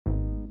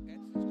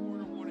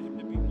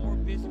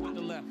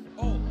left.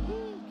 Oh.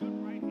 Good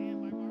right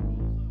hand by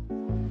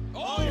Barboza.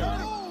 Oh, you heard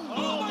him.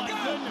 Oh, my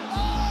God. goodness. Oh,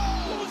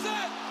 what was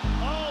that?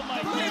 Oh my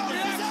Crazy.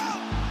 goodness.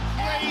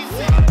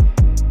 Crazy.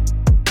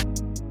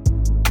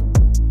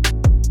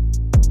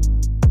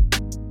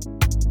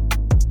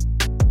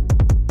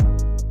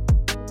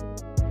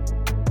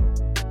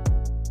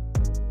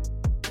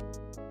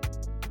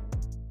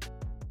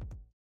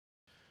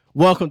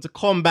 Welcome to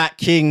Combat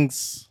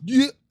Kings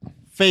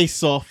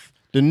Face Off,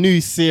 the new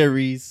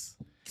series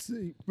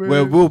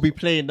where we'll be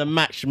playing the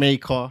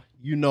matchmaker.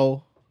 You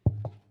know,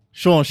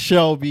 Sean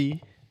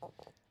Shelby,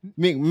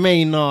 Mick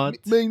Maynard,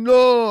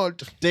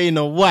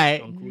 Dana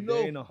White,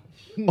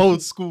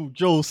 old school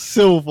Joe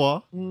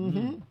Silver.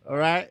 All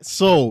right.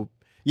 So,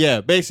 yeah,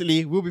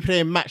 basically, we'll be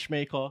playing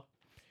matchmaker.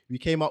 We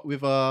came up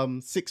with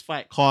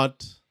 6-fight card.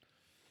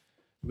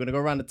 We're going to go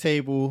around the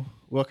table,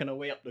 working our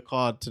way up the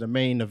card to the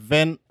main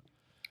event.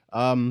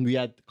 We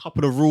had a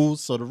couple of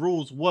rules. So the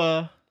rules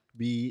were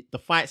the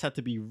fights had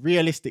to be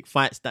realistic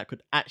fights that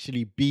could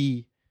actually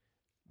be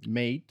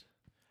made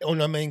On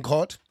the main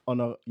card. on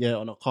the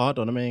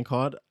main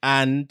card,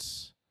 and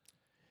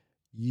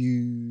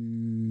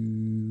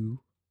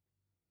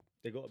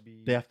they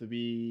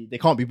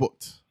can't be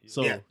booked.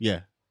 So yeah,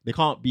 they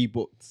can't be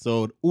booked.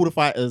 So all the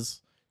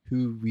fighters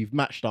who we've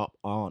matched up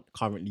aren't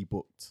currently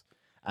booked.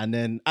 And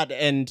then at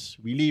the end,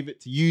 we leave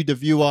it to you, the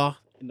viewer,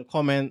 in the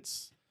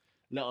comments.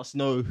 Let us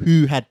know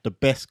who had the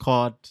best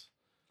card,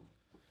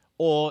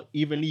 or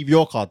even leave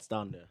your cards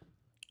down there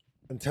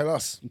And tell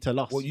us. and tell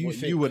us What you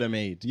think. you would have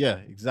made. Yeah,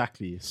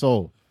 exactly.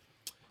 So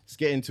let's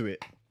get into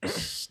it.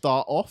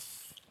 Start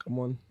off, Come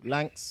on.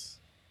 Lanks.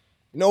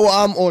 You know what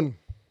I'm on?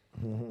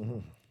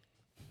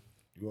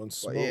 You on But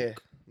smoke? yeah.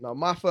 Now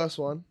my first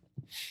one,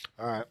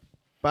 All right.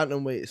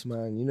 bantamweights,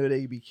 man. You know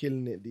they be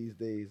killing it these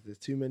days. There's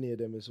too many of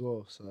them as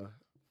well. So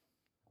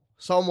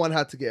someone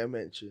had to get a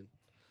mention.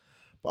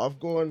 But I've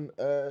gone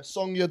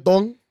Song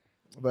Yadong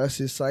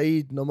versus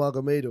Saeed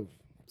Nurmagomedov.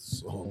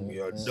 Song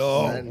your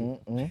dog.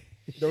 And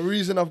the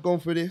reason I've gone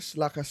for this,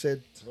 like I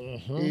said,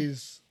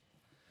 is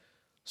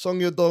Song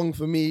Yadong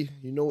for me.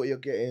 You know what you're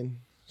getting.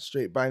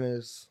 Straight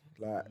bangers.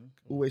 Like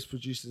always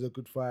produces a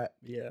good fight.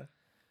 Yeah.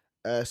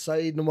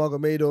 Saeed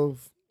Nurmagomedov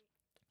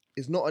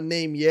is not a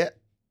name yet,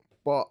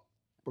 but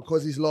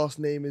because his last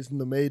name is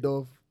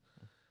Nurmagomedov,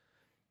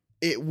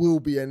 it will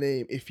be a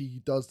name if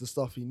he does the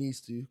stuff he needs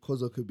to,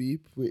 because of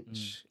Khabib,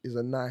 which is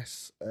a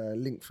nice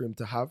link for him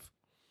to have.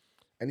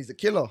 And he's a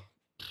killer.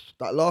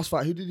 That last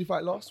fight, who did he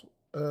fight last?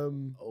 I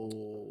can't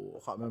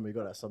remember. He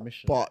got that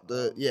submission. But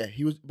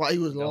he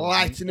was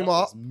lighting him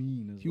up.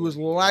 He was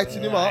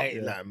lighting him up,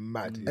 Like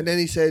mad. and then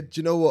he said, "Do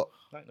you know what?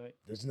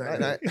 There's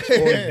Night.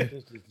 Yeah.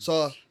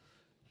 So,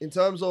 in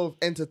terms of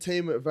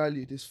entertainment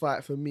value, this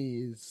fight for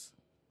me is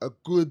a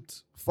good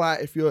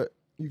fight if you've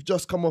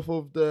just come off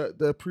of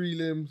the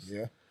prelims.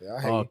 Yeah.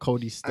 I hate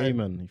Cody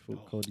Stamen. He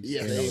fought Cody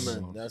Yeah, Stamen.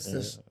 Stamen. That's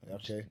just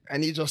okay.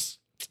 And he just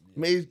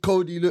made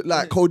Cody look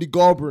like Cody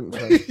Garbrandt.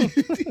 fam.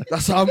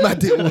 That's how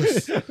mad it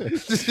was.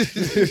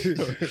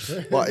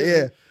 But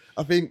yeah,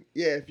 I think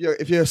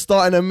if you're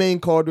starting a main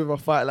card with a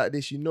fight like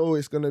this, you know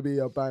it's gonna be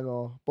a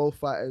banger. Both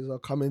fighters are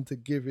coming to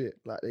give it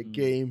like their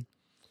game,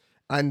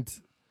 and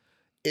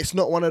it's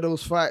not one of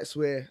those fights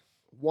where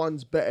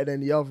one's better than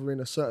the other in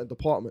a certain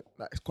department.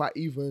 Like it's quite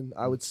even,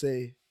 I would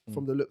say,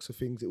 from the looks of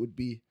things. It would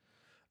be,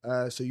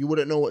 so you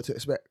wouldn't know what to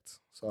expect.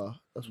 So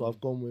that's what I've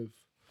gone with.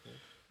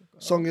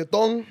 Song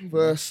Yadong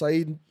versus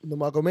Saeed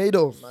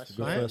Nurmagomedov.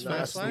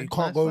 Nice fight. You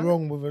can't go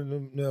wrong with a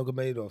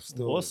Nurmagomedov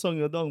still. What's Song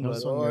Yadong, man?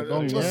 Song Yadong,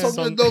 Well, yeah.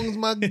 Song Yadong's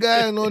my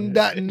guy. And on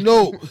that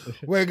note,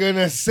 we're going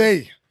to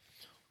say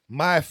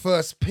my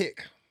first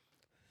pick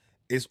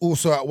is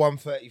also at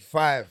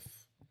 135.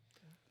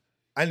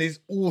 And is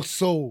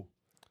also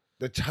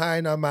the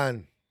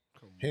Chinaman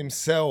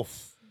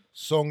himself,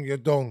 Song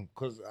Yadong.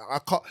 Because I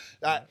can't...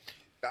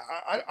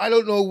 I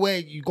don't know where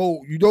you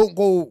go. You don't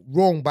go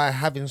wrong by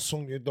having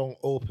Song Yadong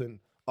open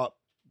up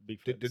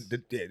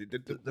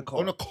the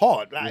on a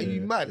card. Like, are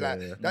you mad?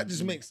 That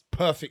just makes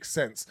perfect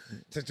sense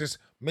to just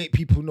make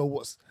people know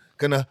what's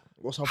gonna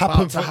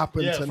About to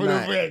happen for the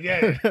tonight. red,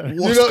 yeah.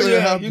 What's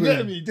gonna happen? You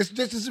get me?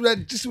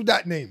 Just with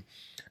that name.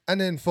 And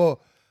then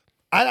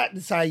I like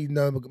the Saeed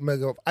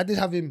Nurmagomedov. I did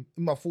have him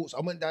in my thoughts. I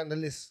went down the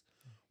list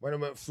when I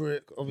went through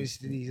it.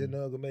 Obviously, he's a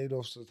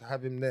Nurmagomedov, so to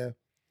have him there.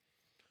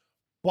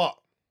 But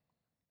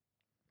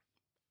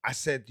I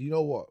said, you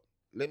know what?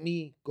 Let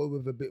me go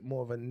with a bit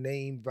more of a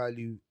name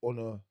value on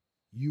a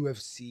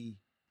UFC,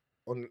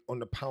 on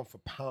the pound for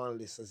pound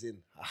list, as in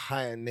a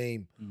higher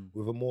name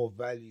with a more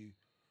value,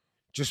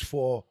 just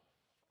so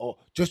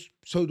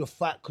the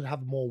fight could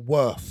have more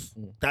worth.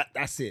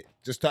 That's it.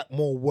 Just that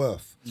more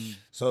worth.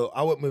 So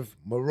I went with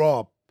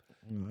Marab.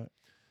 You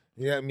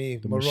get me?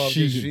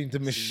 Marab, the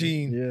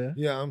machine. Yeah.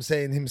 Yeah, I'm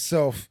saying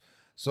himself.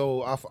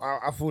 So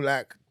I feel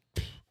like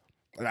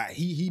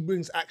he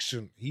brings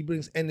action, he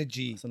brings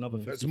energy. That's another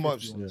That's 50-50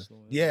 much. one, so,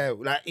 Yeah,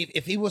 like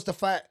if he was to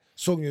fight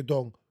Song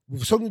Yadong,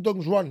 with Song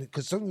Yadong's run,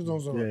 because Song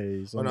Yadong's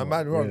he's on a on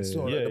mad that. run Yeah,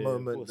 still yeah. at the Yeah, of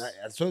moment. course. Like,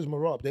 and so is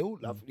Marab. They all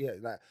love,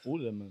 like all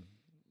of them, man.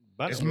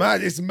 It's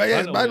mad. It's mad. Yeah,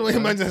 it's mad when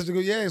Bantamweight, man has to go.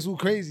 Yeah, it's all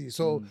crazy.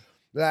 So,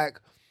 like,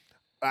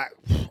 I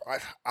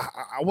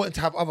wanted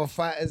to have other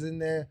fighters in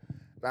there.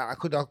 Like,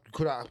 I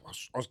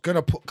was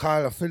gonna put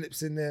Kyler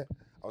Phillips in there.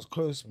 I was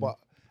close, but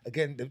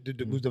again,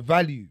 it was the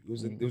value.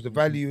 It was the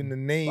value in the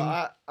name.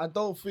 But I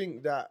don't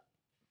think that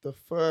the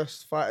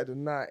first fight of the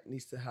night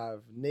needs to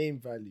have name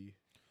value.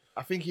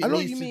 I think it I know what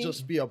needs you to mean.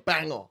 just be a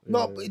banger.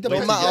 No, but it No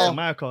depends. matter- Yeah.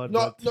 My card.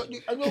 No, but-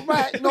 you're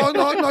right. No,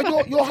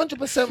 you're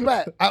 100%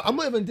 right. I'm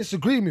not even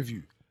disagreeing with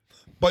you.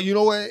 But you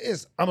know what it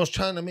is? I was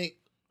trying to make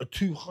a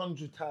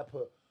 200 type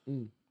of,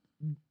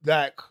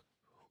 like,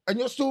 and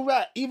you're still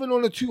right. Even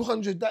on the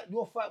 200, that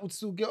your fight would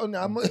still get on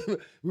there. I'm not,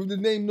 with the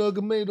name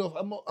Nurmagomedov,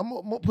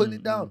 I'm not putting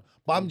it down.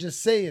 But I'm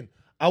just saying,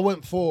 I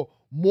went for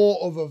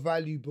more of a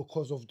value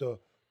because of the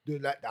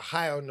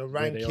higher on the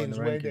Where they are in rankings,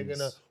 the where they're rankings.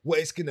 gonna, what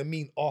it's gonna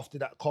mean after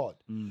that card.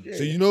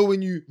 So you know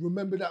when you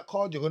remember that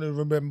card, you're gonna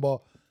remember.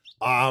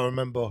 I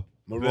remember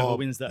Whoever Marab.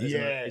 wins that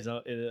yeah, is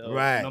a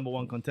Right. number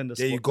one contender.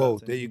 there you spot go.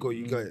 type There thing. you go.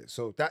 You got it.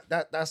 So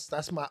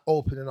that's my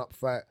opening up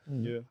fight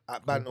Yeah.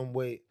 at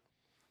bantamweight.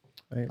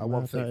 Ain't I mad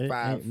want at for it,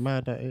 5. ain't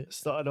mad at it.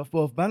 Started off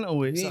both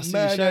bantamweights. You I ain't see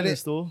mad you at shining it.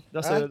 still.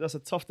 Huh? That's a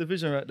tough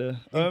division right there.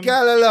 You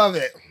gotta love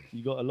it.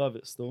 You gotta love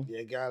it still.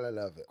 Yeah, gotta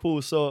love it.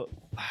 Cool. So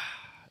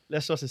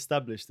let's just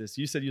establish this.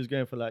 You said you was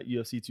going for like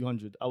UFC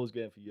 200. I was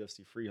going for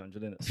UFC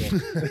 300, innit?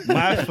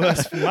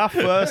 So my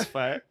first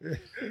fight.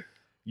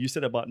 You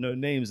said about no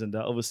names and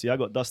that. Obviously, I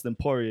got Dustin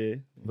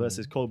Poirier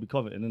versus Colby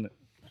Covington,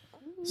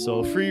 innit?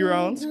 So 3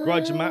 rounds,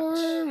 grudge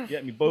match.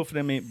 Get me. Both of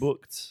them ain't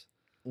booked.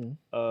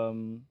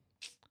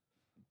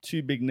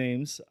 2 big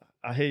names.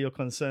 I hear your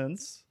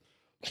concerns.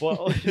 But,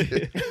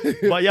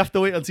 but you have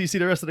to wait until you see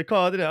the rest of the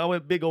card, innit? I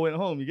went big, I went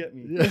home. You get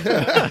me?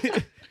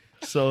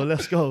 So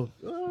let's go.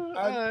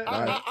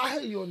 I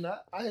hear you on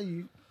that. I hear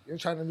you. You're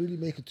trying to really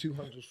make a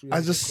 200, 300.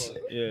 I just, card.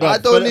 Yeah. I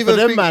For don't the- even for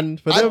them think, man,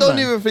 for I them don't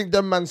man. even think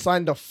them man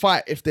signed a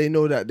fight if they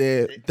know that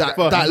they're that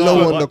But low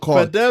no, on the For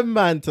card. them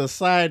man to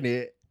sign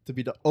it to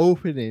be the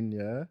opening,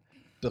 yeah,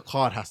 the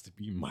card has to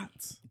be mad.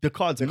 The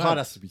card's The mad. card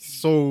has to be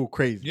so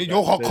crazy.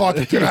 Your hot card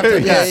is gonna have Yeah, to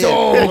be yeah,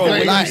 so Bro,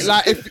 crazy.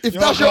 like if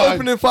Your that's your card-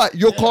 opening fight,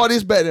 your card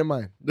is better than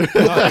mine. It is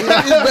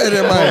better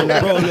than mine.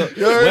 Like, Bro, look,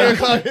 Your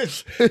card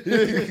is-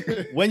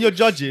 when you're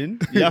judging,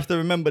 you have to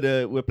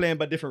remember we're playing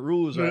by different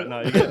rules right now.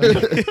 You get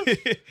me?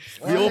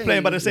 We're all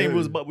playing by the same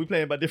rules, but we're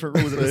playing by different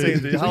rules at the same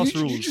time. House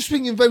you rules. just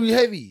swinging very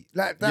heavy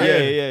like that.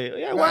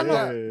 Yeah. Why Like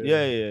not? that.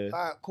 Yeah.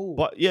 Alright, cool.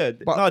 But yeah,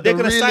 but no, they're the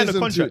gonna sign the realism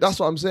contract. that's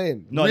what I'm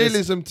saying. No, there's-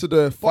 Realism to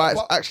the fights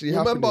But actually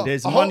remember, happening.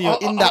 There's I money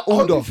hope- in I that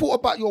hope order. you thought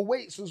about your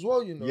weights as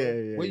well, you know.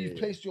 Yeah, where yeah, you yeah.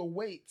 placed your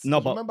weights. No,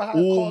 but remember how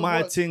all card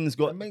my works? things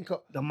got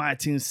my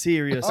team's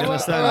serious. You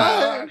understand?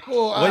 Alright,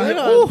 cool. When you,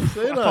 alright. oof,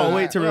 I can't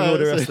wait to reveal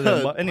the rest of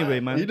them. But anyway,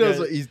 man, He knows yeah,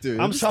 what he's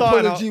doing. I'm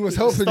starting out, Tapology was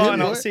helping starting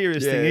him, out boy.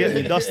 serious Yeah, thing. You get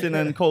yeah. me? Dustin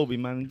and Colby,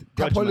 man.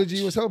 Grudge Tapology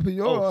match. was helping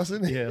your Oh, ass,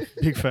 isn't it? Yeah,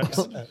 big facts.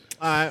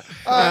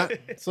 Alright,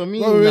 so me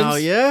Lawrence, now,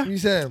 yeah. You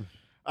saying?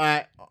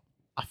 Alright,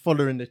 I'm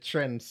following the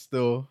trend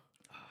still.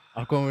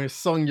 I'm going with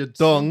Song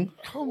Yadong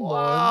Come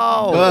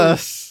on.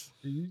 versus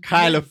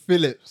Kyler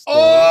Phillips.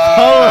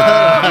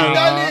 Oh, Come you on.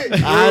 done it. I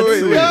had You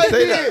to. done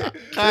Say it. that.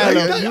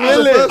 Kyler I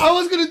Phillips.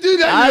 was gonna do I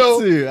that, had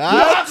yo. to. I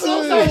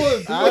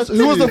had to.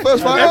 Who was the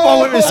first fight? Everyone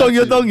went with Song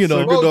Yadong, you know.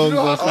 Song Bro, do you Yadong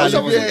know versus how- Kyler I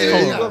was Phillips. gonna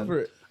do Yeah, that? go for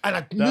it. And I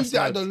That's moved it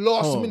at the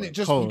last cold, minute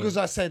just cold. because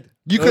I said,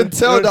 You can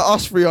tell that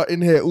us three are in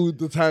here all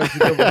the time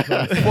together.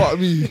 Fuck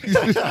me.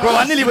 Bro,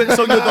 I nearly went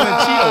Song Yadong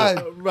and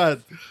Cheeto.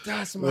 Man.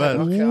 that's Man.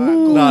 man. Okay, alright,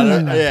 cool.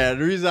 No, yeah,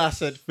 the reason I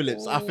said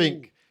Phillips, I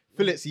think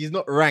Phillips, he's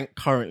not ranked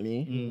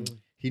currently.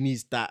 He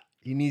needs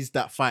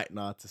that fight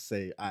now to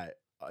say, alright,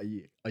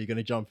 are you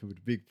gonna jump in with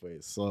the big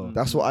boys? So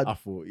That's what I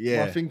thought,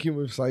 yeah. my thinking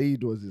with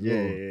Saeed was as Yeah,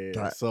 well. yeah.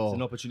 That- So It's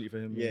an opportunity for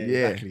him. yeah,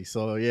 Yeah. exactly.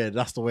 So yeah,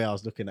 that's the way I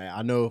was looking at it.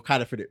 I know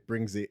Kyler Phillips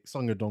brings it,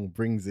 Song Yadong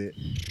brings it.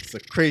 It's a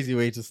crazy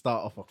way to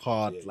start off a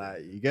card,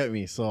 like you get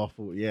me. So I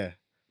thought, yeah,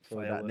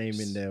 throw that name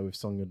in there with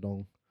Song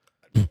Yadong.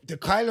 The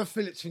Kyler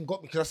Phillips thing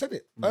got me because I said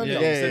it earlier. Yeah,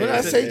 when yeah, I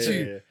yeah, say yeah, to yeah,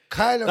 you,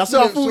 Kyler That's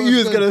what I Phillips thought you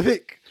was gonna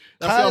pick.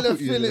 That's what I Kyler thought you was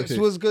gonna Phillips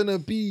pick. was gonna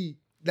be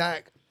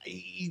like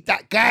he's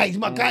that guy. He's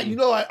my guy. You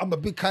know, I'm a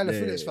big Kyler Yeah,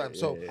 Phillips yeah, fan.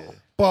 So, yeah, yeah.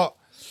 but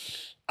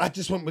I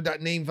just went with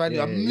that name value.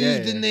 I Yeah, moved yeah,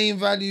 the yeah. name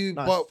value,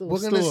 Nah, but still- we're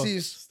gonna still- see.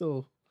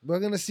 Still We're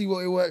gonna see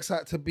what it works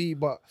out to be.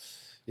 But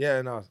yeah,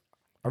 no,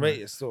 I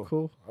rate it still.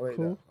 cool. I rate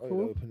Cool. that. I rate Cool.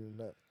 the opening of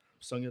that.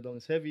 Song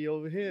Yadong's heavy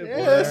over here.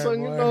 Yeah, boy. Song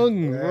boy.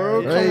 Yadong, bro.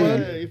 Yeah, Come yeah.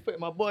 on. Yeah, you put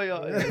my boy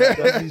out. He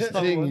does his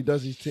thing. He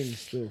does his thing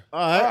still.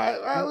 All All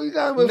right. right, we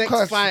going with Next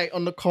Cus. fight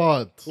on the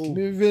card.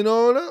 Moving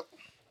on up.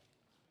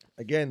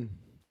 Again,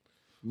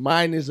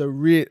 mine is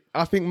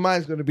I think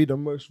mine's gonna be the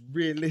most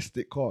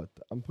realistic card.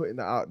 I'm putting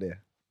that out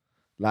there.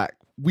 Like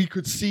we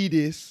could see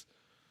this.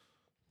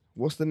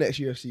 What's the next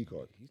UFC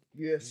card?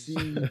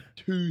 UFC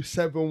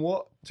 27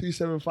 what?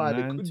 275.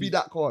 It could be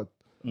that card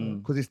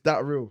because it's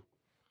that real.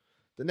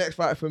 The next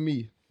fight for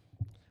me,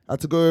 I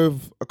had to go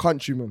with a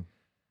countryman,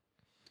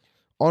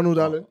 Arnold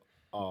Allen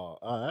Oh,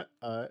 all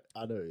right.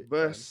 I know it.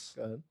 versus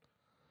Go on.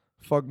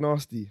 Thug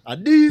Nasty. I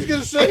knew he was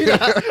gonna say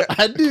that.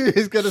 I knew he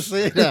was gonna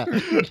say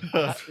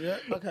that. Yeah,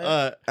 okay.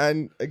 All right.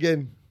 And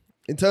again,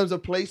 in terms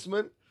of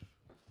placement,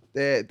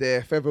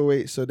 they're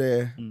featherweight, so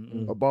they're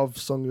above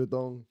Song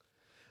Yadong.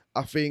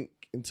 I think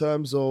in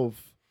terms of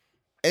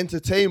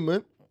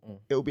entertainment,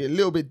 it'll be a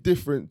little bit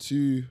different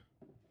to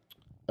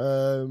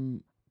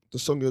the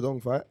Song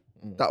Yadong fight.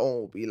 That one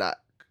will be like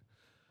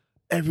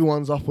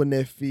everyone's up on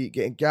their feet,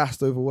 getting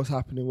gassed over what's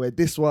happening. Where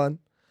this one,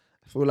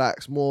 I feel like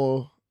it's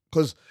more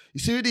because you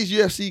see with these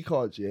UFC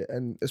cards, yeah,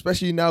 and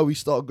especially now we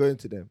start going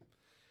to them,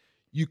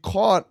 you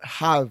can't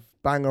have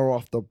banger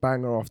after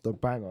banger after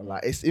banger.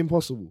 Like it's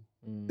impossible.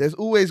 There's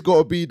always got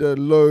to be the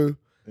low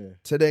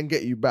to then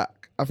get you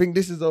back. I think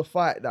this is a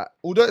fight that,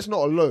 although it's not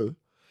a low,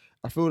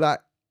 I feel like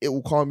it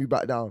will calm you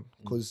back down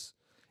because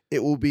it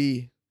will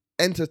be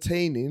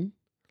entertaining,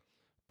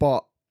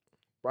 but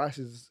Bryce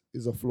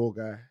is a floor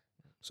guy.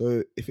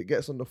 So if it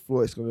gets on the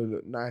floor, it's going to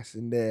look nice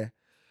in there.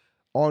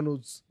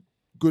 Arnold's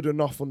good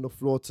enough on the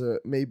floor to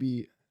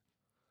maybe,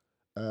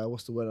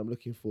 what's the word I'm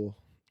looking for?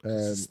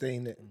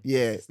 Sustain it.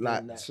 Yeah,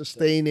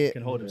 sustain it,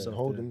 Can hold himself.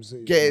 Hold there.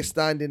 them. get it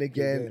standing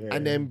again,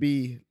 and then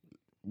be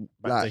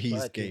Back to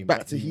his game.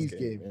 back to his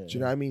game. Do you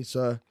know what I mean?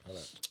 So,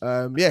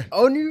 yeah.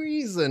 Only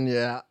reason,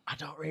 I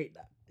don't rate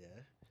that.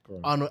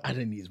 Arnold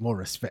Allen needs more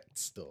respect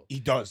still. He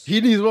does. He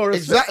needs more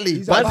respect. Exactly.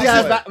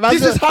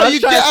 This This is how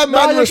you get a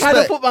man You're trying to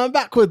respect. put man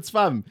backwards,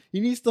 fam. He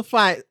needs to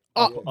fight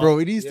up, bro.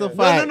 He needs to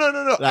fight. No.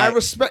 I Like-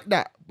 respect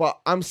that, but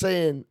I'm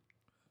saying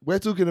we're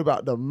talking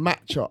about the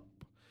matchup.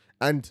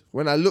 And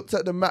when I looked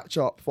at the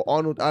matchup for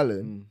Arnold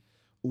Allen,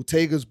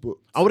 Ortega's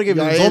booked. I would have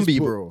given him Yair's Zombie,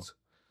 booked.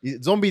 bro.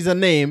 Zombie's a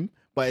name,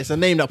 but it's a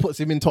name that puts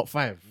him in top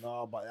 5.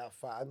 No, but that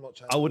fight, I'm not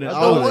trying. I wouldn't.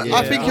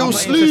 I think he'll I'm not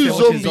slew interested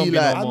in watching Zombie,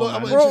 like- no more,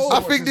 I'm man. not- I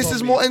think this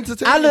is more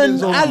entertaining. Allen, than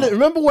Zombie.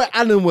 remember where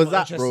Allen was Not at,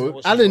 interested in bro?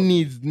 watching Allen Zombie.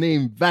 needs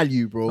name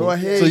value, bro. No, I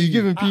hear so you. you're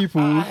giving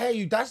people I hear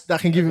you. That's that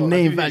can give him I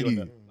name do hear you on value.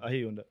 that. I hear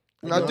you on that.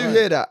 And I do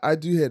hear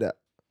that.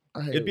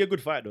 I hear It'd be it. a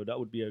good fight though. That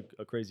would be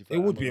a crazy fight. It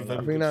would I'm be a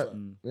not very gonna I think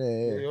lie. that.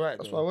 fight. Yeah. You're right.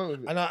 That's though. why I went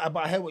with it. And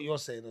but I hear what you're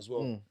saying as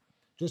well.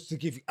 Just to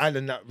give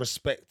Alan that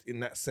respect in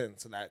that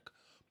sense, like.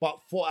 But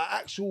for an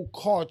actual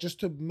card, just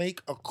to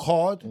make a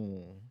card,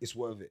 it's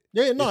worth it.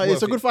 Yeah, no, it's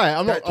worth a good it. fight.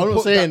 I'm Like, not to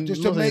put saying that-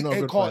 just I'm to not saying make not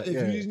a good card. fight.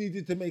 If Yeah. you just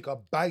needed to make a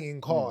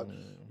banging card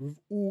with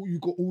all you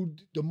got all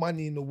the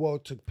money in the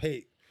world to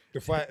pay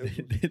the fight.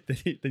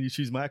 Then you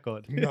choose my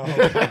card. No,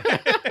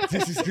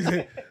 this is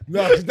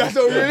no, that's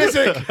not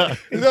realistic.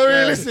 It's not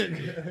realistic.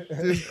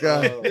 This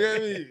guy. You know what I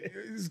mean?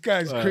 This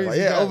guy's crazy. But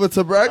yeah, guy. over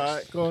to Braggs.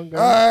 Alright, go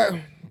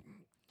on.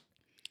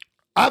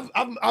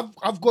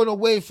 I've gone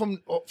away from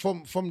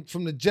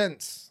the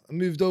gents. I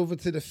moved over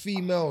to the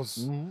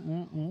females.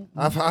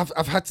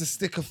 I've had to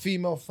stick a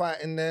female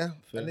fight in there,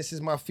 and this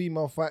is my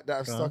female fight that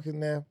I've stuck in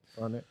there.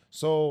 On it.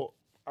 So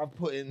I've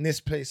put in this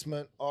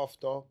placement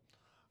after.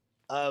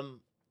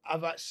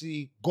 I've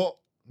actually got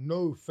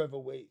no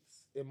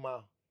featherweights in my.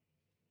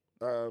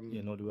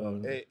 Yeah, no, do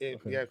I.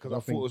 Yeah, because I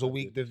thought it was a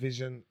weak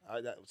division,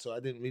 so I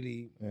didn't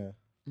really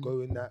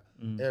go in that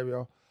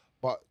area.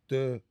 But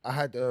I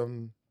had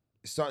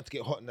it's starting to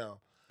get hot now,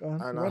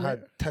 and I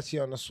had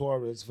Tatiana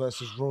Suarez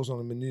versus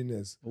Rosana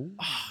Menendez.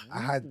 I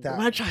had that.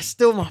 Man, try to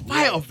steal my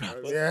fight off,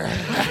 bro.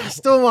 Yeah,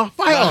 Steal my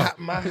fight off.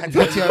 man had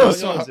Tatiana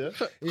Suarez.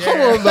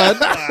 Come on, man.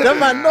 That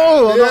man,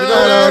 no.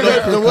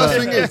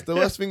 The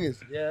worst thing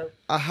is, Yeah,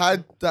 I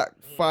had that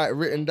fight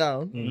written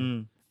down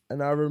Mm.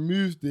 and I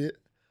removed it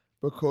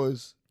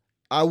because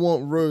I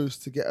want Rose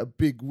to get a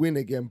big win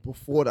again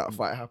before that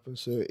fight happens,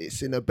 so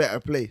it's in a better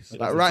place.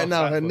 Like a right tough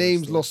now, fight her for her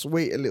name's still. lost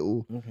weight a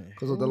little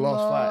because of the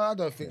last fight. I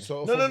don't think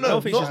so. No, I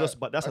don't think not- she's lost,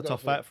 but that's I a don't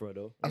tough think- fight for her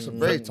though. That's a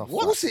very tough Of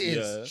course fight. it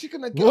is. Yeah. She's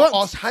gonna get What? her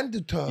ass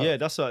handed to her. Yeah,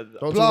 that's what.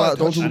 Don't Blood.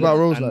 talk about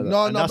Rose And- like that.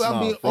 No, and no, that's but I'm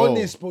being not-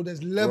 honest, bro.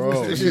 There's levels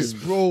Bro. to this,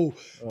 bro.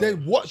 They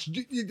watch.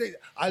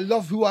 I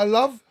love who I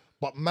love,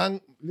 but man,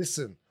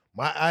 listen,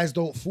 my eyes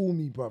don't fool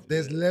me, bro.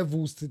 There's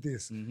levels to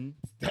this.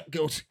 That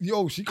girl,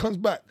 yo, she comes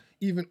back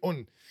even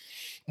on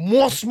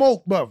more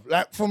smoke, bro.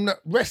 Like from the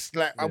rest,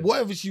 like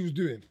whatever she was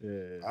doing.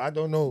 I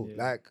don't know,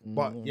 like,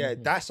 but yeah,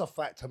 that's a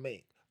fact to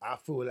make. I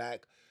feel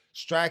like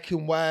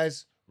striking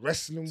wise,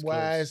 wrestling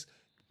wise,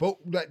 but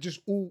like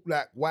just all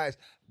like wise.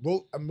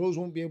 And Rose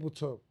won't be able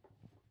to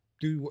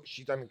do what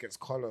she done against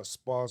Carla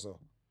Esparza,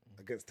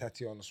 against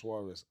Tatiana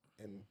Suarez.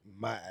 In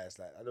my eyes,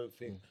 like I don't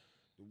think,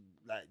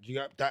 like you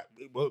got that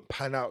it won't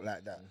pan out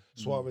like that.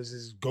 Suarez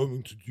is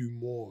going to do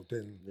more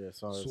than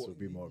Suarez will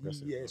be more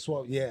aggressive.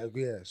 Yeah,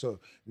 yeah. So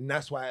and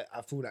that's why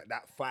I feel like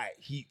that fight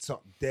heats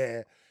up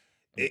there.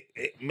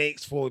 It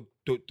makes for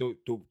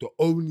the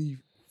only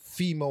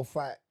female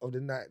fight of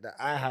the night that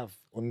I have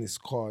on this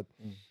card.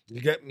 You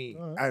get me?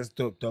 As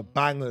the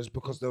bangers,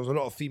 because there was a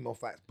lot of female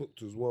fights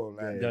booked as well.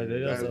 Like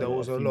there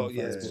was a lot,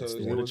 yeah. So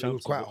it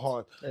was quite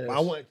hard.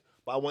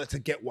 But I wanted to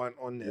get one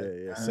on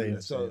there.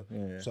 same. So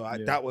Yeah.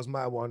 that was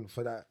my one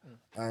for that.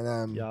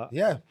 And Yeah.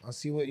 yeah, I'll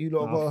see what you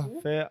lot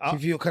got. Fair.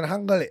 If you can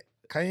handle it.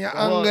 Can you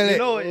Well, angle it? you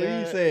know what, What are yeah,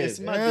 you saying? it's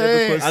mad,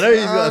 Hey, yeah, because I know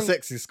he's got a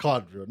sexist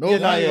card, bro. No, Yeah,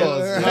 nah, man yeah.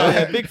 knows. Nah,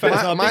 yeah, big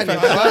facts. No, Mine big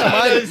is-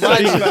 facts.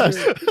 mine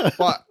is-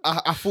 but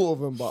I thought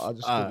of him, but I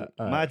just couldn't.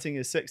 My thing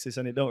is sexist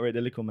and it don't rate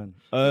the little man.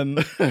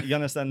 You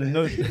understand?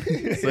 No.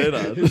 Say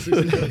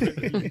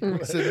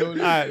that. All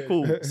right,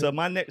 cool. So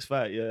my next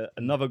fight, yeah,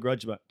 another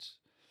grudge match.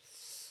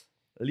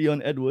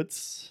 Leon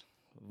Edwards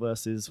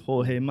versus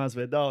Jorge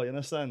Masvidal. You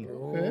understand?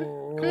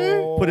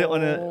 Put it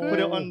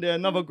on there.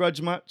 Another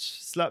grudge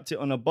match. Slapped it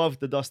on above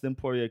the Dustin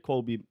Poirier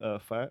Colby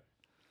fight,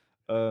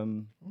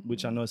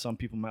 which I know some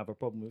people might have a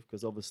problem with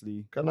because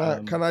obviously. Can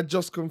I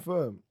just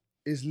confirm?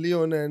 Is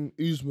Leon and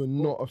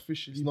Usman not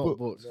officially It's not booked?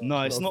 booked.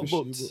 No, it's not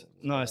officially booked.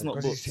 No, it's not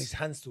Because booked. his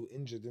hand's still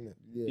injured, isn't it?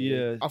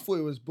 Yeah. I thought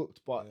it was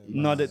booked, but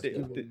No,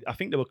 I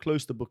think they were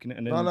close to booking it,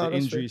 and then No, the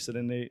that's injury, fair. so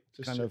then they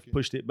Just kind of checking.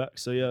 pushed it back.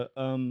 So yeah,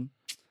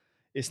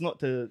 it's not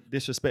to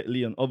disrespect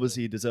Leon.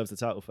 Obviously, he deserves the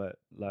title fight,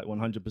 like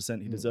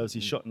 100%. He deserves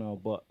his shot now.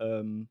 But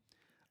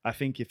I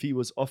think if he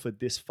was offered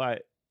this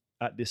fight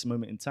at this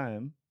moment in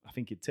time, I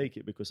think he'd take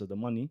it because of the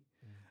money,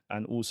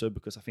 and also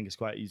because I think it's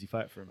quite an easy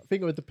fight for him. I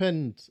think it would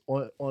depend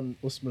on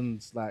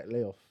Usman's like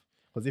layoff.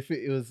 Because if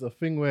it was a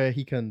thing where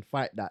he can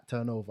fight that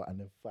turnover and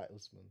then fight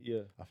Usman,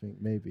 Yeah. I think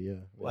maybe, yeah.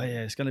 Well,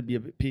 yeah, it's gonna be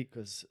a bit peak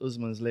because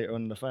Usman's later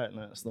on in the fight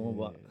night, so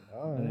but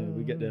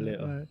we get there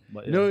later. Alright.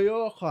 But You know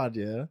your card,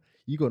 yeah.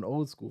 You got an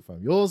old school fam.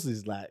 Yours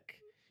is like,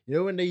 you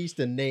know when they used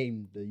to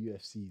name the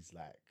UFCs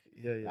like,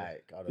 yeah, yeah.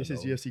 like I don't This know,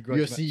 is UFC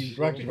grudge UFC match.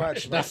 grudge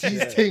match. That's his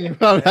Yeah. thing,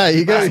 bro. Like,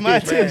 you That's got my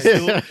thing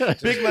still. Yeah.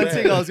 Big man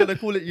thing. I was gonna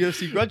call it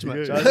UFC grudge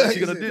match. I was actually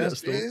gonna do that That's-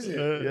 still. is it?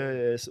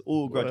 Yeah, it's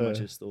all grudge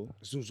matches still.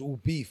 So it's all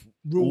beef,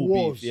 real All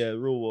wars. beef, yeah,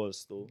 real wars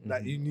still.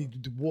 Like you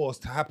need the wars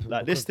to happen.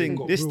 Like because this they've thing,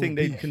 got this real thing,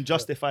 they beef. can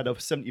justify the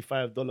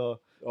 $75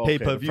 Okay,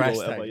 pay per view or price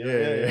whatever. tag. Yeah, Yeah, yeah,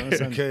 yeah. you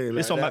understand? Okay,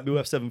 This like one might that. be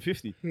worth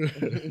 $750.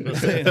 I'm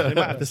saying, they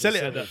might have to sell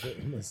it at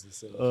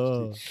that.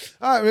 All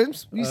right,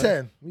 Rims, what you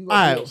saying? What you got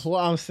Alright, for us? what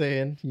I'm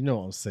saying, you know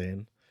what I'm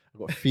saying. I've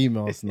got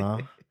females now.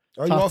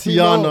 Oh, you got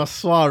Tatiana female?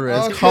 Suarez.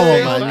 Okay, Come on,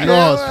 man. okay, You know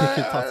I was alright,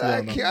 picking I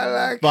Tatiana. like it,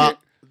 I like But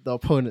it. the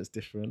opponent's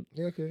different.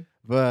 Yeah, okay.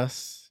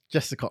 Versus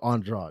Jessica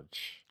Andrade.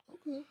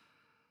 Okay.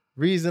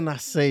 Reason I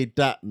say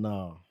that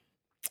now,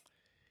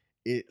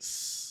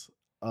 it's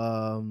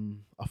a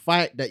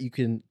fight that you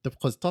can,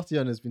 because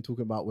Tatiana's been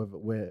talking about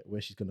where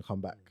she's gonna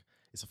come back.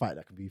 It's a fight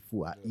that can be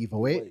fought at either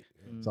way.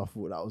 So I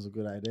thought that was a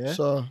good idea.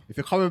 So If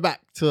you're coming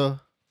back to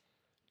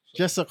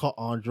Jessica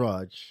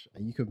Andrade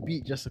and you can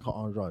beat Jessica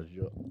Andrade,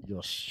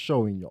 you're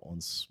showing you're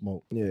on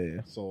smoke.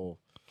 yeah. So All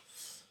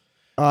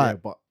yeah,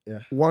 right. but yeah.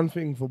 One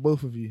thing for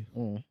both of you.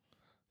 Mm.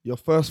 Your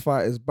first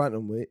fight is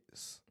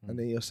bantamweights, and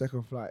then your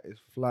second fight is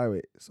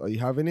flyweights. Are you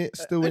having it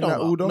still in that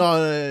order?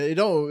 No, it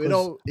don't. It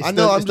don't. It's I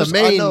know, The, I'm it's just- the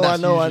I main. know, that's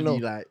I know, I usually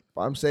know. Like,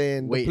 But I'm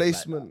saying the Wait, like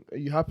placement. Are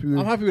you happy with?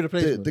 I'm happy with the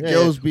placement. the Yeah,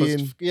 girls 'cause-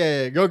 being-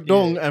 yeah,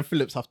 Yogdong and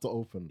Phillips have to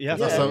open. Yeah,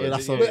 that's yeah, a, yeah,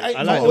 that's yeah, a, But I you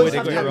like the way always they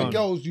have go to have the around.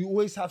 girls. You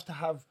always have to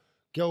have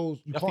girls.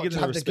 You have to can't give just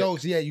them have the respect.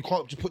 girls. Yeah, you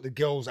can't just put the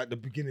girls at the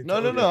beginning. No,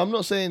 to no, all no. that. I'm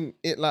not saying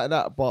it like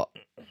that, but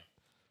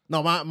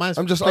no, mine's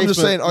I'm just placement-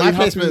 saying. Are my you happy?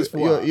 placement is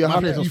With, for you're my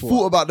happy? placement You is for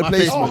thought about the my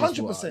placement. placement is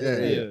Oh, for 100%.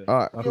 Yeah, yeah. Yeah. All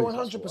right. I Yeah,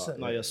 think 100%.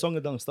 No, yeah, Song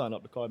of Dunk starting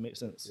up the card makes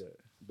sense.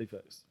 Big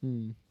facts.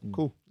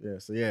 Cool. Yeah,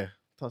 so yeah,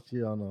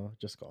 Tatiana,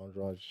 Jessica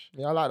Andrade.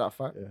 Yeah, I like that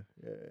fight. Yeah,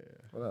 yeah, yeah.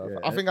 I, like that Yeah.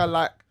 fight. I think I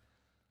like.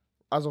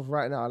 As of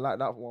right now, I like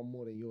that one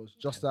more than yours.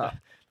 Just that.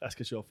 That's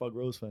because you're a Fug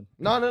Rose fan.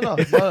 No.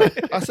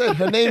 I said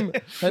her name.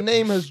 Her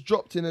name has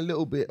dropped in a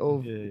little bit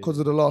of Yeah, yeah. because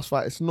of the last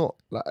fight. It's not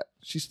like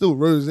she's still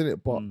Rose in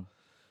it, but Mm.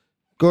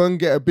 go and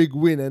get a big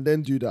win and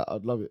then do that.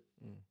 I'd love it.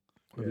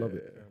 I'd love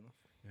it.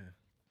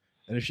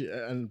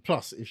 Yeah. And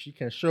plus, if she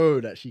can show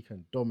that she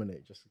can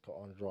dominate Jessica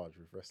Andrade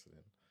with wrestling,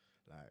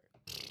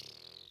 like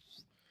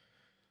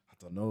I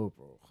don't know,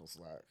 bro. Cause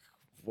like,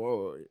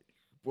 boy,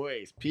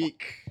 it's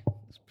peak.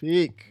 It's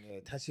peak. Yeah,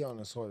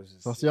 Tatiana Suarez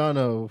is.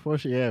 Tatiana before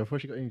she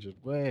got injured.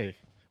 Boy.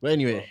 But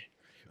anyway,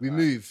 we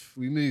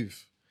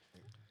move.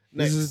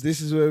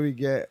 This is where we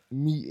get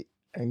meat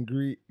and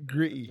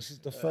gritty. This is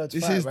the third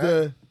This fight, is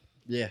right?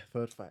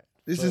 third fight.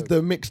 this is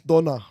the mixed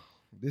doner.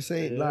 This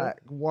ain't Yeah. like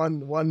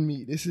one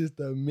meat. This is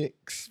the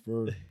mix,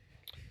 bro.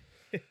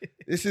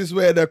 This is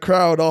where the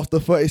crowd after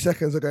 30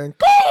 seconds are going,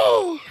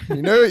 go!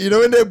 You know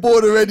when they're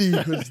bored already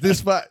because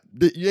this fight,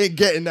 you ain't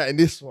getting that in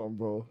this one,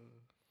 bro.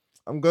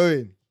 I'm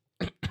going.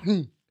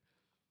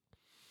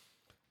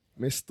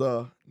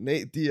 Mr.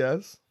 Nate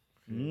Diaz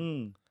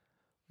Mm.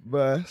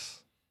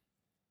 versus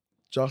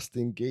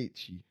Justin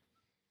Gaethje.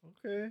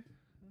 Okay.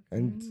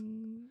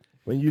 And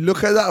when you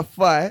look at that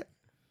fight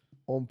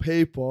on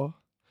paper,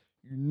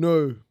 you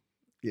know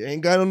it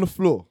ain't going on the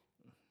floor.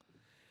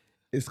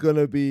 It's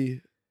gonna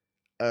be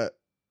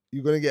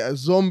you're gonna get a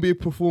zombie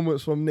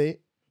performance from Nate.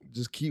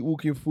 Just keep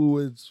walking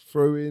forwards,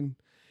 throw in.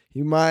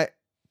 He might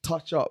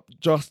touch up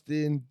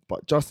Justin,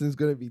 but Justin's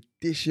gonna be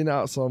dishing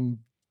out some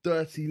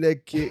dirty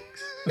leg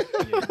kicks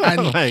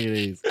And like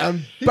these.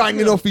 and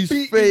banging off his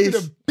He's face.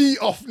 gonna beat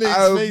off Nate's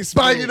and face.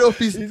 banging bro. off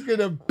his. He's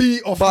gonna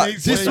beat off But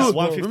Nate's this face. was-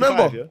 bro. 155,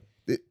 remember,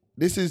 yeah?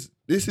 This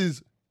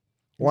is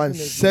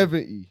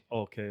 170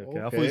 Okay. I thought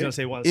Okay. he was gonna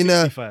say in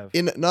 165.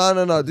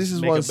 no. This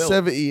is Make a belt.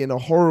 170 in a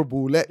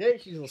horrible.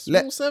 Gaethje's a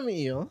small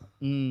 70, huh?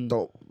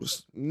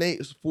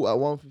 Nate's fought at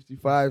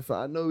 155.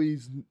 I know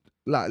he's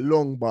like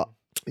long, but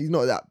he's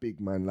not that big,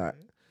 man. Like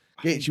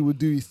Gaethje would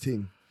do his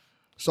thing.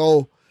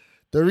 So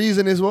the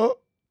reason is what?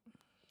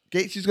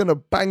 Gaethje's gonna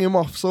bang him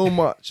off so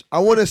much. I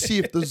want to see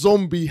if the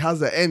zombie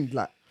has an end.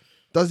 Like,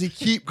 does he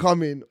keep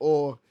coming,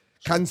 or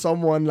can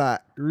someone like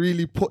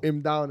really put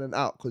him down and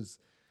out? Because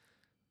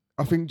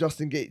I think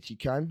Justin Gaethje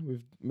can,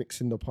 with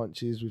mixing the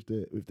punches with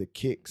the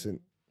kicks, and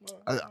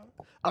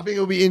I think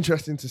it'll be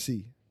interesting to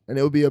see, and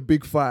it'll be a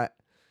big fight,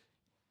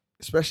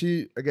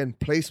 especially again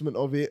placement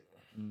of it.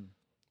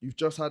 You've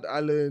just had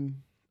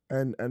Allen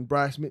and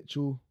Bryce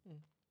Mitchell.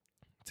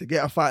 To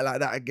get a fight like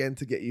that again,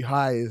 to get you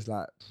high, is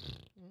like,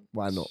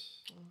 why not?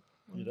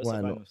 Yeah, that's Why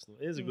a not? banger still.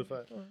 It is a good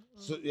fight.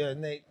 So yeah,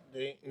 Nate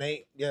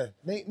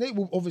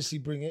will obviously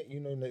bring it. You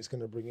know, Nate's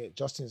gonna bring it.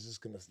 Justin's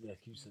just gonna, like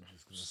you said,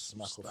 just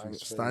gonna smack off his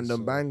face. Stand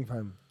and bang,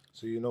 fam.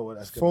 So you know what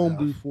that's Phone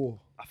gonna booth war.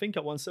 I think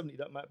at 170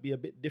 that might be a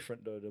bit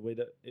different though, the way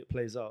that it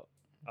plays out.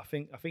 I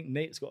think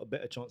Nate's got a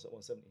better chance at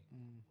 170.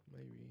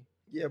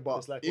 Yeah, but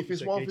It's like what if you it's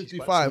said,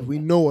 Gaethje's quite 155, small. we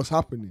know what's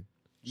happening.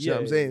 See what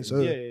I'm saying? So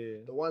yeah.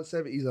 the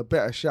 170 is a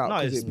better shout No,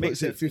 because it it makes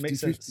puts it sense.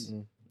 Makes 50-50. sense.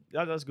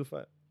 That's a good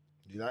fight.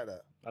 You like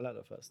that? I like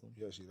that fight still.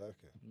 You actually like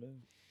it. Yeah.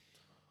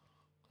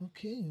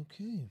 Okay.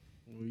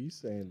 What are you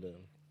saying then?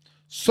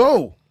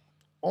 So,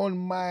 on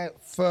my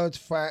third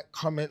fight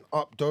coming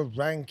up the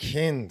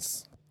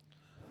rankings,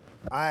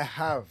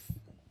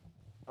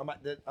 I'm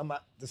at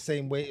the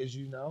same weight as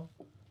you now.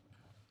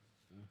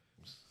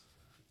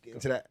 Get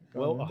into that.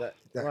 Well, that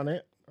Run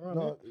it.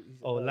 no,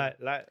 Oh, light.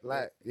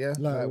 yeah,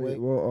 Lightweight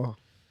water.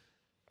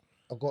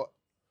 I've got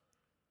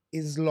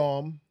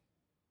Islam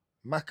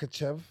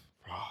Makachev.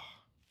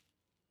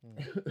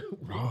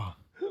 Raw.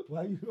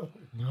 Why you?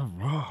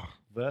 Raw.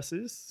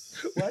 Versus.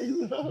 Why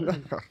you? It's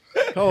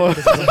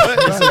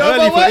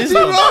early for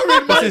Islam.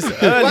 This is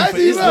early for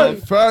Islam.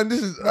 Fam,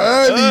 this is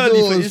early Early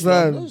for doors,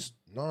 Islam. fam.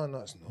 No,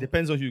 it's not.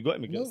 Depends on who you got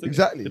him against. doesn't it?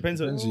 Exactly.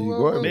 Depends on who you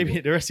got him. maybe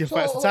the rest of your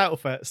fights are title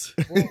fights.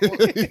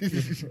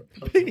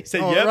 He said,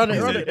 Oh, yep. run He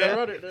it, said,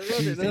 run it.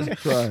 Jesus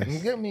Christ. You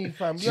get me,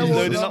 fam? She's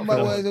loading up for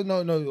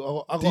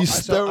No. These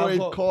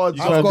steroid cards,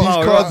 you fam. got These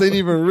power cards up. ain't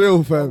even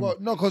real, fam. No,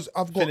 because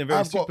I've got Feeling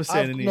very Super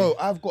Saiyan, innit? no,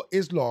 I've got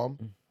Islam.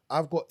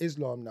 I've got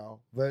Islam now.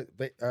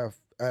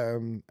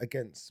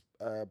 Against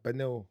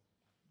Benil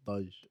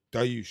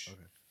Dayush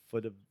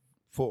for the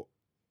for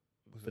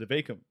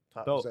vacant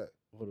what's belt. that?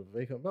 For the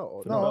vacant belt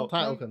or No, the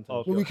title no. contest?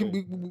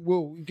 Okay.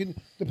 Well, we can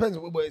depends.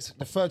 Well, it's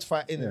the third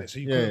fight in it, so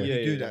you Yeah, couldn't yeah,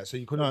 really do yeah. that. So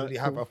you couldn't really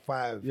have a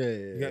five. Yeah,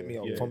 You get me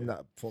yeah, from yeah.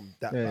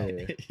 that Yeah,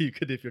 bout. yeah. You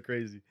could if you're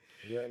crazy.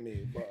 You get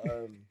me?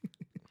 But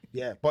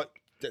yeah, but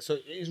so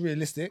it is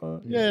realistic.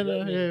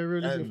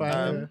 Realistic And, fight.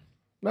 um,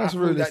 That's I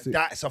feel realistic.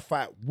 that's a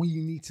fight we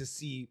need to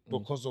see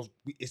because of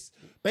it's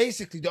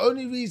basically the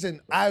only reason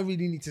I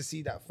really need to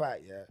see that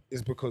fight,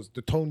 is because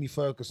the Tony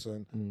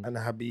Ferguson and the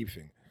Habib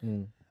thing.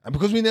 And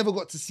because we never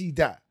got to see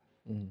that,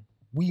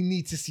 we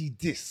need to see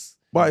this.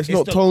 But it's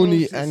not the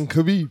Tony closest- and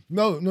Khabib.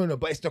 No,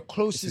 but it's the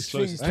closest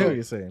thing closest. I hear what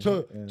you're saying.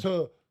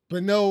 to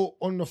Benel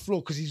on the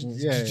floor because his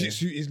Yeah, yeah.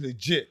 jiu-jitsu is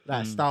legit.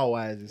 Like style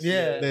wise,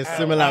 Yeah, there's and-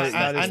 similarities.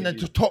 and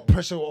the top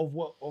pressure of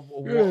what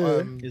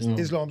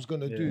Islam's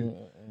gonna do.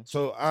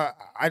 So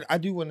I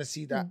do want to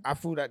see that. I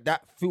feel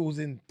that fills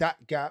in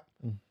that gap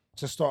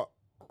to start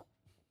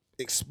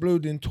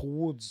exploding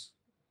towards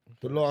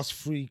the last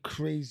three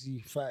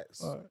crazy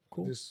fights of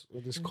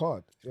this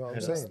card. You know what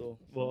I'm saying? Still.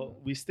 Well,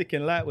 we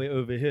sticking lightweight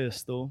over here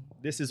still.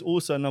 This is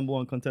also a number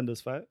one contenders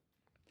fight.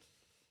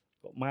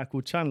 Got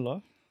Michael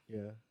Chandler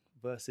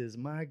versus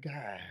my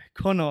guy,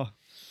 Conor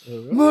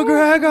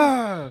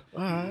McGregor.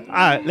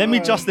 Alright, let me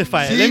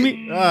justify it. See? Let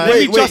me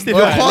Wait, justify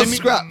your it. card Let me-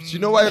 scrapped. You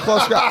know why your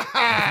card scrapped?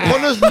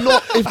 Connor's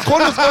not. If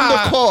Connor's on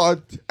the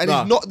card and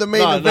he's not the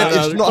main event,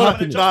 it's not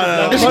happening. It's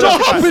Conor-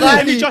 not happening.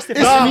 Let me justify.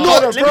 It's No,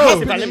 not, let me bro.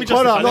 justify. Let me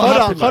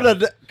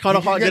justify.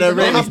 Conor can't get get a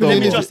ratings happening. though. Let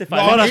me justify.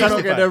 Conor Let me can't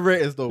justify. get the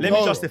ratings though. Let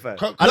me justify.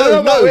 I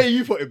don't know No. where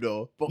you put him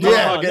though. But Conor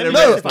Yeah, can't get let the me No,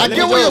 ratings. justify. I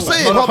get what you're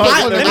saying. Conor but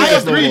can't get the I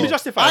ratings agree. though. Let me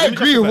justify. I Let me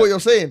agree with justify. what you're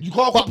saying. You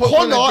can't But put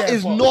Conor Conor there,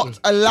 is but- not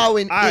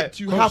allowing Alright, it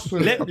to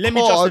happen. let a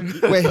me card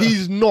justify- where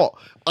he's not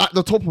at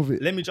the top of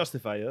it. Let me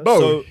justify. Yeah. Bro,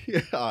 So,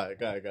 alright,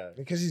 go.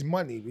 Because it's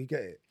money, we get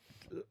it.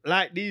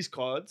 like these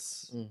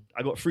cards,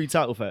 I got 3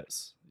 title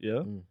fights.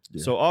 Yeah.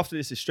 So after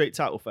this is straight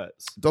title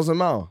fights. Doesn't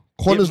matter.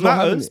 Connor's It not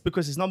having matters it.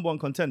 because he's number one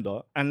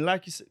contender, and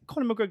like you said,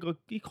 Conor McGregor,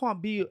 he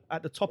can't be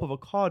at the top of a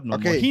card no more.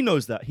 Okay. He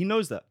knows that.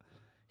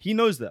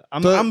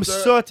 I'm The-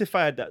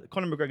 certified that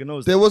Conor McGregor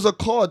knows There that. was a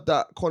card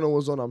that Conor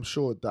was on, I'm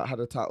sure, that had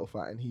a title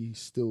fight, and he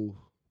still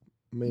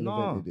main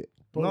Nah. evented it.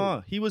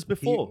 No, he was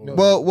before.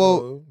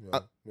 Well,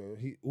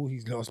 all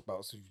he's lost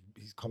bouts,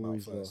 he's come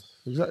out first.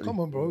 Exactly. Come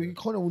on, bro.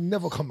 Conor will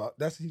never come out.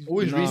 That's his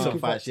Always Nah. recent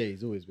fights, yeah,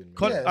 he's always been.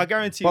 Con- Yeah. I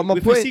guarantee. But my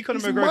if we point- see Conor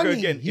It's McGregor money.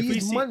 again, if we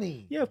He's see,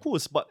 money. yeah, of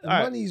course. But all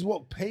right, Money is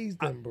what pays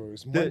them, bro.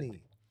 It's money.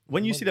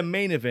 when you see the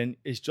main event,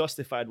 it's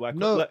justified. Why?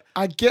 No, like,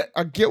 I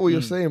get what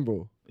you're saying,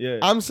 bro. Yeah.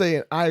 I'm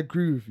saying I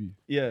agree with you.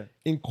 Yeah.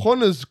 In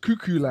Connor's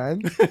cuckoo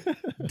land,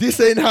 this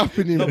ain't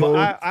happening, No, bro.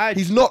 but I-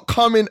 He's not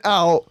coming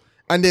out,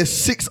 and there's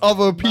 6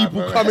 other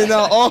people coming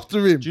out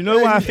after him. Do you know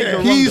why I think you're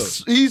wrong,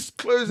 he's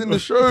closing the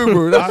show,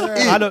 bro.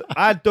 That's it.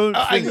 I don't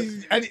And,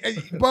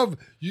 think. bruv,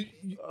 you're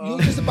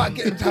just about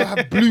getting to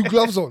have blue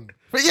gloves on.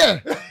 But yeah,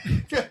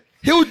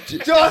 he'll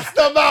Just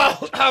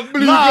about have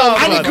blue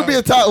and it could be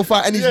a title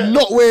fight, and he's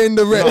not wearing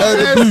the red,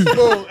 the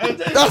blue.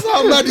 That's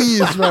how mad he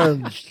is,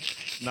 man.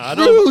 Nah, I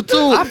don't.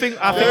 Brutal. I think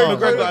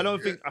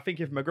McGregor. I think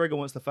if McGregor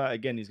wants to fight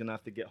again, he's gonna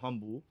have to get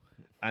humble,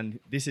 and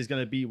this is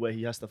gonna be where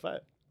he has to fight.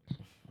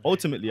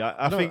 Ultimately,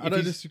 I think I if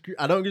don't he's- disagree.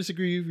 I don't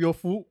disagree with your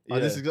thought. Yeah.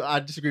 I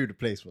disagree with the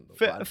placement. Though,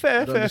 Fair- but fair,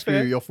 I don't fair, disagree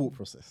fair. with your thought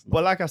process.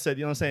 But like I said,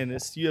 you know what I'm saying?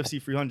 It's UFC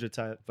 300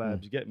 type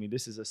vibes. You get me?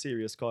 This is a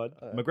serious card.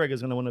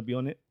 McGregor's gonna want to be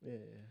on it. Yeah.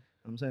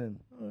 I'm saying.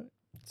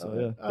 So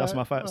Alright. yeah, that's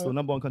my fight. Alright. Still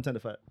number 1 contender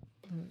fight.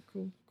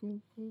 Cool.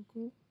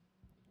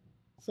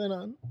 Say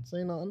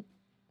nothing.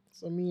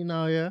 So me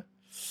now, yeah.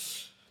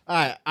 All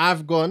right,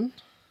 I've gone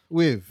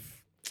with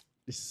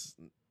this.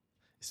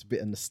 It's a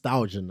bit of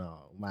nostalgia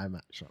now. My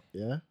matchup,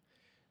 yeah.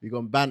 We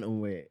gone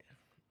bantamweight.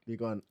 We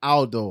gone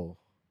Aldo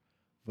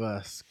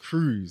versus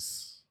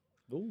Cruz.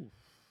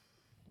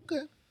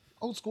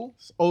 Old school.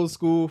 It's old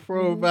school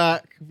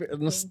throwback, a bit of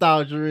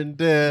nostalgia in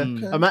there.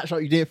 Mm. A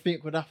matchup you didn't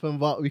think would happen,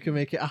 but we can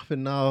make it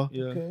happen now.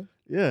 Yeah. Okay.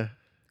 Yeah.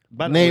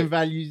 Bantamweight, Name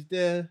values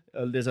there.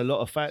 there's a lot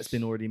of fights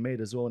been already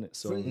made as well on it,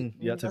 so you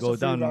have to That's go a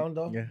down.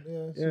 three-rounder. Yeah.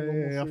 it's a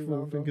Yeah, normal I think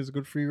three-rounder. it's a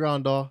good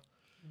 3-rounder.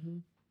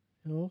 You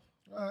know?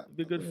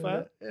 Be a good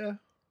fight. Yeah.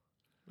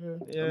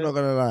 Yeah. I'm not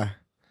gonna lie.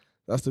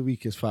 That's the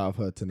weakest fight I've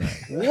heard tonight.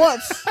 What?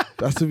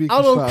 That's the weakest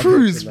Aldo fight I've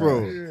Cruz, heard bro.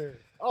 tonight.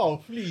 Oh,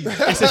 please.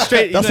 It's a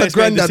straight. That's you know a it's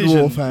getting granddad decision.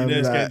 war, fam, You know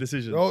it's like- getting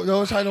decision.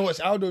 No trying to watch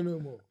Aldo no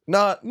more.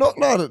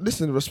 No.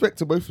 Listen, respect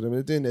to both of them.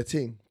 They're doing their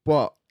thing,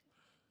 but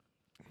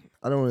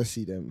I don't want to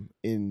see them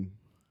in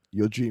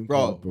your dream, Bro,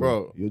 card,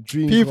 bro. Your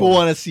dream. People card.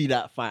 want to see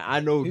that fight. I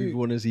know people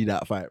want to see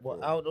that fight. Bro.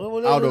 What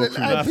Aldo? Aldo let- Cruz.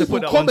 let You have to people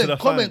put that one to the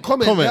comment. fan.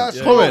 Comment, Let us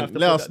Yeah, know. you have to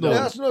let put us that know. down.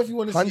 Let us know if you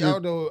want to see 100.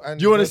 Aldo. And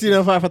Do you want to see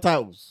them fight for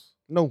titles?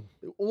 No.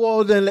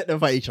 Well, then let them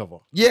fight each other.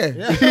 Yeah. on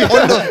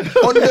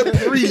the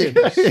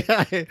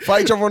prelims.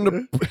 Fight each other on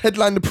the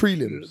headline, the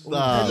prelims.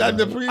 Like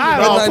the previous. Ah,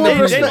 No, Headline full the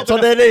prelims. respect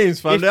on their names,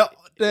 fam. If-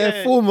 They're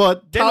yeah,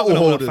 former they're not title gonna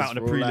wanna holders. fight on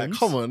the Bro. Like, prelims.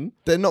 come on.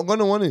 They're not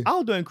gonna want it.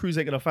 Aldo and Cruz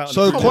ain't gonna fight. On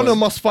So the prelims. Conor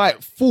must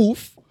fight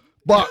fourth,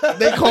 but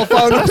they can't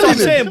fight on the That's what I'm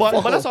prelims. saying. But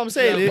Fuck that's off. what I'm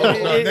saying. Fuck off.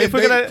 If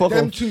we're gonna, Fuck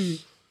them off. two.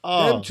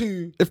 Oh. Them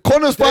two. If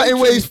Connor's fighting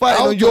where he's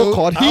fighting on your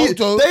card,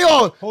 Aldo- they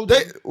are. Hold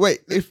They on. wait.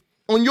 If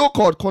on your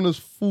card, Connor's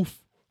fourth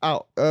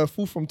out,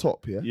 fourth from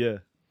top. Yeah. yeah.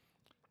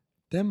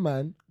 Them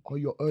man are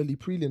your early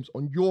prelims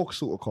on your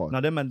sort of card. Now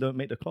them man don't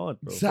make the card,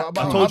 bro.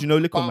 Exactly. I told you no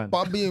liquor man.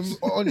 But being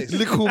honest,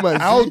 Little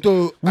man.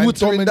 Aldo and Watering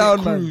Dominic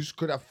down, man. Cruz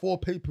could have 4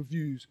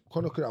 pay-per-views.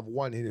 Conor could have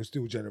 1 and he'll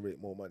still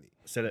generate more money.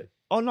 Said it.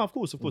 Oh no, of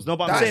course. No,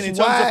 but I'm That's saying in terms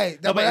why.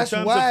 of. No, but in That's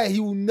terms why he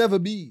will never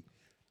be,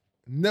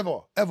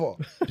 ever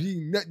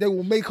be. They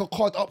will make a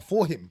card up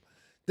for him.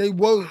 They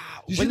won't.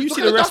 When you look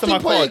see at the rest of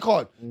Dustin my Poirier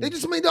card- they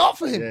just made it up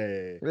for him.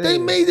 Yeah. They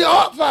made it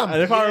up, fam.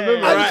 And if I remember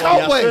And right,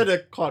 Cowboy. I swear the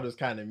card was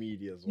kind of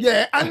meaty as well.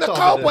 Yeah, and the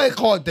Cowboy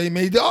card, they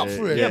made it up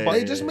for him. yeah, They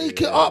yeah, just yeah, make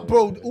yeah, it up,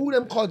 bro. All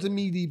them cards are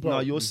meaty, bro. No,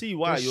 you'll see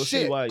why. They're You'll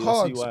see shit why. You'll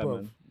cards, see why, bro.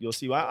 man. You'll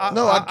see why.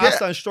 I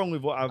stand strong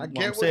with what I'm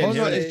get what saying. you're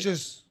here. Conor saying. is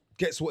just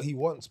gets what he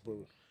wants,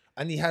 bro.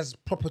 And he has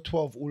proper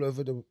 12 all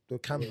over the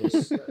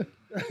canvas.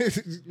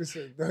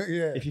 Listen,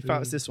 yeah. If he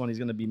fights this one, he's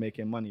gonna be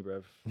making money,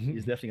 bro.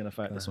 He's definitely gonna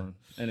fight this one.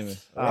 Anyway,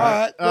 All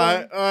right,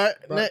 All right.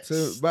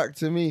 Back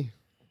to me.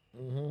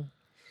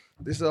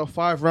 This is a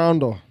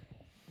 5-rounder,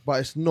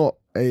 but it's not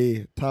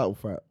a title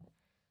fight.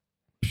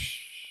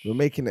 We're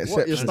making you're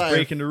exceptions. He's starting-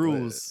 breaking the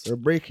rules. We're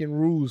breaking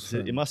rules.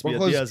 It fam. must be a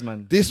Because Diaz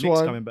man. This Nick's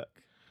one, coming back.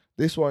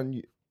 this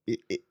one,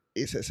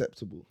 it's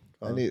acceptable,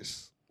 and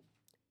it's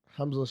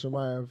Hamza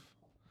Shemaev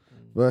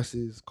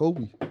versus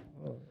Kobe.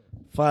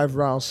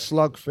 5-round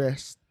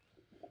slugfest.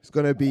 It's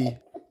gonna be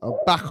a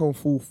back and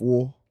forth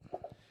war.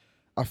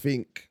 I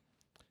think,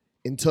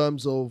 in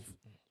terms of,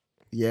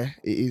 yeah,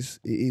 it is.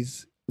 It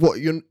is. What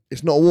you?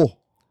 It's not a war.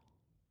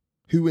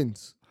 Who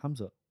wins?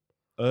 Hamza,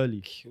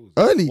 early,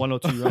 Early. 1 or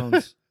 2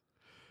 rounds.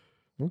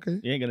 Okay.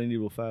 You ain't gonna need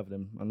all 5 of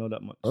them. I know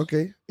that much.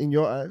 Okay. In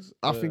your eyes,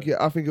 I think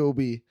it will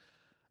be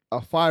a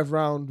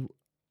 5-round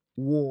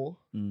war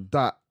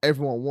that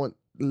everyone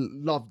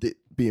loved it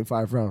being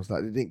 5 rounds.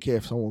 Like, they didn't care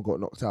if someone got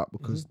knocked out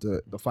because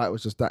the fight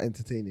was just that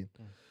entertaining.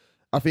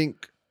 I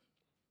think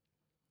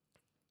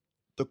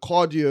the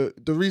cardio,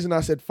 the reason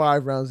I said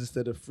 5 rounds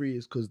instead of 3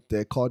 is because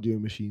they're cardio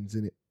machines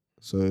in it.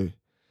 So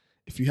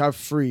if you have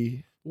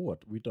 3, What?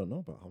 We don't know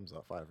about Hamza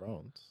at 5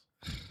 rounds.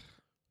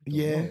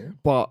 yeah,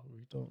 but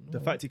We don't know. The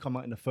fact he come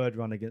out in the 3rd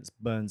round against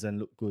Burns and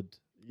look good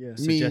Yeah.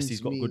 suggests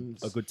he's got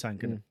means- a good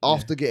tank in it.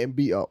 after getting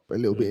beat up a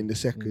little bit in the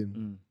second, Mm. do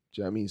you know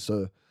what I mean?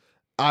 So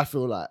I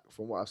feel like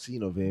from what I've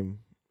seen of him,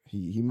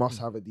 he must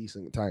have a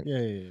decent tank.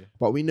 Yeah.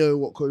 But we know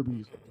what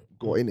Kobe's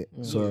got in it.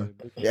 So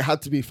it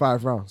had to be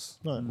 5 rounds.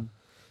 No.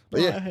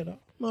 But yeah, I hear that.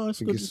 No, it's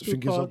Think good. it's- It's good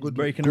think it's a card. good-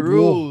 Breaking good the war.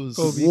 rules.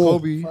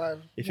 Kobe.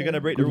 Five. If you're gonna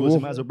break the Good rules, you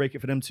war. might as well break it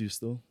for them two.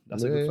 Still,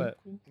 that's a good Yeah. fight.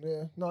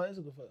 Yeah, no, it is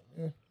a good fight.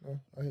 Yeah, no,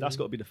 I hear That's you.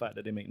 got to be the fight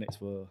that they make next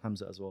for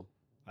Hamza as well.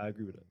 I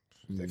agree with that.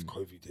 If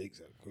Kobe takes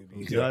it, Kobe.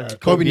 Yeah, Kobe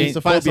Kobe needs ain't-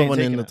 to fight Kobe ain't someone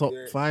in taking the it. top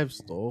Yeah. 5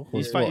 store.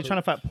 He's Yeah. fighting. He's trying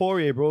to fight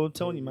Poirier, bro. I'm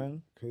telling you,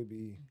 man. Kobe,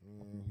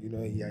 you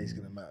know, yeah, he's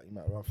gonna he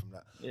might run from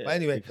that. Yeah, But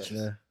anyway, big facts.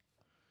 Yeah.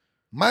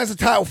 mine's a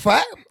title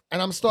fight,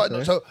 and I'm starting.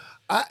 Okay. So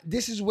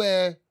this is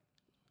where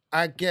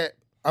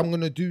I'm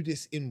gonna do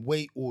this in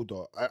weight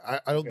order. I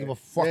don't give a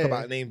fuck Yeah,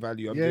 about name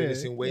value. I'm yeah, doing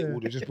this in weight yeah.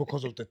 order just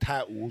because of the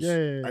titles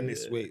Yeah, and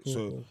this weight. Cool,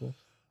 So cool.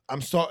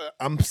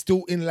 I'm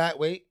still in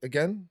lightweight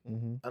again,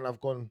 Mhm. and I've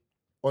gone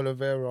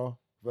Oliveira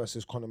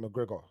versus Conor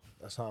McGregor.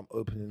 That's how I'm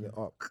opening it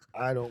up.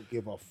 I don't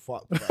give a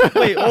fuck.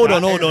 Wait, hold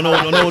on. You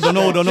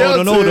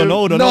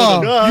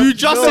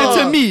just No.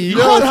 said to me. You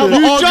can't have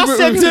an You just argument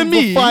said with to him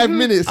me. for 5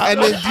 minutes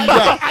and then do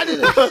that. I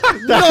didn't have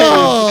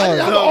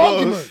an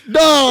argument.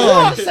 No.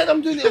 I said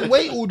I'm doing it in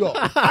weight order.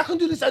 I can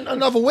do this in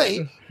another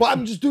way, but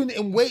I'm just doing it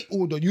in weight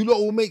order. You lot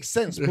will make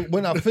sense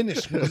when I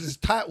finish because it's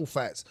title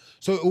fights.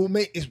 So it will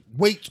make it's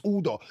weight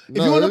order. If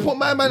you No, want to put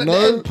my man at no.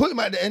 the end, put him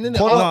at the end, innit?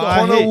 Conor, No, I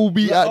Conor hate- will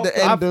be at the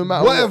end no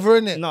matter what. Whatever,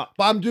 innit? No.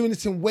 But I'm doing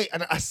this in weight,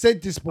 and I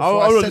said this before.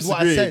 I I don't said what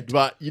I disagree, said.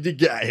 but you did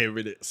get at him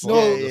with it. So. No,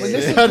 Yeah, but yeah,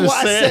 listen yeah. to what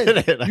I Just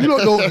said. saying. You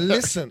don't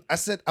listen. I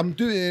said I'm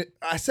doing it.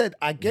 I said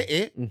I get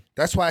it.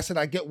 That's why I said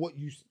I get what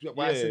you.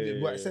 Why I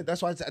said what I said.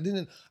 That's why I said I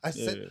didn't. I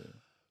said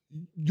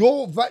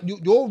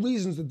your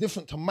reasons are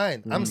different to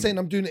mine. I'm saying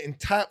I'm doing it in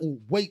title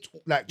weight,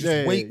 like just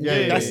Yeah, weight.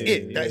 yeah, That's yeah,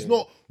 it. yeah, That's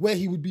not where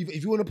he would be.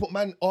 If you want to put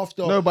man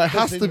after. No, but it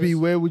has to be. Hussein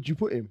was- Where would you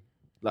put him?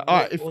 Like, all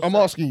right, if What's I'm that?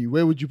 asking you,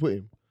 where would you put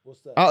him?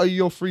 What's that? Out of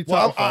your free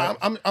title Well, fight,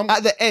 I'm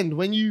at the end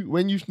when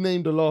you've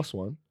named the last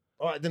one.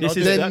 all right, then This I'll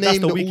is do it. then that's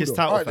name the the weakest order.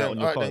 title All right, fight then, on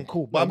all your right, then card.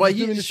 cool. But I'm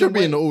you doing this should in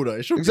be in the weight. order.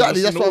 It should Exactly,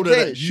 be that's in what the I'm order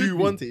saying. that It should you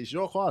be. want it. It's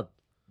your card.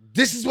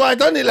 This is why I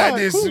done it like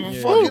this.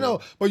 Fuck, you know.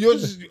 But you're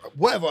just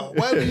whatever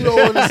you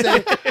don't want to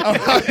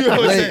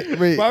say.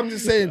 Wait. But I'm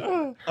just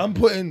saying, I'm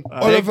putting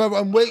Oliver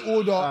on weight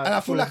order, and I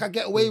feel like I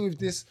get away with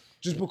this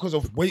just because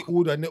of weight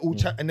order and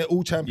they're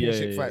all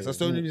championship Yeah, fights. That's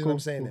the only reason Cool, I'm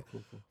saying it.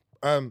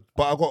 cool.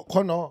 But I got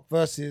Conor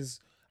versus,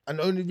 and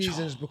the only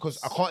reason is because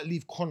I can't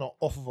leave Conor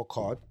off of a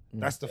card.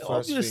 That's the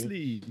first thing.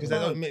 Obviously, Because that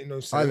don't make no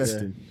sense. I left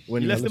him.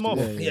 When You left him off?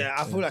 Yeah,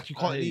 I feel like you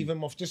can't leave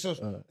him off. Just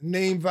a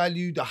name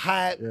value, the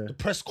hype, the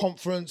press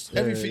conference,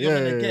 everything you're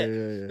gonna get.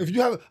 If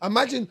you have,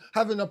 imagine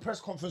having a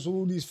press conference with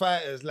all these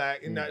fighters,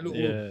 like in that little.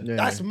 Yeah.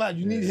 That's mad.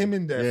 You need him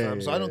in there, Yeah,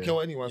 fam. So I don't care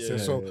what anyone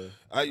says. So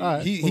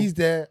Alright, he's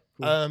there.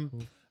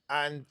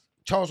 And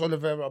Charles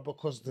Oliveira,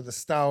 because of the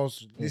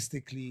styles,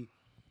 realistically,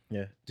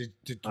 Yeah.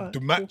 the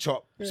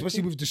matchup,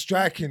 especially with the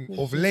striking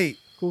of late.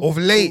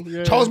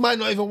 yeah. Charles might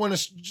not even want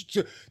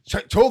to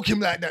choke him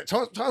like that.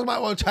 Charles might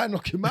want to try and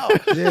knock him out.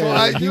 So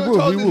he will,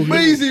 Charles he is will.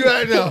 crazy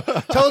right now.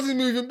 Charles is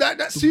moving.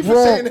 That Super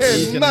Bronx. Saiyan hair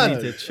He's is gonna mad.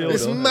 need to chill,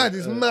 It's though. mad.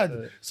 It's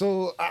mad.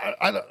 So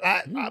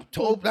I'm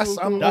told that's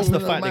the over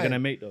fight they're mine. gonna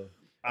make though.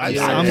 I'm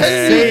I'm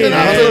saying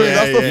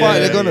That's the fight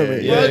they're gonna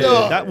make. Yeah,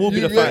 Brother, that will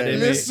be the you- fight they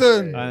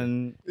listen. make.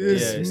 And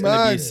It's it's gonna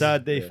be a mad.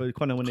 sad day for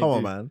Conor when they Come do.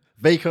 on, man.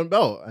 Vacant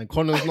belt and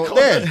Connor's not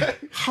there.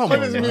 Come on,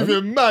 Connor's man.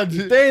 moving mad.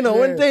 Dana,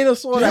 when Dana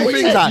saw that, You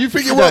he's think, like, you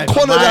think it was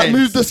Conor that mind.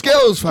 moved the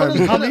scales, fam?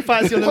 How many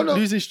fights he on a Conor-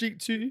 losing streak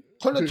too?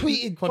 Conor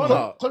tweeted.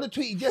 Conor. Conor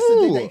tweeted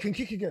yesterday that he can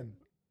kick again.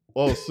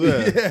 Oh,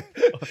 swear.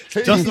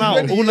 So Just he's now,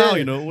 ready, all now, yeah.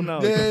 you know, all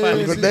now. Yeah, You can yeah,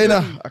 finally yeah. But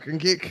Dana, I can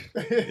kick.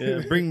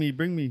 Yeah, bring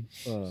me.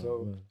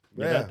 So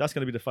Yeah, that's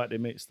gonna be the fight they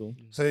make still.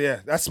 So yeah,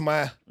 that's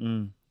my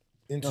Mm.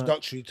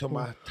 introductory to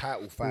my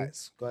title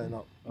fights going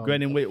up.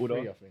 Going in weight order.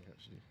 I think,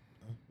 actually.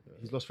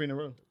 He's lost 3 in a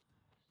row.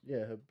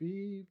 Yeah,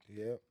 Habib,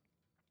 Yeah.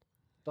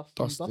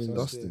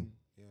 Dustin.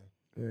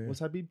 Yeah. Was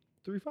Habib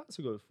 3 fights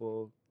ago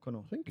for Conor?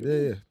 I think.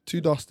 Yeah.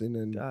 2 Dustin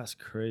and That's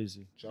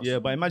crazy. Just- Yeah,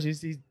 but imagine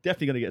he's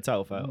definitely gonna get a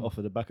title fight off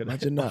of the back of that.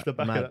 Imagine off that. the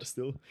back Mad. of that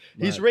still.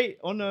 He's rated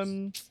on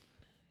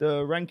the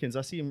rankings.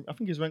 I see him. I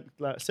think he's ranked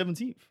like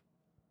 17th.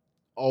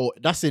 Oh,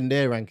 that's in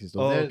their rankings,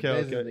 though. Oh, They're- okay, they're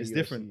okay. in the It's UFCs,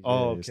 different. yeah,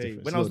 Oh, it's okay.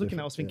 different. When It's I was all looking,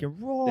 I was different,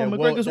 thinking, yeah. raw. They're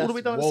McGregor's all the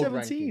way that's down to world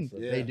 17. rankings, so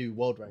They do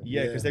world rankings.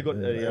 Yeah, because they got.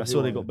 I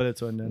saw they got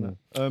Bellator in there.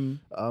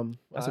 Now.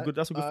 That's a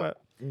good fight.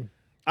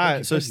 All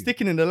right, so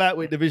sticking in the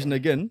lightweight division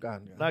again. Go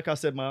on. Like I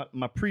said,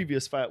 my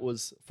previous fight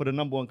was for the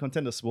number 1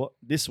 contender spot.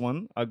 This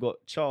one, I got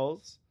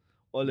Charles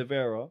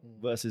Oliveira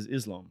versus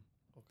Islam.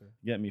 Okay.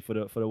 Get me for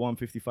the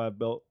 155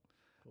 belt.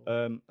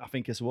 I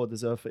think it's well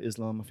deserved for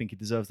Islam. I think he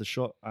deserves the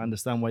shot. I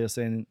understand why you're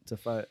saying to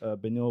fight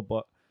Beneil,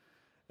 but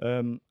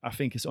I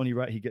think it's only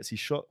right he gets his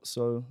shot.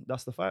 So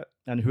that's the fight.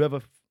 And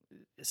whoever,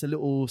 it's a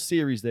little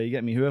series there. You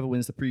get me. Whoever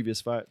wins the previous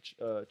fight,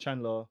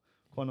 Chandler,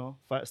 Conor,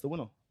 fights the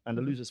winner, and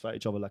the losers fight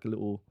each other like a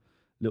little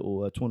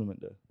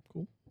tournament there.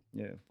 Cool.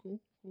 Yeah. Cool.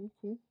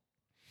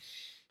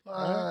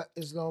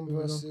 Islam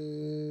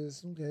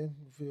versus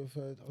for your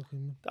third. Okay.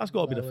 That's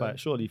got to be the fight,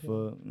 surely.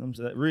 For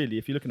really,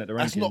 if you're looking at the rankings,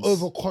 That's not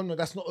over Conor.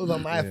 That's not over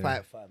my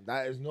fight, fam.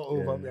 That is not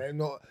over.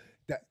 Not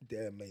that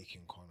they're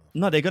making Conor.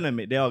 No, they are gonna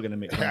make.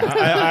 Conor.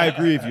 I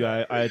agree with you.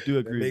 I do They're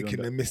agree with you. making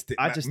on the that. mystic.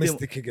 I just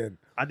mystic again.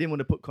 I didn't want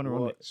to put Conor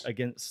on it Watch.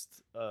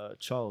 against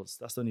Charles.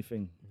 That's the only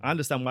thing. I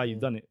understand why you've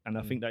done it, and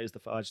I think that is the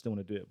fact. I just didn't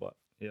want to do it. But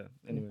yeah,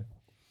 anyway.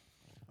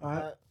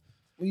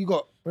 What you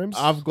got, Rims?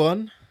 I've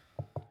gone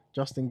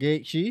Justin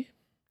Gaethje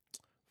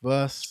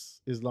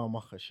versus Islam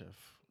Makhachev.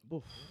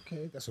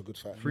 Okay, that's a good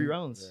fight. 3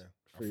 rounds. Yeah.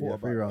 Three I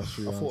thought rounds.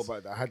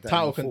 about that. I had that. in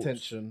Title my thoughts.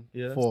 contention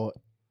Yeah. for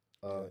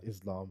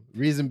Islam.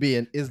 Reason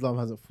being, Islam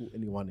hasn't fought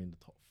anyone in the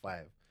top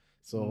 5.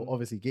 So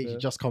obviously Gaethje Yeah.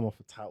 just come off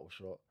a title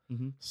shot.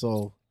 Mhm.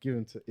 So give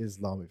him to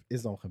Islam. If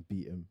Islam can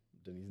beat him,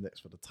 then he's next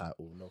for the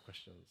title. No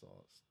questions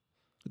asked.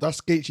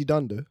 That's Gaethje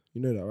done though.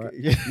 You know that, right?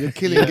 Yeah. You're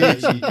killing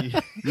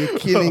Gaethje. You're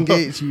killing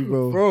Gaethje,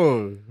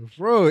 bro.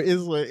 Bro, it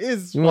is what it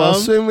is. You want to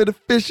fam. swim with the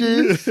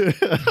fishes?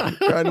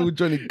 Going all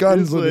Johnny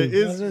Guns It's on what him. it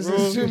is,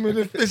 bro. Swim with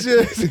the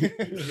fishes.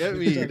 You get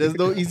me? There's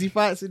no easy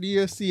fights in the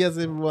UFC, as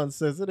everyone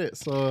says, isn't it?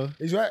 So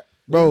He's right.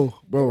 Bro.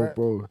 Right.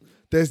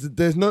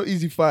 There's no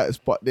easy fighters,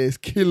 but there's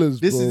killers,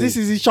 this bro. is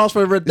his chance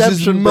for This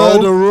is redemption, murder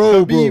bro.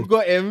 row, bro. Khabib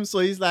got him, so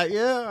he's like,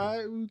 yeah, all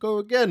right, we'll go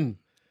again.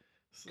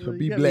 So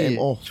Khabib you get let me? him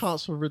off.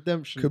 Chance for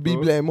redemption. Khabib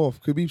bro. let him off.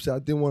 Khabib said I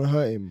didn't want to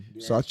hurt him,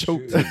 so I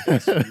choked him.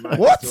 him.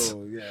 What?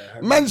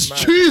 Man's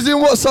choosing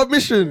what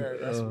submission.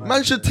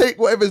 Man should take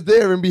whatever's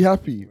there and be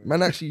happy.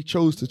 Man actually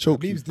chose to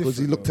choke you Khabib's because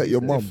he different, looked though. at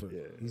your He's mum.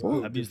 different. He's What?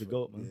 built Khabib's the different.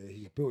 GOAT, man. Yeah,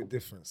 he's built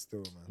different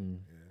still, man.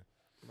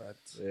 Yeah.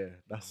 Yeah,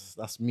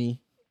 that's me.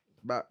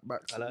 Back I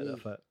to like me. that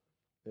fight.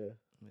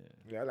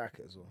 Yeah, I like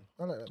it as well.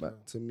 I like that.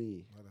 Back to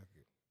me. I like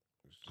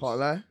it. Can't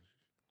lie.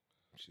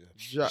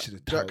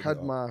 Jack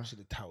had my Should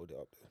have towed it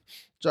up there.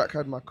 Jack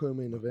had my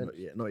co-main event.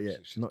 Not yet.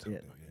 Should've towed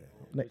it,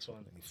 Next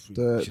one.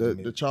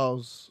 The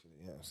Charles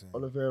You know what I'm saying?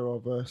 Oliveira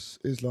versus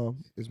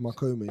Islam is my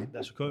co-main.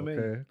 That's your co-main.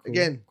 Okay, cool,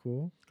 Again.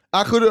 cool.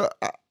 I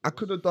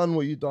could have done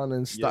what you done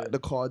and stacked Yeah. the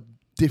card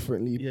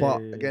differently, Yeah,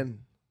 but yeah, yeah. again,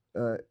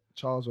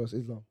 Charles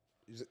versus Islam.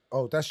 Is it,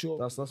 oh, that's your.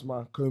 That's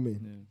my co-main.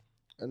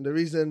 Yeah. And the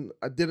reason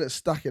I didn't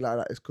stack it like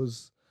that is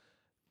because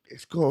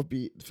it's gotta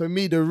be for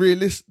me the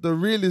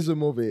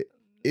realism of it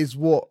is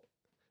what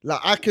like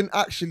I can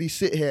actually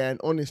sit here and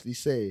honestly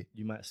say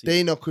You might see.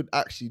 Dana could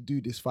actually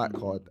do this fight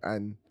card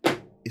and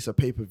it's a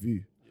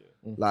pay-per-view.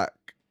 Like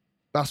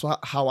that's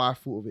how I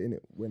thought of it in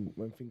it when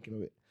thinking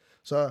of it.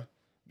 So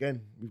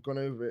again, we've gone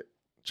over it.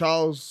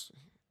 Charles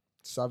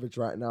Savage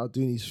right now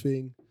doing his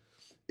thing.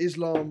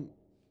 Islam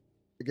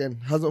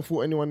again hasn't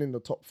fought anyone in the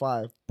top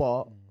 5,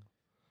 but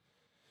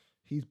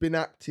he's been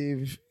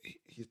active.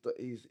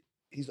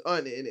 He's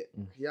earned it,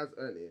 innit? He has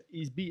earned it.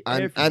 He's beat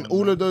And everyone,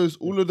 all man.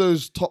 of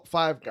those top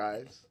 5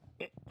 guys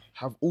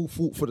have all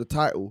fought for the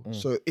title.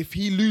 So if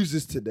he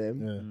loses to them,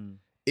 Mm.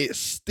 it's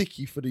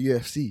sticky for the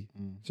UFC. Do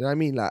you know what I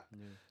mean? Like,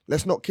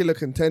 let's not kill a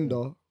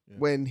contender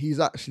when he's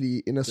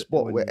actually in a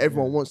spot when where he-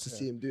 everyone wants to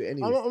see him do it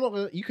anyway. I'm not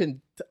gonna. You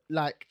can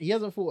like he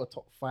hasn't fought a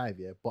top 5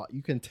 yet, but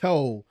you can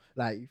tell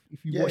like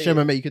if you Yeah, watch yeah.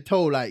 MMA, you can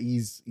tell like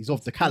he's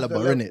of the caliber,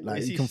 level. innit? Like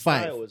It's he his can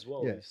fight. style as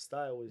well. Yeah. His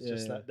style is Yeah,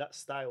 just yeah. like that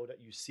style that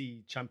you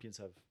see champions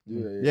have.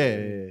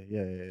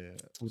 Yeah.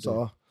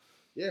 So,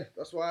 yeah,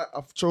 that's why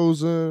I've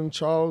chosen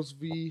Charles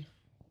v.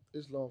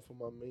 Islam for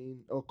my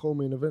main or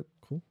co-main event.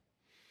 Cool.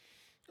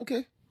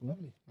 Okay,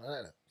 lovely. I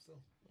like that. So,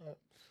 alright.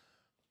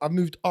 I've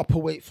moved up a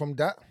weight from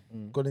that,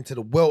 gone into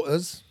the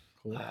welters,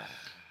 Cool.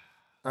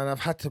 and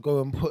I've had to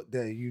go and put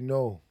there. You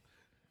lot.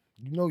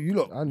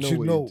 I know should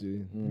what know. you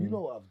do. You know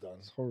what I've done.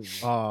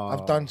 Horrible.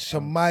 I've done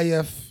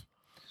Shemaev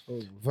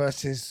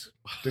versus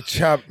the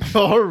champ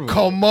Horrible.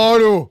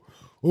 Kamaru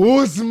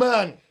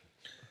Usman.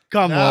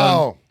 Come on.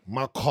 Now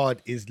my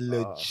card is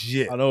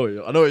legit. I know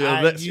your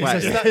next use fight.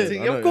 a stat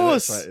thing, of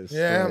course.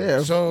 Yeah,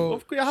 Yeah, so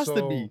of course it has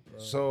to be.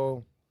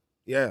 So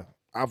yeah,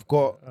 I've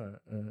got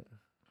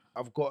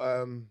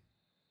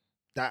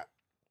that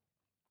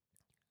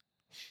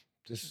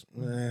just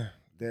there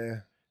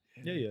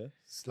Yeah.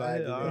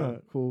 sliding. Yeah, in.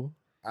 Alright, cool.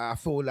 I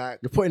feel like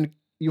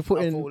You're feel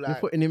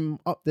putting him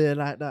up there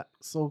like that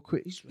so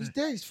quick. he's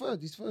there. He's third.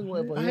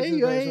 Whatever. I He's hear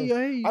you. there, I hear so you. I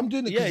hear you. I'm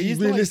doing it Yeah, because he's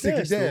not-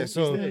 realistically there.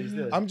 still. So He's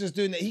there. I'm just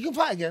doing it. He can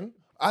fight again.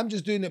 I'm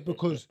just doing it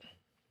because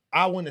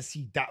I want to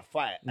see that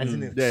fight. As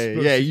in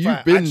Yeah,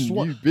 you've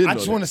been I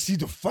just on want to see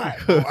the fight.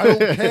 Bro. I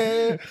don't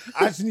care.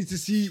 I just need to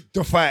see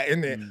the fight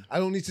in it. I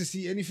don't need to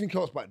see anything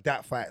else but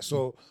that fight.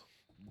 So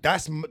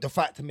that's the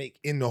fight to make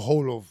in the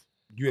whole of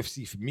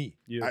UFC for me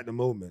at the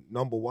moment.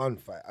 Number 1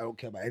 fight. I don't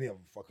care about any other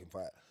fucking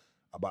fight.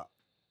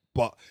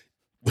 But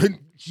when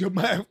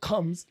Jemaev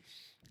comes,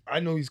 I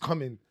know he's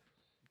coming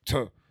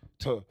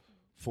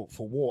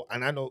for war,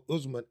 and I know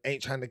Usman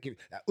ain't trying to give.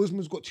 Like,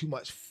 Usman's got too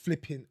much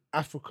flipping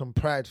African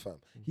pride, fam.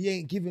 He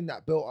ain't giving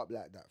that belt up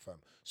like that, fam.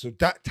 So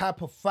that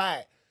type of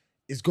fight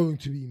is going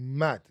to be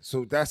mad.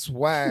 So that's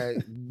why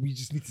we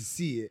just need to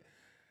see it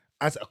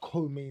as a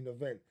co-main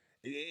event.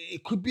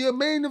 It could be a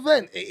main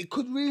event. It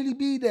could really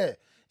be there.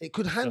 It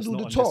could Just handle not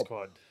the on top. this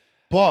card.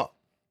 But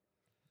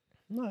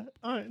No,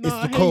 all right, It's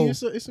I the hear call. you.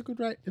 It's a good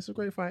right. It's a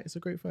great fight. It's a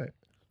great fight.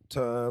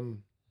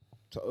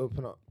 to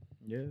open up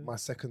Yeah. my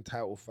second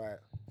title fight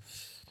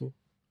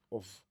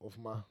of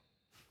my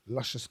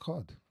luscious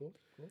card.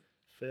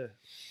 Fair.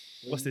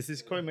 What's this? This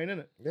is co-main, isn't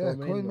it? Yeah,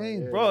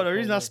 co-main. Bro, the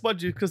reason I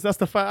spud you is because that's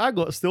the fight I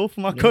got still for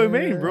my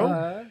co-main, bro. You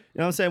know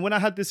what I'm saying? When I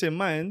had this in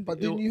mind, But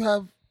didn't you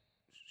have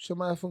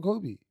Shamaev from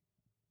Kobe?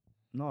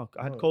 no,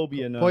 I had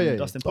Kobe and Poirier.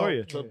 Dustin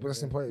Poirier.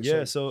 Dustin Poirier.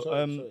 Yeah,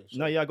 Sorry.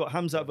 no, yeah, I got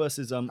Hamzat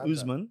versus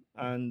Usman,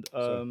 and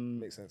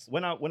Makes sense.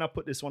 when I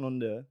put this one on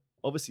there,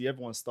 obviously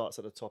everyone starts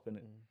at the top,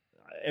 innit?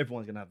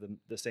 Everyone's gonna have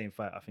the same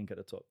fight, I think, at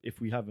the top.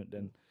 If we haven't,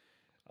 then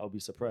I'll be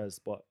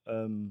surprised. But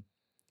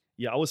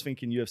yeah, I was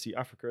thinking UFC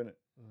Africa, innit?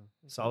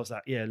 So I was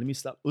like, yeah, let me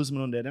slap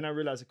Usman on there. Then I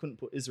realized I couldn't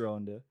put Israel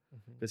on there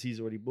because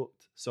he's already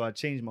booked. So I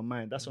changed my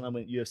mind. That's when I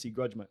went UFC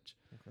grudge match.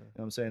 You know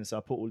what I'm saying? So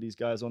I put all these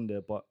guys on there.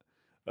 But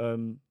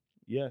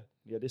yeah,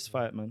 this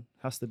fight, man,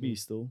 has to be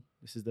still.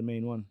 This is the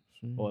main one.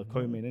 Or a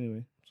co-main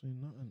anyway.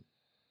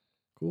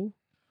 Cool.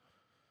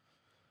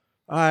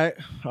 All right.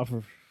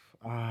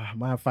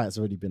 My fight's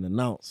already been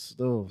announced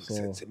still. So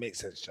It makes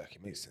sense, Jack.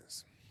 It makes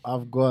sense.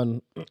 I've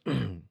gone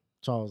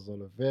Charles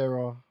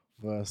Oliveira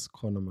versus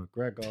Conor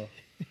McGregor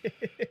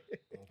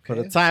for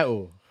the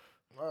title.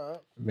 All right.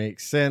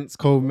 Makes sense.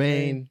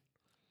 Co-main.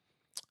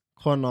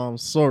 Conor, I'm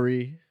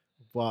sorry,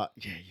 but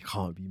yeah, you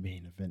can't be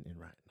main eventing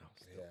right now.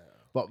 Yeah.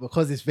 But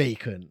because it's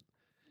vacant,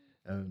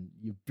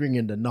 you bring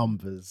in the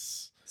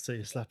numbers. So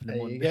you're slapping him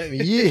Hey, on you there. get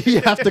me? You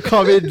have to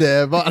come in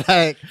there, but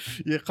like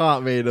you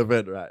can't main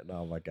event right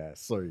now, my guy.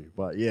 Sorry,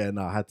 but yeah,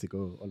 no, I had to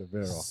go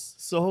Oliveira.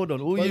 So hold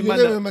on. All Well, you you're man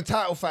giving that, him a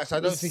title fight, so I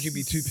don't think you'd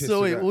be too pissed.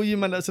 So wait, with that. all you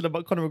man that said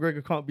about Conor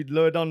McGregor can't be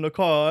lower down the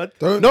card.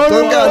 Don't No,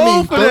 get at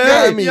me. for Don't the-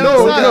 get at me. No,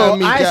 Don't get no, at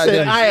me. I Get at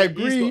said me. I He's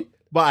agree, got-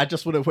 but I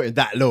just wouldn't put it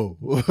that low.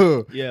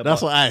 Yeah,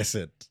 That's but- what I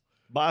said.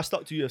 But I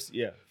stuck to UFC.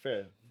 Yeah,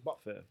 fair. But-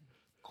 Fair.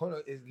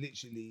 Conor is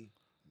literally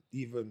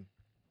even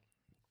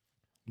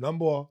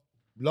number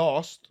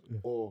last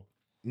or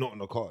not on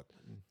the card.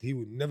 He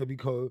would never be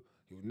co.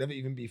 He would never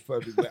even be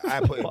third. Where I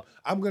put him.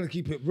 I'm gonna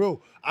keep it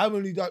real. I'm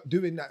only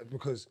doing that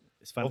because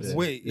It's of fantasy.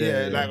 weight.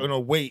 Yeah, Yeah, like on a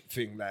weight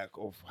thing, like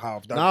of how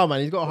I've done. Nah, it.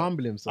 man, he's got to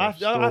humble himself. I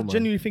still, man.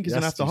 genuinely think he's He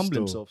gonna has have to humble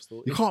still. himself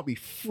still. You can't be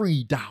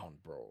 3 down,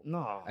 bro.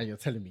 Nah. And you're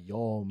telling me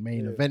you're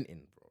main eventing,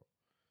 bro.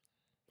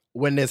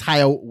 When there's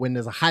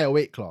a higher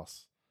weight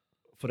class.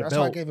 For the That's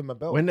why I belt. gave him a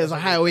belt. When there's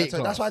That's a why- higher weight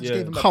that's why I just class.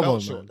 gave him a Come belt on,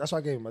 shot. man. That's why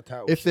I gave him a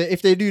title.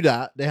 If they do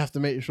that, they have to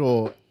make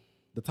sure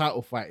the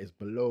title fight is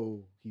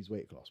below his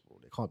weight class, bro.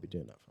 They can't be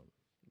doing that, fam.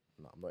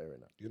 No, I'm not hearing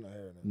that. You're not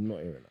hearing it. I'm not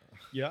hearing that.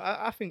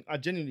 Yeah, I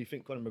genuinely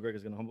think Conor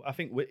McGregor's gonna humble. I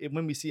think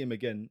when we see him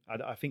again,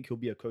 I think he'll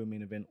be a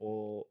co-main event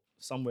or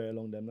somewhere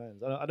along them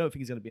lines. I don't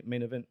think he's gonna be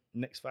main event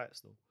next fight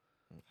still.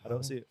 I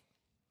don't see it.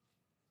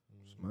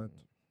 It's mad.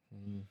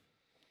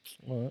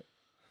 All right.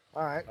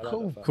 All right, I like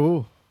cool. that fight.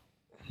 Cool.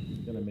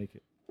 They're gonna make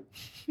it.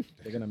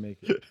 They're gonna make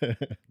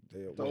it.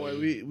 Don't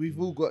worry, we've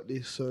all got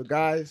this. So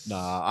guys,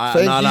 Nah,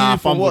 thank I you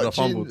for fumbled. I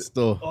watching. fumbled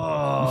still.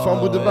 Oh,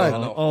 fumbled the bag.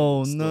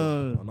 Oh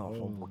no. I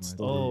fumbled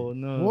still. Oh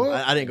no. What?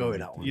 I didn't go with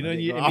that one. You know, I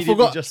didn't you go- I immediately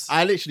forgot. just-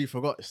 I literally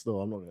forgot still.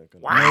 I'm not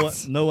gonna.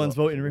 No one's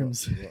voting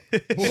rims.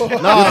 No.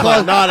 My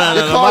card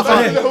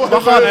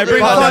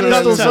Bring my out card is that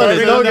still solid.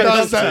 nunchuck. Don't Bring out get that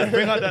interested. nunchuck.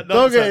 Bring out that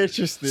Don't get nunchuck.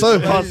 interested. So-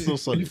 My card's still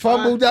solid. You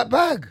fumbled that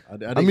bag. I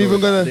didn't I'm go even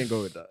with that. gonna- I didn't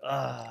go with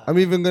that. I'm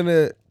even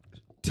gonna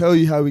tell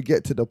you how we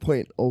get to the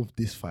point of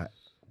this fight.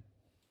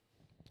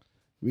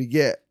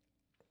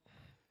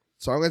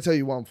 So I'm gonna tell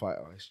you one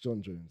fighter. It's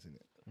John Jones in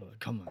it,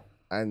 Come on.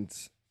 and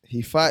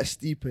he fights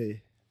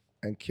Stipe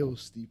and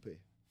kills Stipe.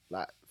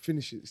 Like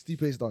finishes.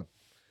 Stipe's done,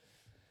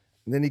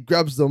 and then he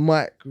grabs the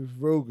mic with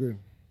Rogan,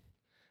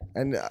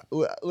 and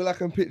all I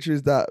can picture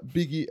is that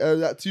Biggie,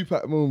 that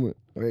Tupac moment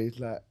where he's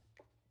like.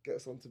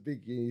 Gets onto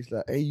Biggie and he's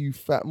like, "Hey, you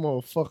fat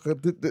motherfucker,"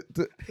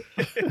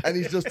 and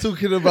he's just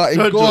talking about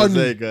John Jones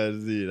Ngannou. ain't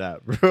gonna see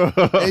that, bro.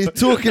 And he's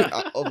talking,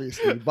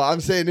 obviously, but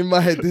I'm saying in my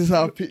head, this is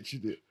how I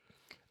pictured it.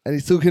 And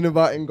he's talking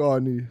about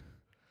Ngannou.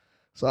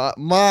 So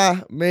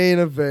my main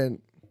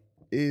event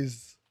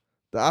is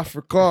the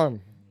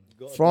African,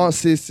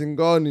 Francis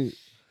Ngannou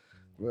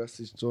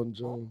versus John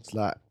Jones.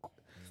 Like,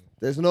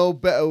 there's no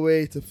better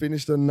way to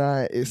finish the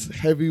night. It's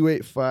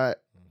heavyweight fight.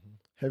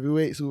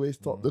 Heavyweights always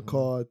top the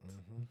card.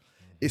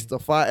 It's the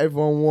fight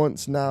everyone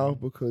wants now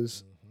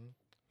because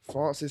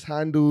Francis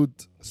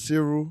handled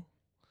Cyril.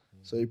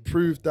 So he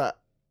proved that,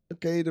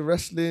 okay, the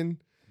wrestling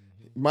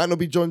might not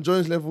be John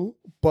Jones level,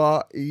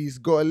 but he's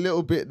got a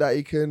little bit that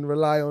he can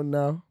rely on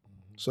now.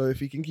 So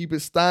if he can keep it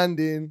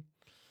standing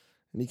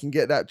and he can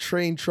get that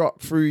train truck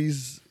through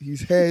his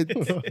head,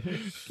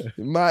 it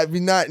might be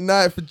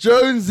night for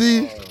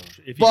Jonesy.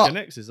 If he But-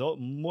 connects, it's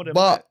more than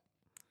But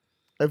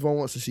everyone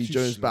wants to see Too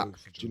Jones slow back.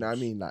 for Do you know what I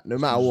Jones. mean? Like, no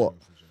matter what.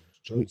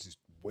 Jones is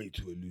way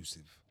too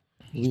elusive.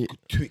 We-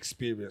 Too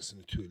experienced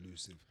and too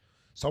elusive.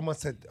 Someone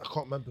said I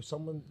can't remember.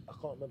 Someone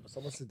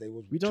said they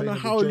was. We don't know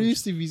training how with Jones.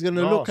 elusive he's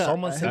gonna No, look at.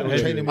 someone said they were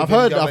I've training heard- with him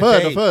the I've other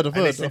heard. day,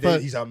 and they said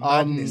that he's a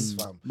madness,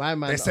 fam. My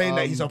man, They're saying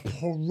that he's a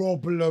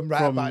problem right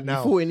from about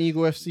now. He fought in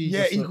Eagle FC.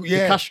 Yeah, just, Eagle, the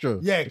yeah, Castro.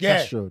 yeah, The yeah.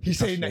 Castro, the He's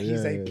saying Castro, that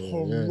he's yeah, a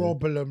yeah.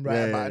 problem right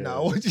Yeah, about yeah,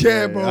 now.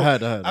 yeah. Yeah, bro. I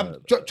heard.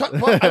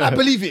 And I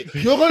believe it.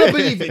 You're gonna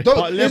believe it. Don't,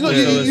 But there's no,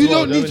 level you as you well,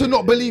 don't need to don't not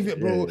it? believe it,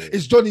 bro.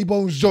 It's Johnny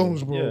Bones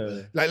Jones, bro.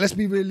 Yeah. Like, let's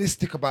be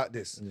realistic about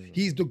this.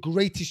 He's the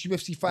greatest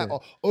UFC fighter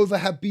over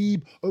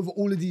Habib, over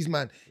all of these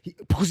man.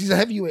 Because he's a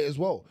heavyweight as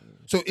well.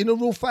 So in a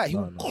real fight,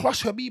 he'll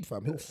crush Habib,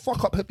 fam. He'll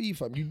fuck up Habib,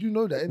 fam. You do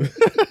know that, innit?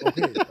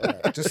 Okay,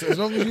 alright. Just as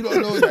long as you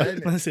don't know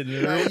that, Man innit? said,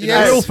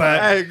 Yes. real fight.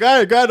 Hey,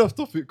 going off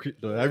topic quick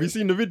though. Have you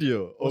seen the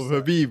video of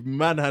Habib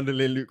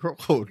manhandling Luke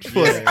Rockhold?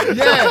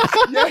 Yeah.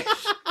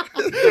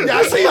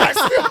 I see that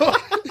still.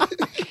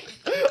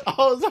 I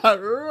was like,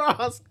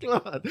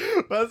 rascal.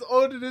 Man's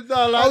holding it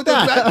down like Oh, the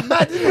that.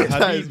 mad, innit?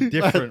 Habib's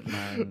different,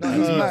 man. No,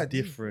 he's Habib's mad.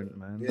 different,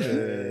 man.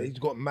 Yeah, he's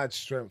got mad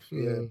strength.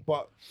 Yeah,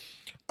 but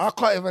I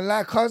can't even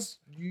lie, cuz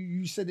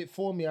you said it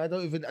for me. I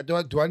don't even.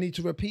 Do I need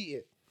to repeat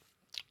it?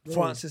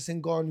 Francis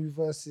Ngannou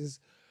versus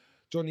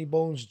Johnny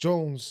Bones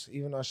Jones.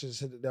 Even though I should have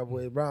said it the other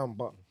way around,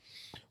 but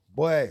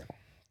boy,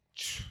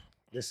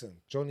 listen,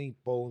 Johnny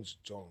Bones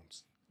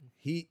Jones.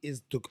 He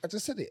is the. I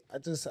just said it.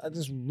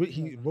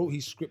 He wrote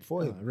his script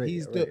for him.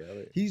 He's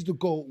the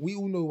GOAT. We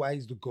all know why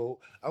he's the GOAT.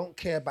 I don't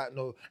care about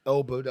no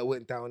elbow that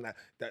went down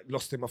that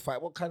lost him a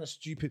fight. What kind of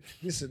stupid?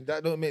 Listen,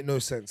 that don't make no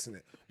sense in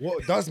it.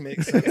 What does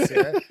make sense,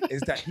 yeah, is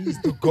that he's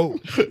the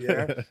GOAT.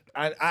 Yeah,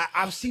 and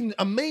I've seen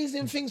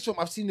amazing things from.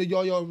 I've seen the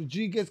Yaya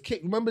Rodriguez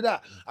kick. Remember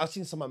that? I've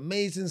seen some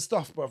amazing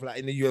stuff, bro. Like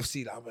in the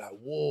UFC, like I'm like,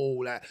 whoa,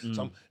 like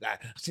I've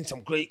seen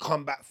some great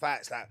combat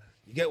fights. Like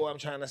you get what I'm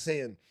trying to say,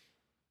 and.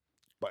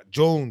 But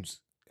Jones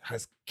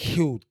has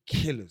killed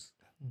killers,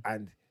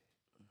 and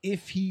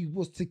if he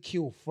was to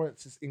kill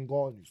Francis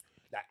Ngannou,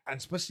 like, and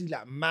especially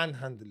like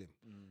manhandle him,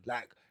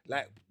 like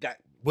that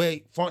where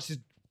Francis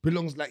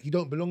belongs, like he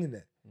don't belong in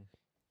there.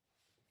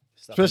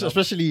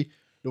 Especially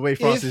the way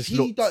Francis If he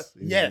looked. does,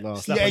 in yeah, the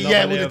last- Slap yeah, another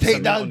yeah, layer with of the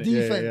cement takedown on it.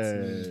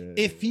 defense.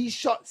 If he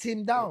shuts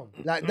him down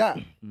like that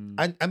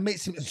and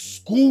makes him and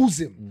schools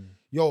him,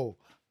 yo,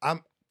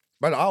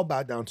 But I'll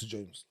bow down to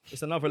Jones.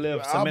 It's another layer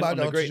of I'll cement bow on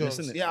the down to greatness, Jones.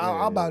 isn't it? Yeah,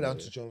 I'll bow down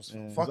to Jones. Fuck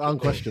It's it, bro.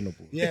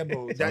 unquestionable. Yeah,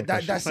 bro.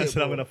 That's Man it. said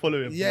Bro. I'm gonna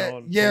follow him. Yeah, from now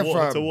on, yeah, from water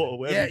fam. to water,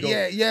 wherever he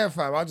goes. yeah,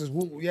 fam. I just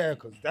walk,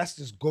 because that's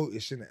just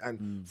goatish, innit?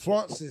 And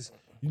Francis,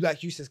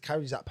 like you said,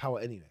 carries that power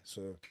anyway.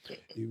 So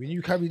when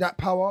you carry that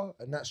power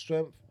and that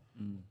strength,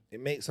 it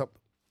makes up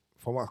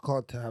for my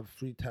card to have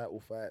 3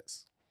 title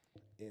fights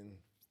in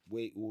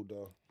weight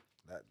order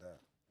like that.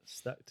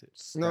 Stacked it.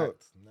 No.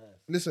 Stacked. Nice.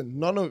 Listen,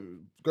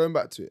 going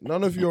back to it,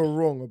 none of you are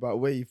wrong about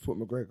where you've put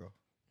McGregor.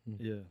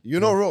 Yeah.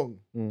 You're not wrong.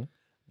 Mm.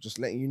 Just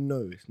letting you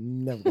know it's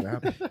never gonna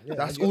happen. Yeah,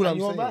 That's and all you're I'm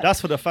saying. right.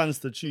 That's for the fans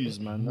to choose,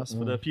 man. That's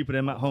for the people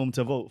them at home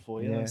to vote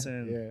for. You know what I'm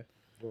saying? Yeah.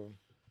 Bro.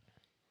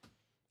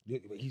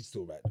 But he's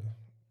still right though.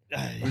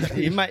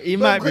 He might be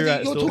Because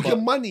right. You're still, talking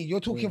but money. You're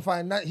talking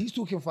he's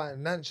talking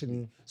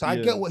financially. So I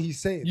Yeah. get what he's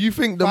saying. You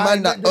think the Fine,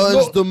 man that there's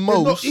earns no- the there's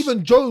no- most?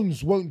 even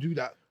Jones won't do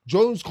that.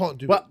 Jones can't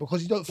do But- it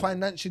because he don't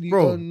financially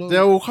Bro, earn no.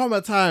 there will come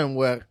a time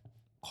where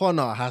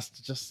Connor has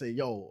to just say,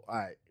 yo, all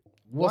right,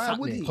 what's Why would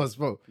happening? he? Because,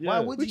 bro, yeah. Why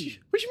would what he?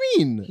 you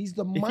mean? He's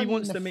the he money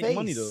wants in to the make face.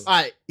 money, though. All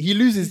right, he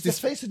loses He's the this.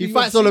 face of He the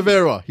fights UFC.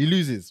 Oliveira. He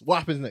loses. What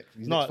happens next?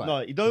 His next No,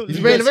 fight? you don't. He's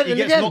he main gets, he eventing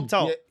gets again. knocked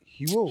out. Yeah,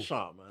 he will.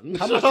 Shut, man.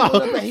 How much do you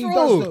wanna bet he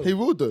does though? He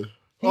will do.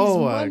 He's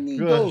Oh my money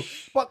gosh. though.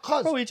 But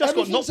cuz Bro, he just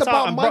got everything's knocked out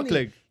about and money. broke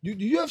leg.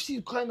 The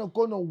UFC kind of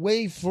gone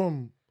away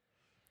from.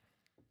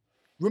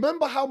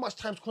 Remember how much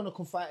times Conor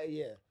can fight a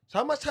year? So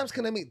how much times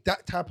can they make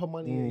that type of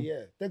money a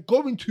year? They're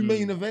going to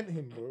main event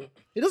him, bro.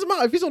 It doesn't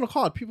matter if he's on a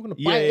card. People are gonna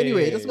buy Yeah, it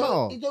anyway. yeah, It doesn't yeah.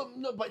 matter. It don't,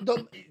 no, but it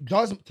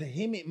does to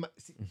him.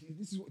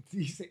 This is what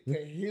he said to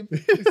him.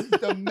 This is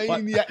the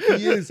maniac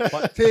he is.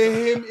 But to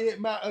him, it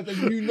matters,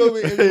 and you know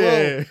it as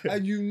well,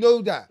 and you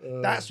know that.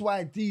 That's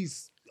why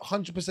these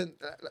 100%,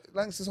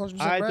 Langston's 100%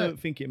 I right. don't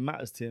think it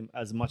matters to him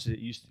as much as it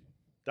used to.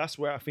 That's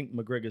where I think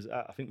McGregor's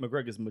at. I think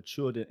McGregor's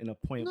matured in a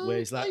point where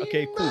he's like, Are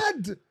okay, you cool.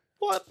 mad?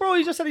 What, bro?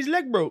 He just had his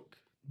leg broke.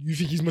 You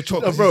think he's mature?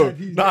 No, 'cause bro,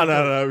 he's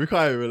no, we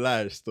can't even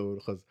lie still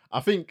because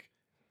I think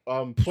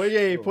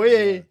Poirier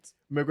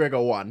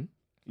McGregor 1.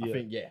 I Yeah.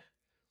 think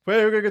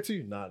Poirier McGregor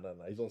 2. No,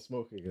 he's on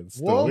smoke again.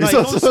 Still. What? He's No,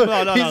 on he's smoke.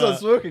 on- no, He's no, on no.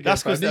 smoke again.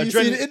 That's 'cause fam. the Did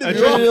you see adrenaline- the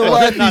interview?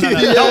 adrenaline- Adrenaline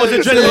no, that was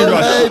adrenaline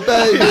rush. Hey,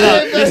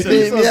 baby. Listen,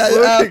 Meet me at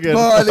smoke after again.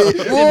 party.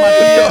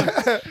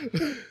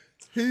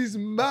 He's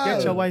mad.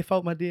 Get your wife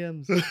out my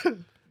DMs.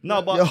 No,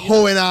 but You're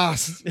hoeing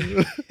ass.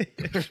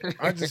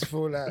 I just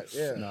feel like,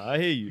 yeah. no, I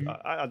hear you.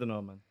 I don't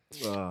know, man.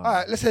 All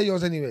right, let's hear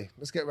yours anyway.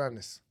 Let's get around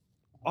this.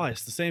 Oh,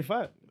 it's the same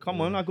fight. Come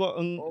on, I got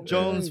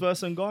Jones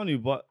versus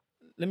Ngannou, but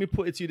let me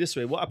put it to you this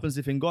way: what happens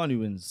if Ngannou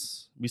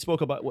wins? We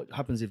spoke about what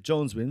happens if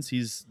Jones wins.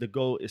 He's the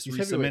GOAT. It's He's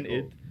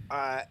re-cemented.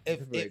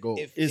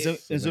 Is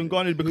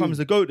Ngannou becomes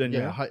the GOAT then?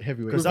 Yeah,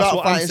 heavyweight. because that's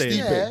what I'm Fighting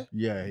saying. Stipe.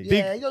 Yeah,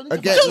 Yeah, you don't need to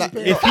Again, fight like,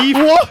 Stipe. If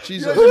he,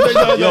 Jesus.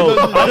 yo,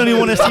 I don't even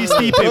want to see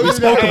Stipe. We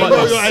spoke about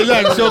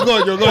this. You're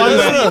good. You're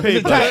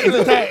Stipe, bro.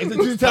 It's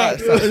too tight.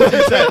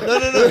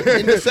 No.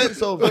 In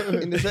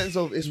the sense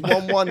of, it's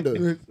 1-1 though.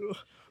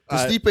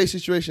 The Stipe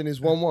situation is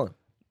 1-1.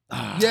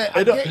 Yeah,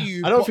 I get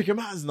you. I don't but- think it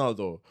matters now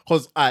though,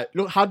 because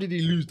look, how did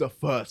he lose the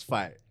first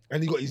fight?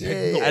 And he got his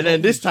head knocked And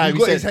then this time he he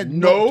got said, his head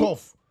no. knocked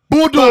off.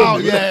 Bulldog. Oh,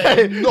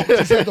 yeah, knocked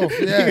his head off.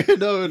 Yeah.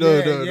 no.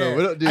 Yeah.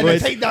 We're not doing And the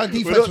this. takedown We're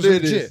defense not was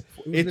doing legit.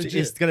 this.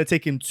 It's gonna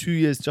take him 2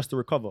 years just to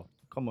recover.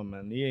 Come on,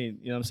 man. He ain't.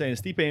 You know what I'm saying?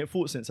 Stipe ain't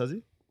fought since, has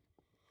he?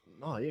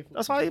 No, yeah.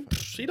 That's why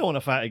he don't want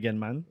to fight again,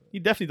 man. He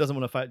definitely doesn't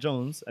want to fight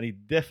Jones, and he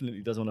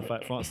definitely doesn't want to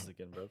fight Francis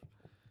again, bro.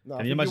 No,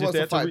 Can I you think imagine he if they wants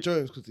had to to fight re-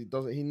 Jones because he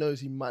doesn't. He knows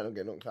he might not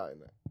get knocked out in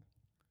that.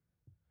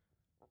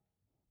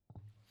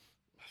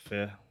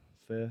 Fair.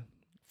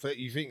 So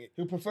you think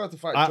He'll prefer to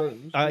fight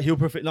Jones. He'll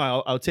prefer.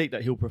 No, I'll take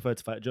that. He'll prefer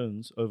to fight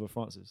Jones over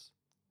Francis.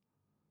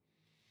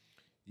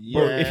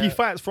 Bro, if he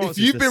fights Francis,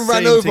 If you've the been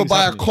ran same over thing's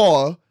by a happening.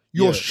 car,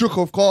 you're Yeah. shook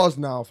of cars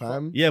now,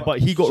 fam. Yeah, but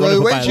he got run So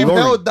over by when a you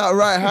lorry. held that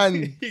right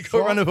hand, He got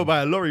run over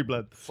by a lorry,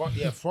 blood.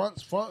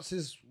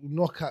 Francis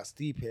knock out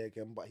Stipe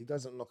again, but he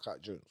doesn't knock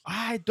out Jones.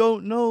 I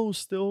don't know.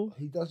 Still,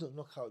 He doesn't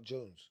knock out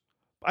Jones.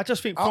 I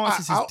just think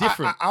Francis is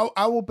different.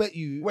 I will bet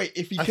you. wait,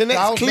 if he £1,000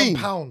 connects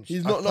clean,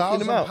 he's not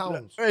knocking him out.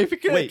 £1,000. If he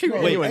can Wait, kill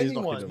wait, anyone, he's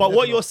anyone. knocking him But out.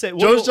 what you're saying,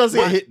 Jones does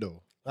get hit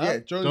though. Yeah,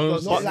 Jones Jones-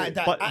 does Not But- like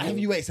that. but- At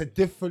heavyweight, it's a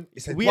different.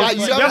 It's a we different.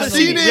 haven't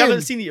seen it. We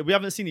haven't seen it. We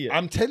haven't seen it yet.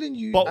 I'm telling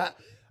you, But-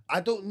 I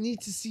don't need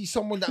to see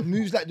someone that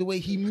moves like the way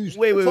he moves.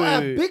 Wait, For a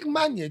wait. big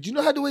man, yeah. Do you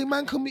know how the way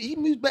man can move? He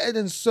moves better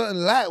than certain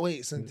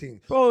lightweights and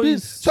things. Bro,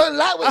 he's certain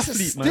lightweights are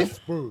athlete, man. stiff,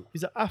 bro.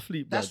 He's an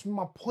athlete, bro. That's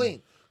my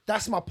point.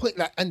 That's my point.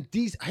 Like, and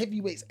these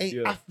heavyweights ain't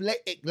Yeah.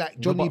 athletic like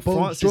Johnny but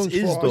Bones. Francis Jones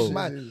is, Francis, though.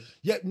 man.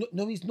 Yeah,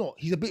 no, he's not.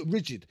 He's a bit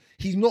rigid.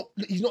 He's not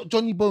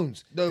Johnny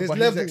Bones. No, There's but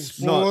he's levels.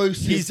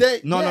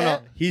 explosive. No.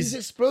 He's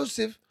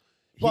explosive.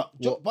 But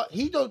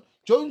he don't.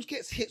 Jones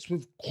gets hits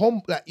with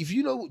like if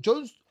you know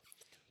Jones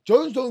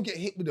don't get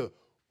hit with the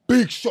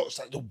big shots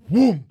like the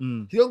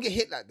boom. He don't get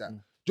hit like that.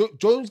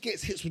 Jones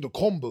gets hits with the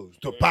combos,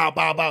 the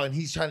bow, and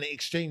he's trying to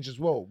exchange as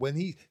well.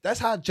 That's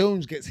how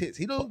Jones gets hits.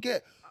 He don't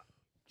get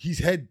his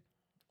head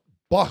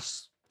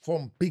bust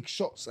from big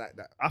shots like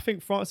that. I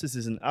think Francis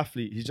is an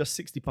athlete. He's just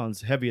 60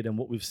 pounds heavier than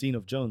what we've seen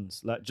of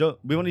Jones. Like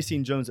we've only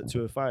seen Jones at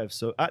 205,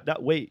 so at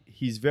that weight,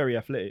 he's very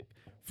athletic.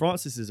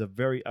 Francis is a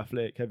very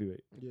athletic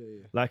heavyweight. Yeah.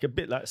 Like a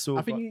bit like so.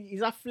 I think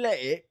he's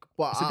athletic,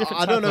 but It's a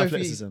different I don't type know of if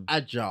he's athleticism.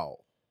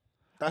 agile.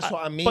 That's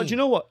what I mean. But you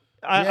know what?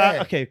 Yeah.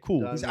 Okay,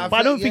 cool. He's But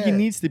I don't think he yeah.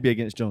 needs to be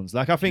against Jones.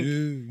 Like I think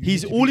Dude,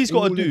 he's you need all to he's be got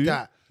all to of do.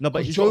 that. No,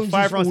 but he's Jones got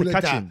 5 is rounds all to of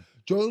catch that. him.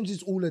 Jones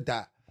is all of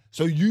that.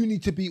 So you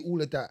need to be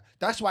all of that.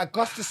 That's why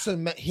Gustafsson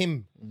met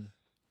him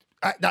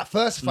at that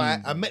first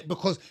fight. I met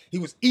because he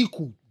was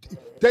equal.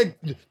 Then,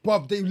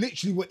 bro, they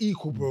literally were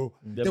equal, bro.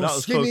 Yeah, they but were that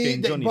was skinny.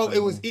 Cocaine Johnny, Bro, fam.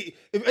 it was.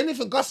 If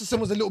anything, Gustafsson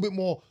was a little bit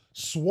more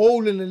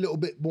swollen, a little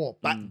bit more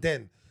back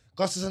then.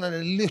 Gustafsson had a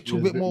little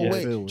bit more Yeah,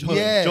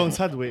 weight. Jones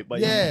had weight,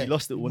 but he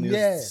lost it when he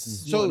was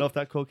snorting off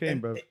that cocaine,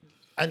 bro.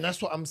 And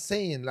that's what I'm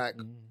saying. Like,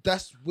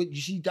 that's what you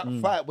see that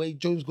fight where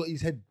Jones got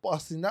his head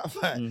bust in that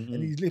fight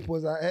and his lip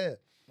was out here.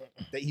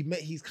 That he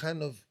met his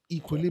kind of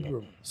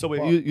equilibrium. So wait,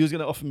 But you was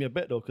gonna offer me a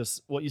bet though, because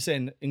what you're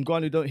saying,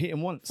 Ngannou don't hit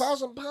him once.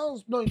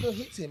 £1,000? No, he don't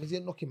hit him. He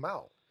didn't knock him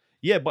out.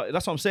 Yeah, but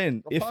that's what I'm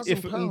saying. If £1,000, he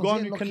ain't Ngannou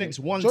knocking- connects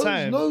one Jones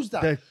time, knows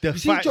that. the You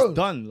see fight's Jones?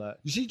 done. Like,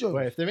 You see, Jones?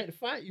 Wait, if they make the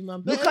fight, you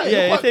man. Look bet. at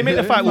yeah, if they make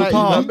the fight, we'll Fight,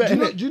 talk. you man,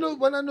 bet. Do you know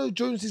when I know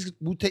Jones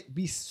will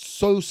be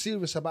so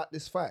serious about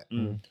this fight?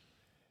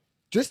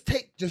 Just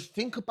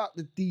think about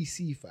the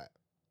DC fight.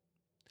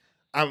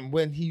 And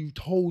when he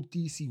told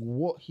DC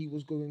what he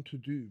was going to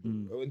do,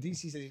 bro. When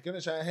DC said he's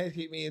gonna try and head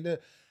hit me in the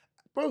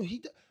bro,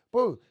 you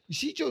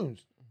see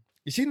Jones?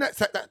 You seen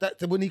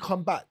that when he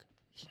come back?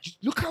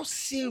 Look how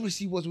serious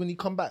he was when he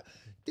come back.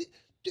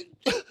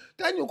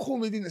 Daniel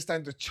Cormier didn't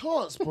stand a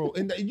chance, bro.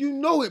 And you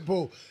know it,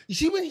 bro. You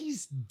see when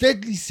he's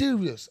deadly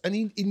serious and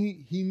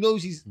he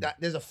knows that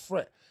there's a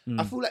threat.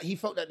 I feel like he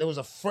felt that there was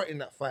a threat in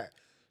that fight.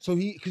 So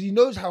because he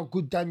knows how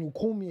good Daniel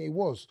Cormier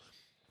was.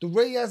 The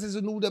Reyes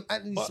and all them,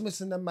 Anthony Smiths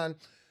and them, man.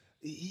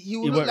 He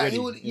would look like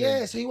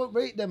so he won't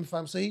rate them,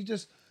 fam. So he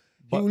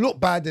will look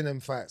bad in them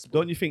fights.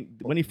 Bro. don't you think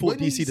when he fought When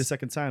DC the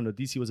second time, though,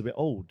 DC was a bit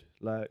old?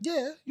 Like, Yeah,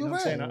 you you're know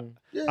what right. I'm saying?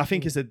 Yeah. I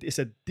think it's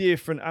a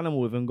different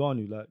animal with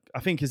Ngannou. Like, I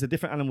think it's a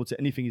different animal to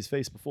anything he's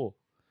faced before.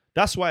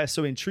 That's why it's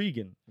so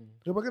intriguing.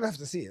 Yeah, we're gonna have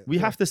to see it. We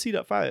have to see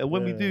that fight, and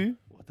when we do,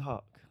 we'll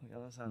talk. You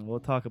understand? We'll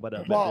talk about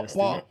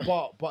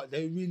that. But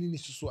they really need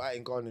to sort out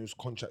Ngannou's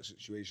contract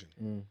situation.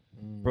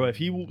 Bro, if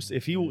he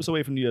walks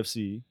away from the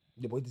UFC,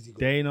 Yeah, where does he go?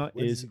 Dana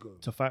Where does is he go?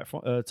 to fight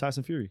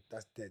Tyson Fury.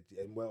 That's dead.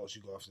 And where else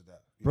you go after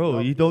that? Bro,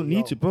 you don't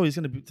need to. Bro, he's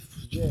gonna be.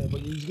 Yeah,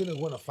 but he's gonna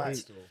want to fight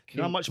still. You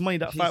know how much money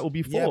that fight will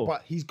be for? Yeah,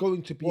 but he's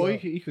going to be. Well, a-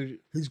 he could.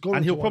 he's going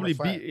and to he'll wanna probably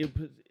fight.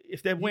 beat.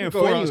 If they're wearing could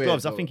go 4 ounce anywhere,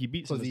 gloves, I though, think he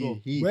beats him because as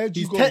well. Where'd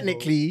you he's go,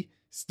 technically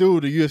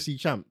still the UFC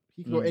champ.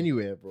 He can go Mm.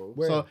 anywhere, bro.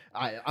 Where? So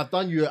I've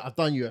done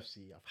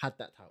UFC. I've had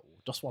that title.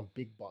 Just won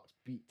big bucks,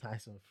 beat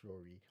Tyson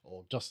Fury,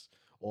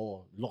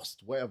 or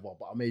lost whatever.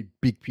 But I made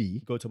big P.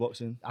 Go to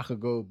boxing. I could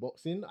go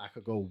boxing. I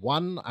could go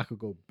one. I could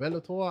go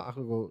Bellator. I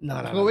could go. No, I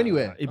no, could no, go no,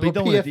 anywhere. no. I But you could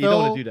don't go want to do that. You PFL.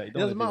 don't want to do that. It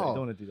doesn't matter. You don't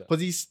want to do that.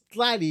 Because he's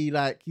slightly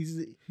like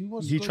Who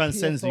wants He to go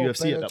transcends the PFL,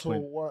 UFC at that Bellator,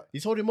 point. what?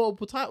 he's holding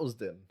multiple titles.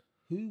 Then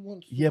Who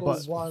wants to Yeah, go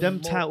but one them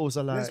more? titles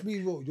are Let's like. be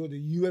real. You're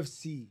the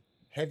UFC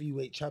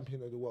heavyweight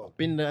champion of the world.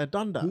 been there,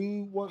 done that.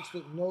 Who wants to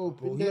know,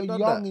 bro? Been there, You're done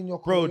young that. in your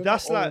career. Bro, you're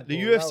that's not like old,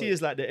 the bro. UFC Allow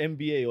is like the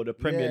NBA or the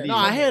Premier Yeah. League. No,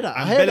 I hear that.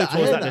 I And hear that. I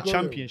Bellator's hear like that. the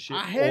championship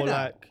I hear or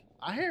that. like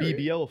I hear it.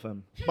 BBL,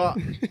 fam. But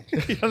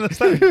You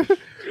understand?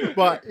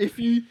 but if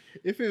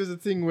it was a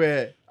thing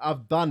where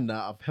I've done that,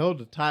 I've held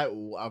the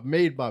title, I've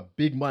made my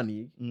big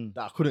money Mm.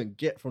 that I couldn't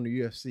get from the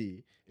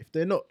UFC. If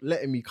they're not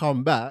letting me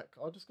come back,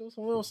 I'll just go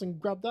somewhere else and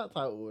grab that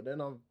title.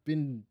 Then I've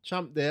been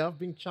champ there, I've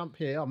been champ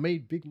here, I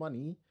made big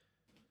money.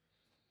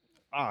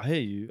 I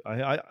hear you.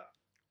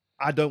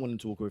 I don't want him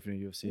to walk away from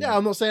the UFC. Yeah,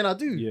 I'm not saying I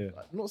do. Yeah.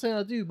 I'm not saying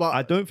I do, but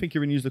I don't think he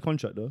renews the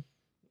contract though.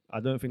 I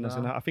don't think that's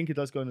Nah. gonna. I think he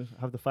does go and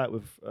have the fight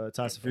with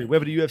Tyson Fury.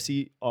 Whether the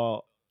UFC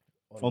are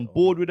on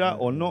board with that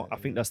or not, I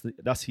think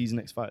that's his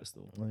next fight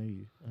still. I hear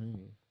you.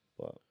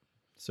 But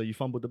so you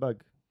fumbled the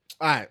bag.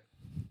 All right,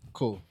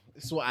 cool.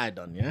 This is what I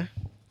done, yeah?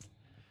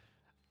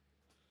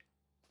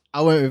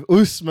 I went with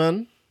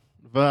Usman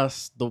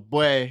versus the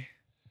boy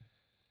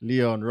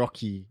Leon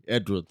Rocky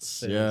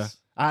Edwards, yeah? Fairs.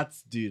 I had to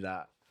do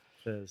that.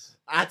 Fairs.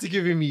 I had to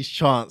give him his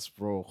chance,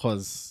 bro,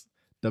 because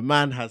the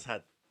man has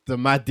had the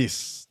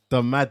maddest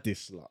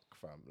luck,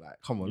 fam.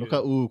 Like, come on, look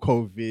at all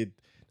COVID.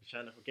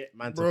 Trying to forget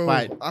man Bro, to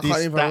fight I this,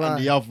 can't even that, lie.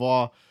 and the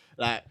other.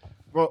 Like,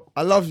 bro,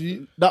 I love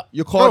you. that,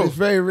 Your card bro, is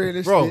very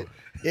realistic. bro.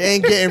 It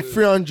ain't getting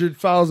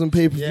 300,000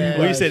 pay-per-view. Yeah. What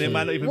are you guys. saying? It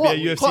might not even What,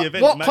 be a UFC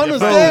event. what It might be a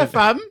Connor's fight. there,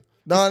 fam?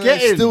 No, It's no,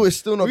 getting- it's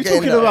still not What are you getting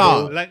talking that,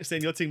 about? bro. Like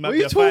saying your team might What are be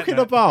you a fight talking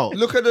night. about?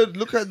 Look at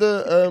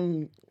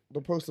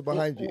the poster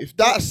behind you. If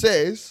that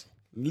says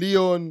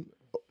Leon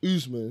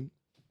Usman,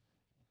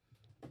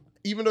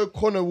 even though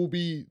Connor will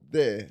be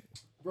there,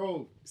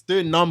 Bro, it's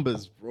doing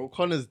numbers, bro.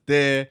 Connor's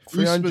there.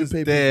 300 Usman's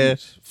there.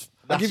 pay-per-views.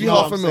 I'll That's give you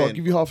what half a I'm mil. I'll saying.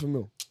 give you half a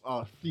mil.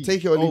 Oh, please.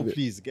 Take it or leave it.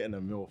 Please, getting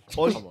a mil.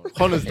 Come on.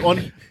 Connor's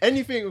on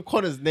anything with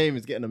Connor's name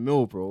is getting a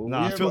mil, bro.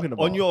 Nah, what are you talking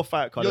about? on your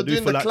fight card, I You're do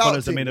doing feel the like clout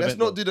Connor's the thing. main Let's event.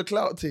 not do the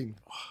clout thing.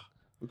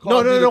 We can't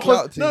no, do no, the no,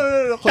 clout no, thing.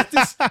 no, no, 'cause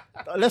this.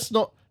 Let's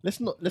not.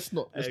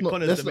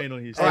 Connor's let's the main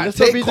on his Alright, side. let's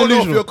Take not be Connor off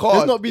delusional. your card.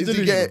 Let's not be Is he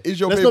delusional. is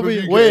your Let's not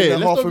pay-per-view be getting wait. a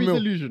Let's half not a be mil?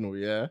 delusional.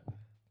 Yeah.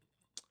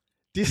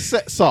 This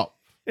sets up.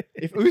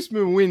 If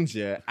Usman wins,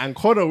 yeah, and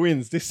Connor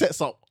wins, this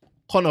sets up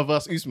Connor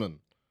versus Usman.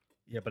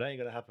 Yeah, but that ain't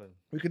gonna happen.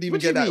 We could even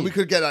What do get you that. mean? We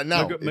could get that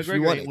now if we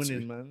McGregor wanted ain't winning,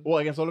 to. man. What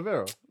against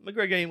Oliveira?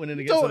 McGregor ain't winning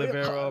against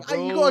Oliveira,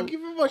 bro. You gotta give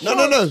him a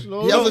chance.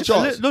 No. He has a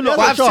chance. No, He has But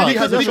a I've seen chance. he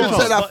can He has a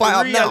set that fight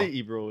up now.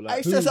 reality, bro. He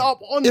Like, sets it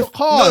up on the No,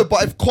 card.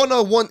 but if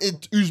Connor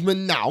wanted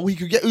Usman now, he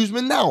could get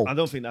Usman now. I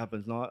don't think that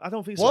happens. No, I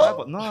don't think so. What?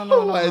 But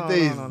no. My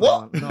days.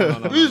 What?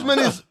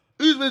 Usman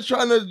Usman's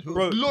trying to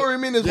Bro, lure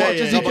him in as Yeah, much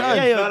yeah, as he yeah, can.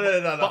 yeah,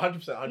 yeah. No,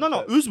 100%. No,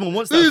 Usman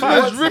wants that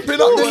Usman's fight. ripping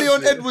up the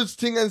Leon Edwards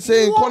thing and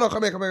saying, Connor,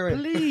 come here.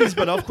 Please,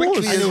 but of course.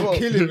 Quickly as well.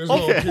 Kill him as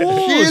well. Of Kill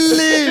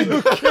him.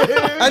 course. Kill him.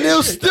 And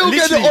he'll still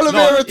get the Literally,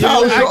 Oliveira it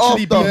title will shot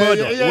actually be after.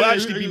 murder. It will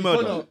actually be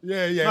murder. Connor, yeah.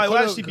 No, it will Connor-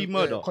 actually be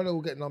murder. yeah, Connor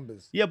will get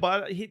numbers. Yeah,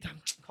 but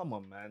come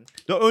on, man.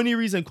 The only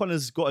reason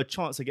Connor's got a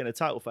chance of getting a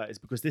title fight is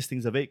because this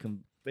thing's a vacant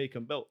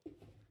belt.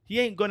 He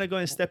ain't gonna go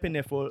and step in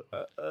there for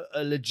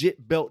a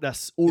legit belt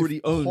that's already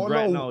If owned Conor-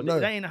 right now. no.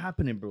 That ain't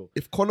happening, bro.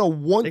 If Connor They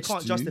wants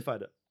can't to, justify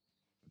that.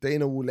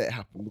 Dana will let it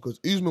happen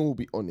because Usman will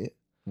be on it.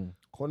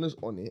 Connor's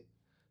on it.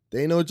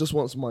 Dana just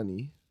wants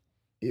money.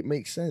 It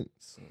makes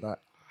sense. Like,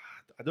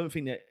 I don't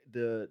think that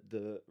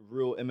the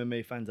real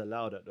MMA fans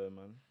allow that though,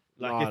 man.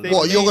 Like Nah, if they nah.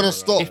 what, you're made- gonna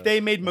stop? If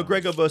they made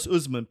McGregor versus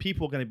Usman,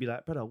 people are gonna be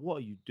like, brother, what are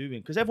you doing?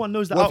 Because everyone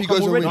knows the What if he outcome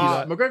goes and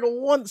already. wins? Like, McGregor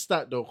wants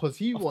that though, because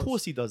he of wants.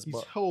 course he does, He's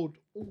but held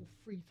all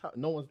 3 times.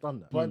 No one's done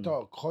that.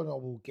 Brother, Connor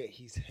will get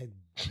his head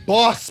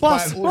bust.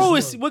 Bus, by bro,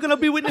 Usman. we're gonna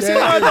be witnessing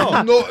Yeah, that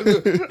right now.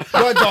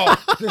 brother,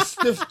 the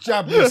stiff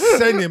jab will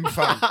send him,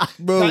 fam.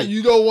 Bro, Like,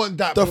 you don't want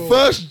that, the bro.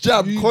 first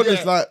jab, You- Connor's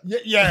yeah, like,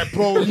 yeah,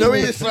 bro. You know will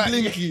when it's flash-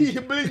 blinky?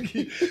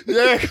 blinky.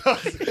 Yeah,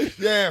 cuz,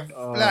 yeah,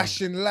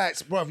 flashing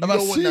lights, bro. You Have I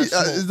don't want seen- that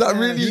smoke. is that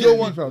really You hit don't me,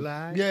 want fam?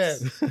 Yeah,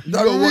 That You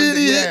don't want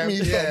really the- hit me,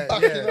 fam.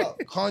 Back it up.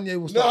 Kanye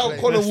will Know start how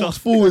playing. Connor Let's walks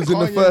start- forwards in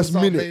the Kanye will first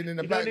start minute. playing in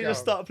the You don't need to background.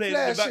 start playing in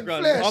the Flashing,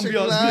 background. flashing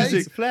Ambiance lights.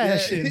 music,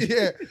 flashing.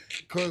 Yeah,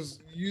 because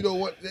you don't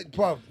want,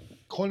 bruv,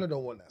 Connor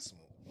don't want that smoke.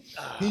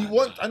 He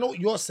wants, I know what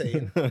you're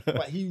saying,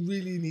 but he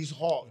really in his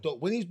heart, though,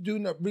 when he's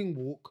doing that ring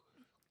walk,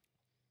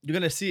 You're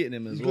gonna see it in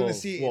him as you're well. gonna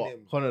see it What? in him.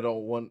 Connor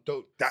don't want.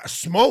 That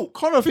smoke.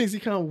 Connor thinks he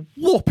can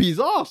whoop his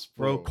ass,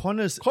 Bro, bro.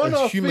 Connor's Connor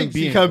a human thinks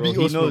he being, can bro. beat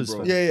He Usman, knows,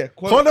 bro. fam. Yeah.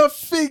 Connor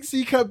thinks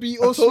he can beat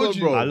I told Usman,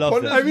 you. bro. I love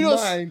Connor's that. Have you not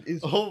mind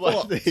is Oh my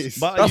fucked. days.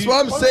 But That's you-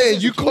 what I'm Connor's saying.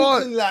 just You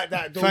talking can't. like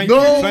that, though. Thank You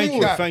you, really thank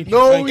you, that. thank you.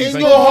 No, thank you, it's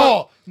thank not you.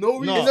 hard. No,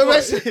 No. it's the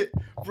rest of it,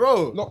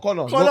 bro. Not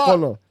Connor. Connor, Not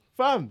Connor.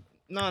 fam.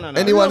 No.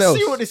 Anyone You else?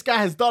 see what this guy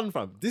has done,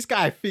 fam? This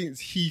guy thinks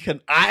he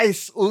can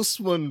ice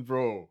Usman,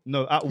 bro.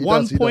 No, at He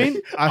one does, he point,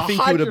 I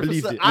think he would have 100%.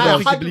 believed it. I I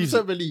don't think he believes 100%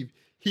 it. believe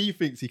he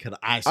thinks he can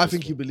ice I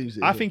think he Usman. believes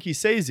it. I think he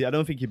says it. I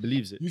don't think he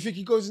believes it. You think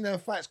he goes in there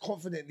and fights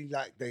confidently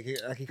like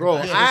he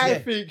Bro, can I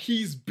think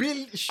he's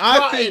been I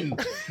strutting.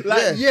 think-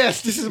 Like, yeah.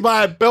 yes, this is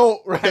my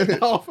belt right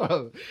now,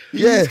 fam.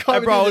 Yeah. He's Hey,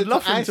 coming bro, I in would into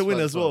love him to win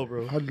Iceman, as well, fam.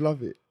 bro. I'd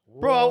love it.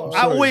 Bro,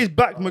 I Sorry. always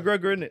back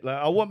McGregor in it. Like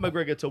I want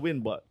McGregor to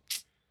win, but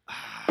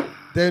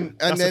Then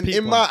That's a then peak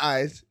in one. my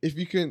eyes, if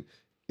you can,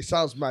 it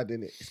sounds mad,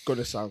 innit? It's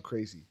gonna sound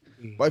crazy.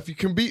 But if you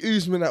can beat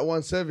Usman at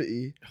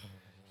 170,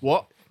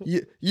 What?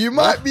 you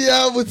might be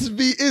able to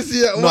beat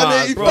Izzy at Nah,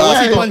 185. bro,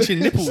 what's he punching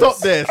nipples? Stop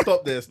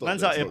there.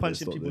 Man's out here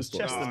punching people's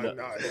chest and that.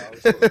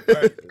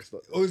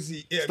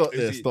 Uzi, Stop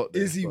there, stop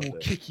there, Izzy stop will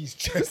there. kick his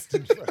chest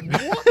in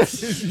front.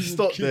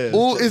 Stop there.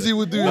 All Izzy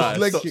would do Nah, is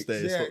leg stop kicks.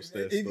 there, Yeah, stop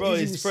there, it- stop Bro, there.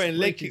 he's throwing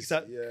leg kicks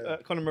at Yeah.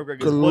 Conor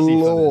McGregor's body.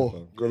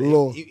 Galore,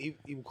 galore. He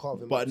will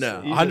carve him. But up,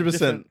 nah, so- 100%.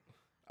 different-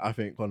 I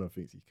think Conor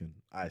thinks he can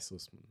ice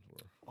Usman, bro.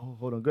 Oh,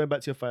 hold on. Going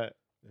back to your fight,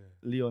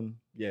 Leon.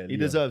 Yeah, He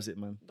deserves it,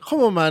 man.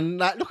 Come on, man.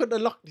 Like, look at the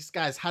luck this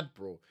guy's had,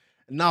 bro.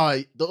 And now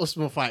the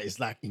Usman fight is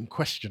like in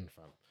question,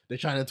 fam. They're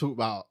trying to talk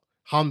about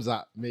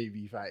Hamzat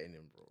maybe fighting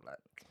him, bro.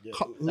 Like,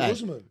 Who, like,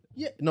 Usman?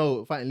 yeah,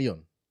 no, fighting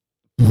Leon.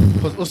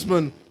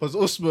 Because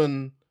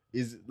Usman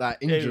is like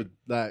injured,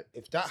 like.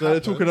 If that So they're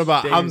talking happens,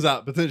 about they-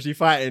 Hamzat potentially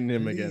fighting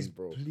him please, again,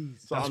 bro.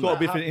 Please. So That's I'm got to like,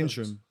 be for the happens.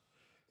 interim.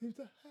 If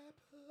that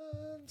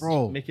happens,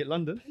 bro. Make it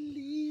London.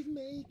 please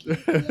make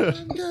it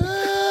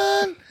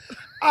London.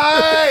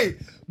 Aye,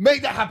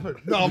 make that happen.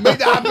 No, make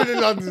that happen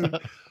in London.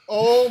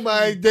 Oh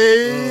my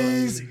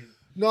days.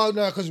 No,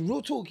 because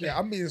real talk, yeah,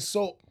 I'm being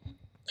so.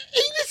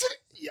 Hey, listen,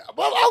 yeah,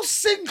 well, I'll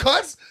sing,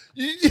 cuz.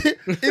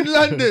 In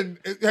London,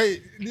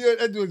 hey, Leon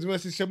Edwards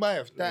versus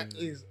Shemaev. That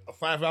is a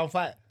 5-round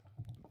fight.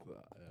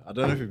 I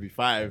don't know if it'd be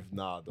 5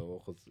 now,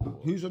 though. 'cause-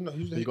 Who's on the?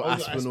 Who's the? You got oh,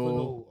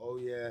 Aspinall. Oh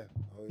yeah.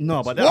 Oh, yeah.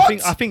 No, but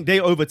What? I think they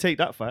overtake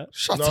that fight.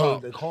 Shut No,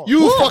 up. they can't.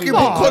 You What? fucking put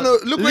Nah. Conor.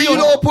 Look where you Leon-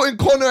 lot are putting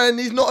Conor, and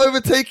he's not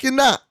overtaking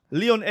that.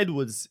 Leon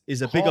Edwards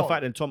is a bigger Can't. fight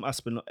than Tom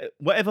Aspinall.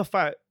 Whatever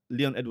fight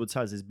Leon Edwards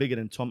has is bigger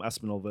than Tom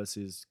Aspinall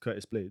versus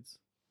Curtis Blades.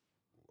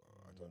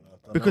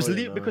 Because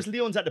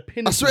Leon's at the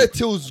pinnacle. I swear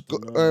Till's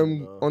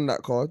No. on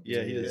that card.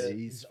 Yeah, he is. Yeah,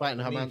 he's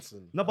fighting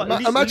Hermanson. No, but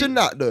Imagine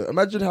that though.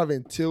 Imagine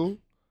having Till,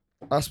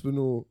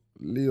 Aspinall,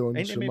 Leon,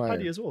 Ain't they made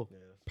Paddy Shemaev, as well?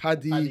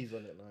 Paddy, Paddy's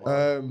on it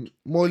now.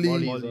 Molly,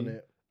 Molly's on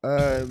it.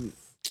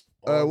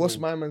 what's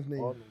my man's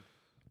name?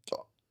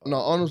 No,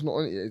 Arnold's not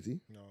on it yet, is he?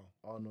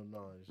 Oh, no.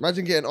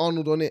 Imagine getting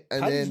Arnold on it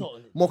and Paddy's then not on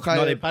it. Mokai.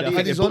 No, they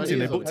Paddy's booked on him. it.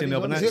 They booked him the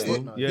other night. Paddy's still.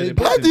 on it. Yeah, They they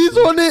booked him Paddy's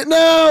still. on it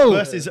now.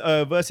 Versus you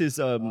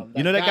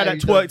know that guy guy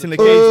that who twerked does in the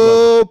the- cage, bro.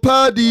 Oh,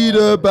 Paddy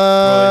the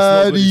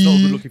Bro, it's not good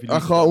baddie. look if he I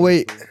loses can't that.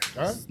 wait.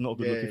 Huh? It's not a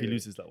good Yeah, look if he yeah.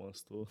 loses that one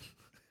still.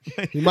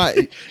 He might.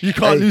 You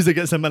can't Hey. lose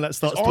against a man that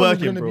starts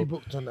Arnold's twerking, gonna bro. be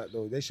booked on that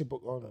though. They should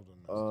book Arnold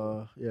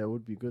on that. Yeah, it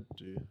would be good,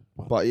 dude.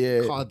 But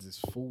yeah, Cards is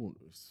full.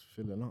 It's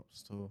filling up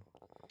still.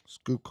 it's a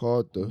good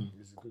card though.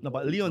 No,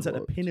 but Leon's at the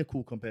God.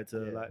 pinnacle compared to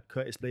like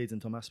Curtis Blades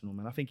and Tom Aspinall,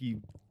 man. I think he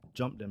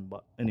jumped them,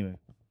 but anyway.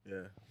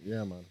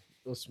 Yeah, man.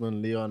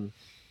 Usman, Leon,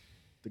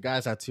 the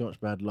guys had too much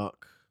bad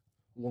luck.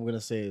 What I'm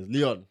gonna say is,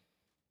 Leon,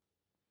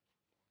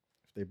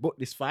 if they book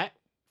this fight,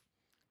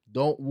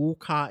 don't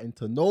walk out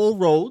into no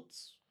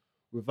roads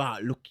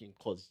without looking,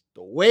 cause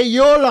the way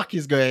your luck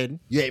is going,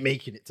 you ain't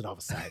making it to the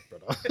other side,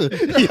 brother.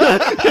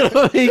 You're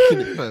not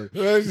making it, man.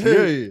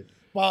 Yeah.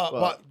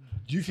 But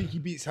do you think he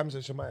beats Hamza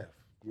Shemaev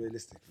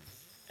realistically?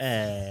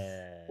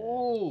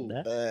 Oh,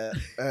 Nah.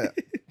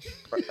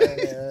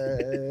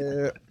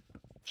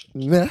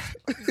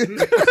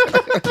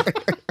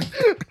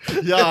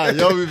 yeah,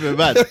 you're moving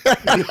mad.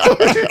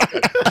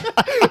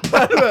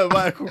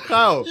 Michael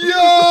Kyle.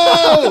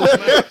 Yo!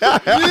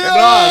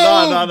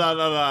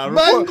 No.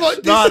 Man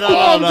got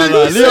disarmed and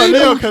Leo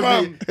disabled, can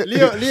fam. be.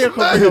 Leo can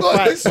Man be a got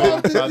fight.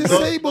 disarmed and Don't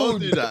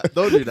disabled. do that.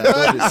 Don't do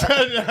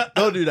that.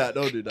 Don't do that.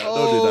 Don't do that.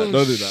 Oh,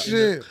 Don't do that.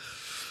 shit.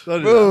 Don't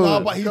do Bro. that.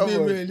 No, but he's Come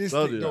being on. realistic.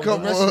 Don't do Though. that.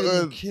 Come The wrestling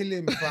will on. kill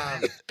him,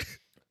 fam.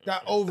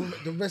 That over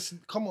the rest.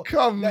 Come on,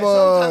 Come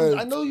Sometimes on.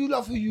 I know you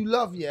love who you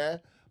love, yeah.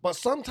 But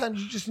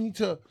sometimes you just need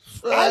to.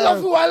 I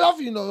love who I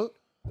love, you know.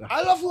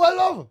 I love who I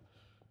love.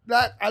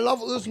 Like I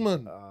love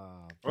Usman.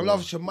 I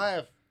love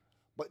Shemaev.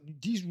 But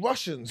these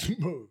Russians,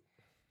 bro,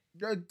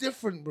 they're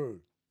different, bro.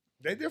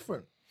 They're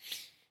different.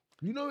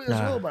 You know it as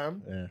well,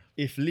 man. Yeah.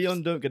 If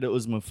Leon don't get the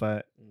Usman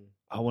fight,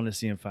 I want to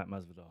see him fight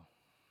Masvidal.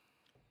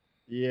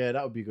 Yeah,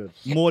 that would be good.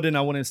 More than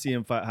I want to see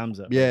him fight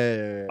Hamza.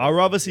 Yeah. I'd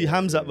rather see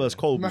Hamza versus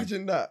Colby.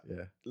 Imagine that.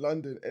 Yeah.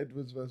 London,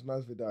 Edwards versus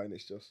Masvidal, and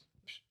it's just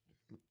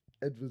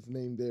Edwards'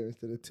 name there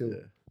instead of Till. Yeah.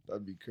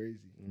 That'd be crazy.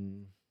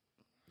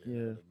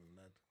 Yeah.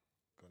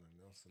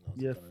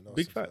 Yeah.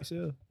 Big facts,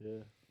 yeah.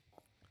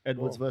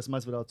 Edwards versus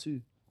Masvidal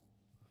too.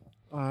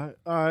 All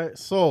right.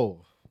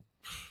 So,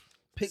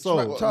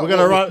 So Smack Top. we're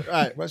gonna run.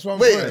 Right. Let's run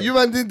Wait, through it. you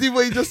man didn't do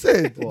what you just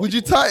said. Would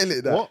you title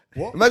it that?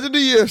 What? Imagine the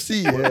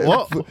UFC. Yeah,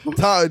 What?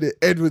 titled it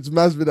Edwards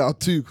Masvidal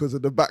 2 because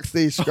of the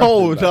backstage. scrapping, Oh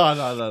like.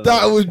 no.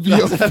 That would be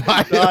a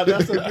fight. Nah,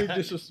 that's a big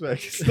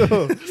disrespect. Still.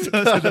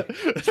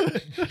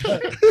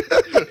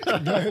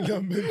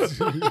 No, meant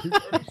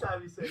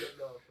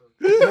to.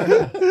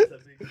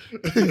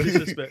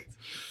 Disrespect.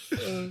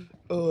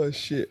 Oh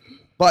shit!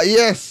 But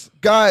yes,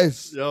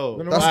 guys. Yo,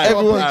 Gonna That's right,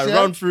 everyone's, right, yeah?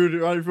 run through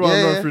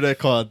Yeah. their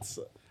cards,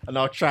 and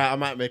I'll try. I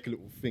might make a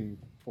little thing,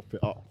 pop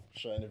it up,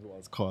 showing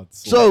everyone's cards.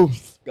 So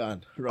go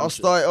on, run I'll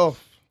through start it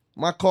off.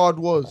 My card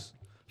was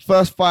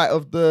first fight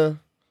of the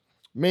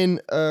main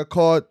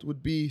card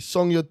would be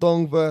Song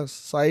Yadong versus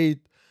Saeed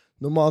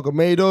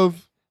Nurmagomedov.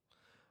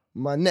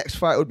 My next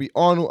fight would be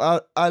Arnold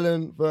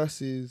Allen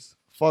versus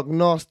Thug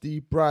Nasty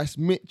Bryce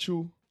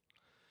Mitchell.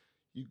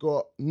 You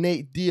got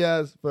Nate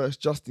Diaz versus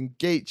Justin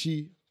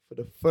Gaethje for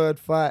the third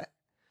fight.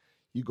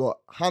 You got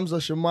Hamza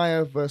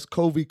Shemaev versus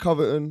Colby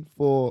Covington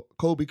for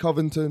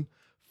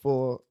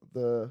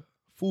the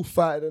fourth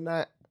fight of the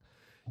night.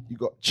 You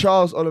got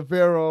Charles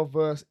Oliveira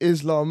versus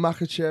Islam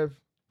Makhachev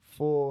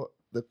for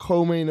the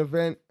co-main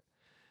event.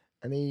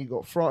 And then you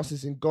got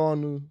Francis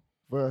Ngannou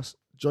versus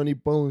Johnny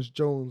Bones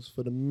Jones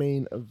for the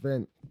main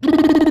event.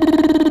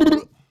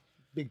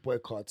 Big boy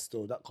card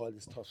still. That card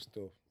is tough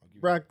still.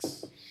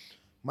 Brags.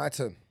 My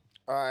turn.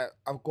 All right,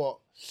 I've got.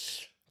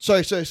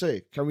 Sorry.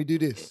 Can we do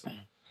this?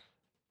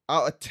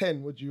 Out of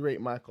 10, would you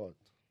rate my card?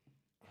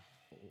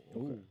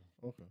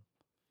 Okay.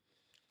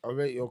 I'll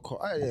rate your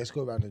card. Yeah, let's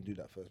go around and do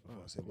that first before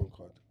I say my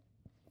card.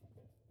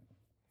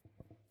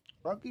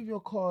 I'll give you a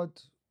card.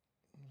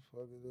 I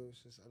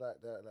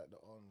like that. I like the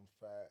on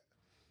fight.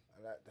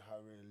 I like how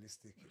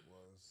realistic it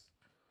was.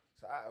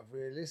 So out of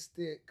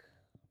realistic,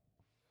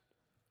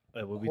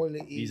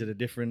 quality. These are the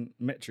different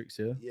metrics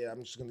here. Yeah,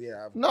 I'm just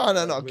gonna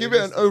No. Give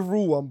it an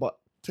overall one, but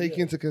take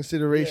into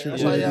consideration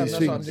That's all what I of am. these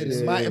That's what I'm things.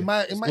 doing. Yeah,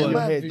 In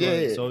my head, view,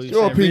 yeah. So Your you're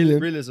saying opinion.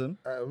 realism.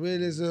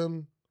 realism,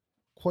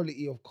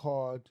 quality of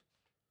card,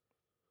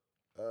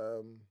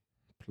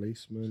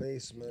 Placement.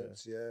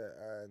 placements, yeah,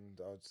 and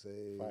I'd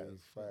say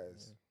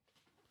fighters.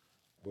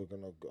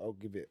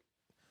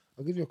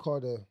 I'll give you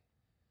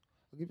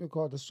a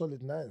card a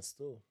solid 9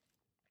 still.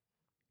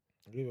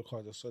 I'll give you a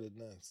card a solid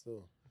 9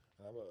 still.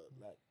 And I'm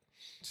like,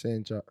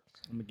 Saying Jack.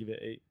 I'm gonna give it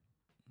 8.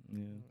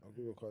 Yeah, I'll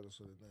give you a card a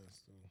solid 9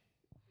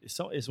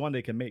 still. it's one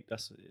they can make.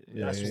 That's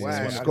That's yeah, why yeah.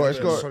 I It's give got- it it's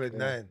a got- solid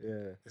 9.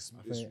 Yeah. It's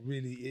think-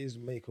 really is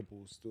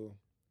makeable still.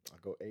 I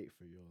got 8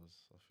 for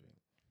yours. I think.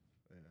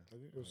 I'll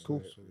give you a Cool.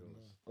 solid 9.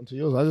 Onto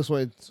yours. I just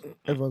wanted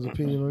everyone's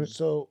opinion on it.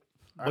 So,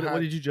 What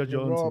did you judge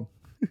your own Rob,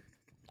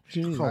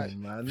 team? Come Come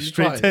on, man.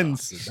 Straight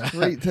tens.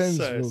 Straight tens,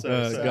 Sorry, bro.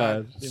 sorry.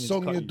 God. Didn't mean to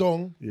Song cut you.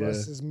 Yadong Yeah.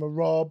 versus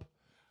Marab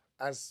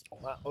as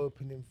my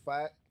opening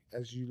fight,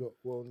 as you lot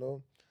well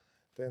know.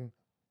 Then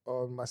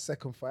on my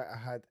second fight, I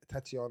had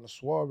Tatiana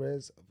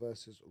Suarez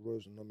versus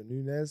Rosa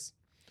Namajunas.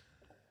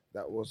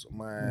 That was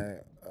my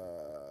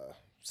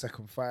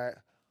second fight.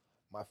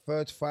 My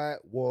third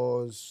fight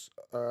was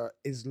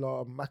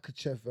Islam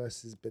Makhachev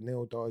versus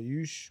Benil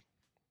Dariush.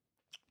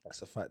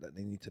 That's a fight that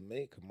they need to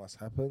make. It must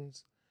happen.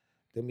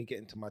 Then we get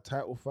into my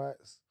title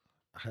fights.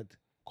 I had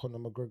Conor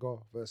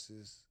McGregor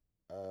versus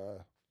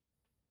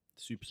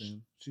Super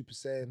Saiyan. Super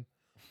Saiyan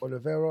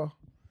Oliveira.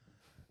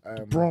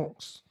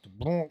 Bronx. The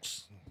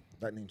Bronx.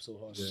 That name's so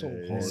hard.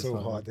 So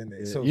hard, isn't it?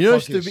 Yeah. So You know,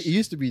 thuggish. it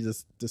used to be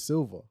the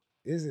silver.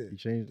 Is it? He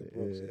changed it.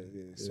 Bronx,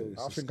 Yeah. So I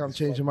it's think just- I'm it's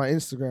changing my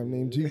Instagram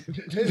name too.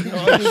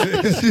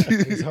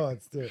 it's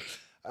hard still.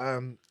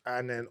 And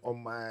then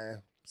on my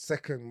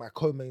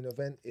co-main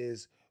event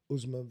is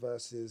Usman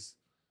versus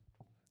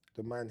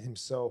the man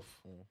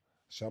himself,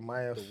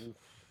 Shamaev,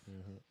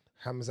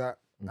 Hamzat,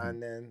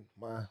 and then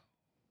my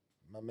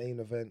main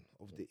event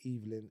of the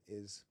evening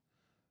is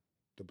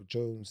the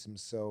Jones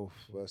himself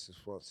versus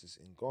Francis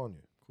Ngannou.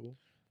 Cool.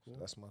 So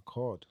that's my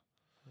card.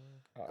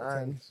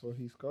 And So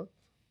he's got.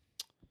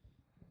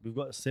 We've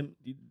got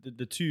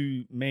the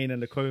two main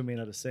and the co-main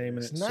are the same.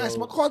 it's innit? nice. So-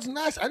 My card's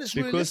nice and it's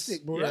Because-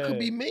 realistic, bro. That could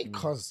be yeah. made,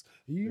 cuz.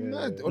 You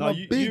mad? No, On a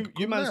you big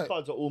man's night.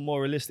 cards are all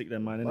more realistic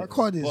than mine. My innit?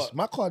 card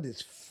But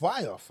is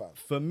fire, fam.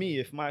 for me,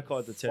 if my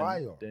card's a 10,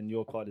 Fire. then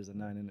your card is a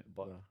 9, innit?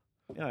 But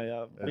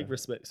yeah, big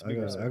respects. Big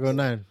I respects. got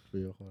 9 for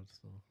your card.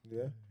 So.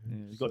 Yeah. Yeah,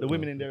 you got the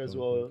women in there as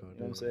well. You know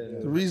what I'm saying?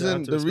 The So I reason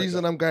have to respect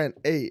that. I'm going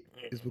 8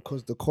 is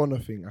because the Connor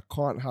thing. I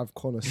can't have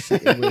Connor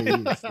sitting where he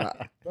is.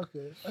 Like,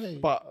 Okay. Hey,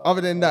 but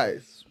other than that,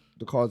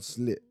 the card's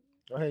lit.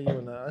 I hear you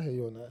on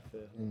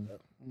that.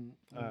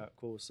 Alright,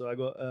 cool. So I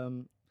got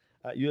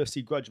at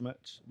UFC grudge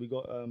match. We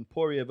got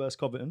Poirier versus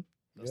Covington.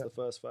 That's Yeah. the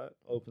first fight.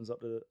 Opens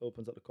up the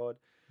card.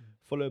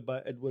 Followed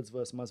by Edwards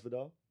versus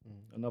Masvidal.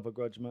 Another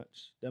grudge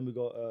match. Then we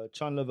got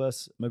Chandler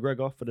versus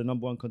McGregor for the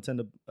number 1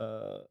 contender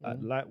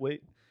at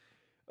lightweight.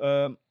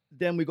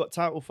 Then we got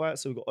title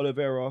fights. So we got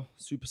Oliveira,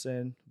 Super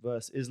Saiyan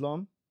versus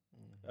Islam.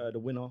 The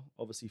winner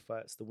obviously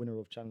fights the winner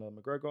of Chandler and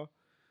McGregor.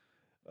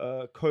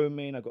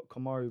 Co-main, I got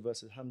Kamaru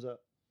versus Hamza.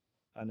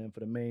 And then for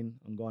the main,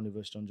 Ngannou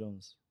versus John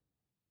Jones.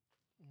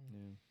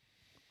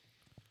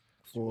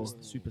 Yeah.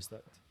 Super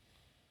stacked.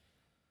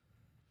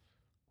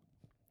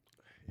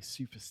 It's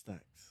super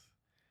stacked.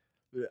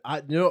 You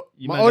My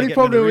man only get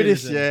problem me with the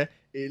this, realism.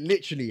 it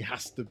literally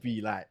has to be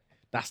like,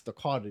 that's the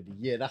card of the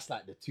year. That's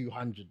like the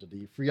 200 of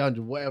the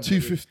 300, whatever. it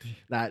is. 250.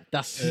 Like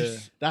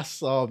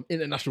that's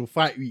International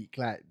Fight Week.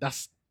 Like that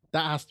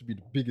has to be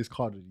the biggest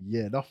card of the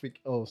year. Nothing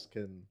else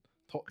can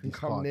top this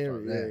come card. near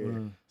fam. it, yeah.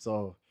 Mm.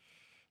 So,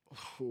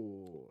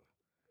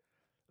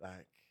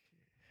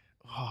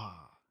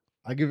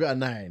 I give it a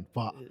 9,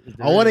 but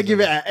I want to give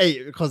it an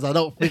 8 because I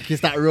don't think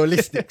it's that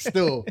realistic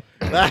still.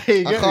 Like,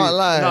 I can't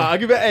lie. No, I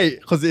give it an 8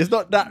 because it's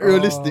not that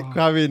realistic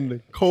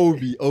having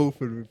Kobe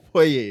open with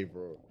Poirier,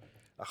 bro.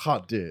 I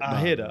can't do it. I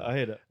hear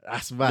that.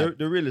 That's mad.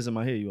 The realism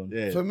I hear you on.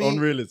 Yeah, For me- on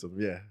realism,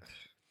 yeah.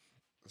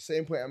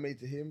 Same point I made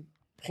to him,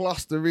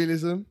 plus the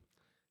realism,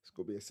 it's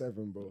got to be a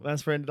 7, bro.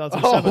 Man's friend down to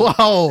Oh, 7.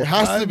 wow. It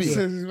has to be.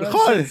 The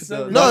card is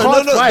No,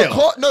 card's fire. the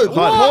Card's card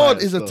fire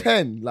is a still.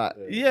 10. Like,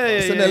 Yeah,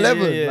 it's an yeah,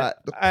 11. yeah. Like,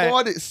 the I-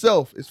 card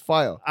itself is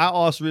fire. I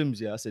asked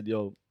Rims, I said,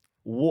 yo,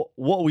 what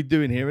are we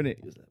doing here,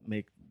 innit? He's like,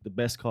 make the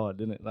best card,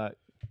 innit? Like,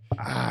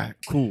 alright,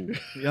 cool.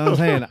 You know what I'm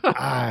saying?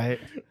 Alright.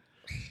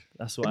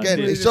 That's what Again,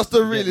 I did. it's just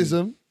the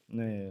realism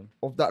Yeah.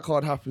 of that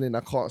card happening.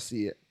 I can't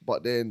see it.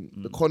 But then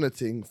the Connor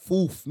thing,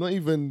 fourth, not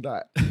even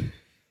that.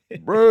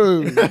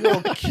 Bro,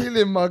 you're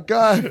killing my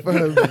guy,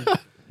 fam.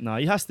 Nah,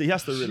 he has to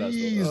realize though.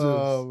 Jesus.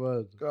 Oh,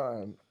 man. Go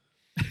on.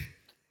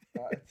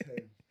 Out of 10.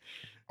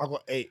 I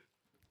got 8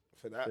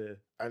 for that,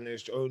 Yeah. and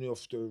it's only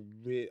off the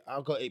real. I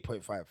got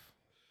 8.5.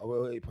 I got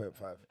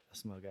 8.5.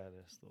 That's my guy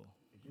there still.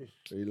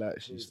 He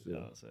likes you You know still.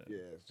 what I'm saying?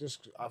 Yeah,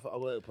 just I got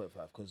 8.5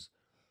 because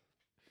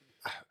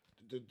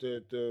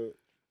the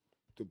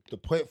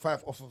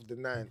 0.5 off of the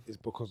 9 is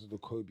because of the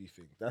Kobe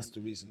thing. That's the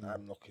reason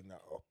I'm knocking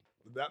that up.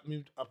 If that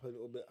moved up a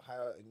little bit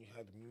higher, and you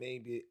had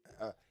maybe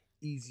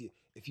easier.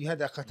 If you had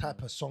like a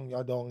type of Song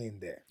Yadong in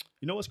there,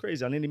 You know what's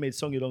crazy? I nearly made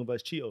Song Yadong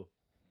versus Cheeto.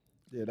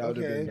 Yeah, that would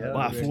have Okay. been. But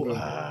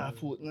I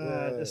thought,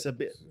 Yeah. that's a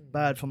bit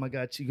bad for my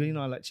guy Cheeto. You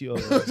know I like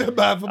Cheeto.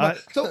 bad for I-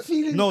 stop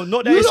feeling. No,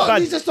 not that You it's lot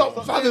bad. need to stop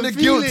having the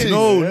feelings. guilty.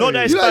 No, not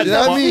that it's You bad. know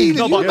what I mean?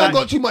 You but don't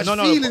got too much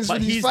feelings but for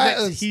these his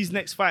fighters. Next, his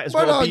next fight is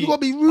Brother, you gotta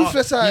be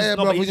ruthless out here,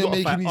 no, bruv, but when he's you're gotta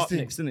making fight these up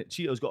things. next, innit?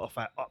 Cheeto's got to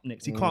fight up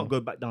next. He can't go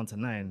back down to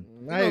 9.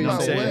 I hear No what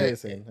matter you're what.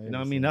 saying. You know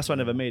what I mean? That's why I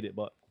never made it.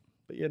 But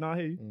yeah, no, I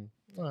hear you.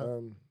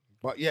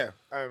 But yeah,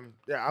 I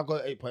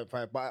got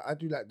 8.5. But I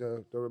do like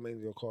the remainder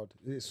of your card.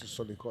 It's a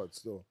solid card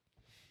still.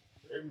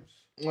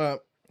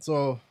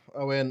 So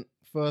I went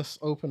first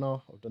opener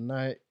of the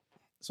night,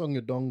 Song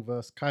Yadong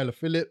versus Kyler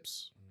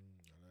Phillips.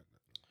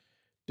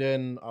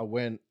 Then I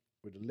went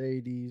with the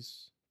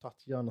ladies,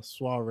 Tatiana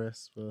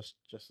Suarez versus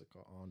Jessica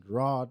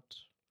Andrade.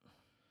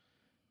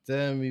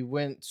 Then we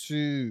went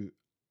to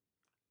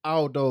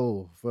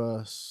Aldo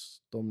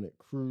versus Dominic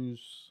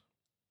Cruz.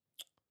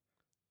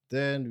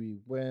 Then we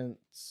went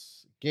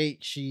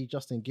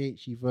Justin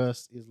Gaethje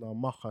versus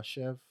Islam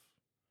Makhachev.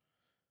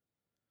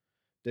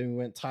 Then we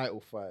went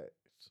title fight,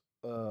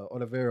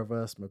 Oliveira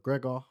versus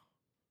McGregor.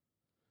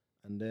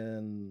 And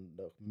then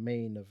the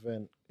main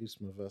event,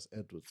 Usman versus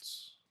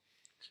Edwards.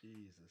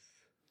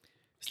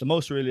 It's the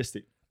most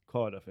realistic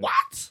card, I think.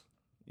 What?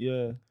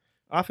 Yeah,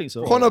 I think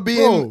so. Connor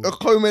being bro. a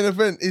co-main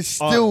event is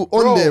still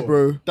bro. on there,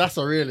 bro. That's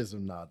a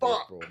realism nowadays, bro.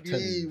 I'm Fuck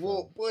telling me, you,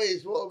 what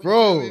boys? What are we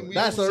bro, doing? We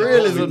that's all a say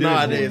realism what we doing.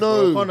 nowadays,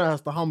 No, bro. Connor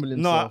has to humble No,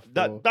 himself,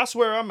 bro. that's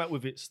where I'm at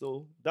with it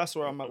still. That's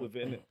where I'm at with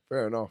it, innit?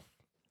 fair enough.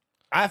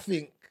 I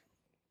think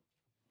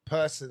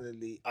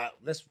personally,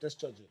 let's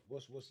judge it.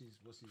 What's his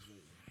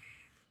rating?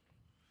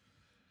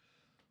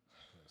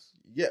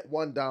 Get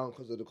one down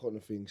because of the Connor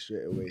thing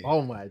straight away.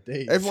 Oh my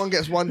days. Everyone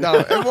gets one down.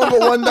 Everyone got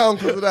one down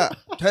because of that.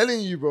 I'm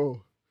telling you,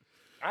 bro.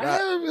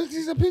 It's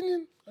his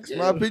opinion. It's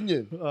my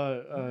opinion.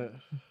 Alright.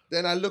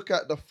 Then I look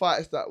at the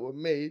fights that were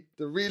made.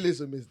 The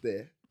realism is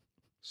there.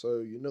 So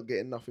you're not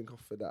getting nothing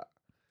off for that.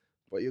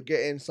 But you're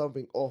getting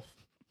something off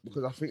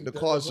because I think the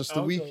card's just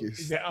the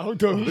weakest.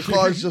 The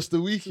card's just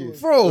the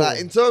weakest. Bro. Like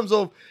in terms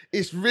of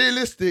it's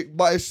realistic,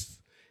 but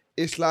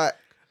it's like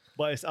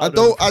But it's I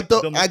Aldo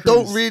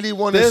don't Cruz. really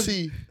want to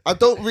see. I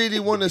don't really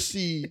want to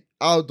see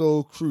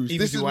Aldo Cruz.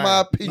 This is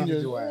my opinion.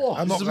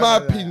 This is my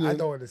opinion. I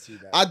don't want to see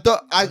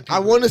that. I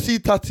want to see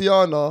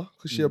Tatiana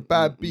because she's a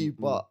bad B, mm.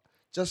 but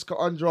Jessica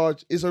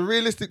Andrade is a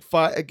realistic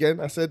fight. Again,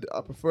 I said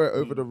I prefer it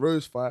over the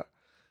Rose fight,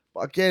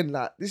 but again,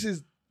 like this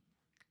is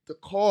the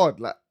card.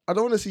 Like I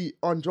don't want to see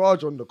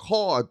Andrade on the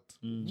card.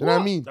 Do you know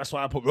what I mean? That's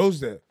why I put Rose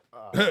there.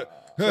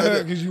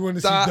 Because you want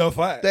to see That- the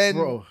fight.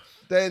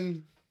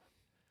 Then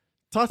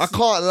I Tati-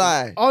 can't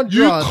lie. Andrade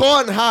You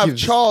can't have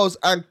gives- Charles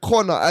and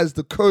Connor as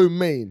the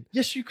co-main.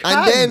 Yes, you can.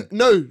 And then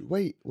no,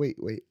 wait.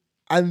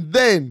 And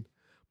then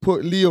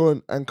put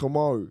Leon and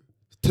Kamaru.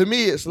 To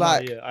me, it's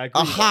like yeah, I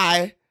agree a with that.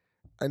 high,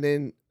 and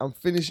then I'm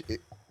finishing.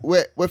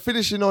 We're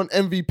finishing on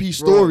MVP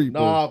story,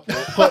 bro. Nah,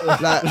 bro.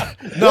 Like,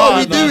 what are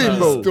we doing,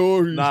 bro?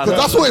 Story. Nah, Because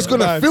that's what it's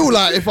gonna feel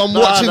like if I'm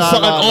watching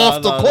something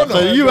after Connor.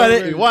 So you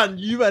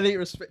ain't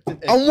respected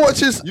Edwards. I'm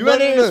watching. You no, ain't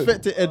no, no.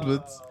 respected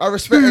Edwards. I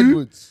respect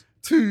Edwards.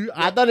 2,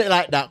 I done it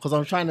like that because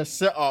I'm trying to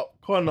set up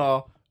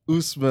Connor,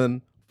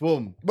 Usman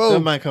Boom. Bro, That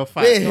man can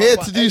fight. we're here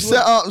but to do Edwards-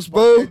 setups, but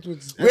bro.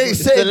 Edwards- We ain't Edwards-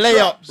 setting the layup,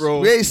 traps, bro.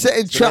 We ain't setting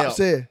It's the traps layup.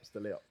 here. It's the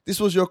layup. This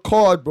was your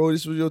card, bro.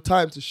 This was your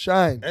time to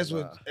shine.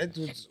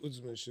 Edwards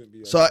Usman shouldn't be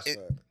on So this it-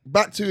 fight.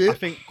 back to I it.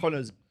 think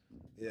Connor's.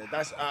 Yeah,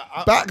 that's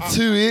Back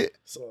to it.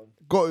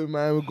 Got it,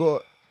 man. We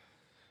got.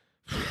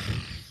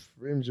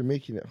 Rims, you're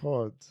making it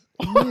hard.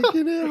 You're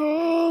making it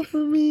hard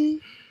for me.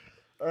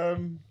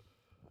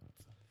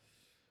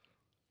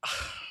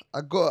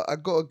 I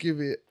gotta give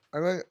it.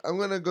 I'm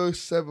gonna go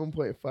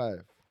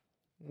 7.5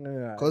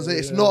 because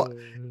it's not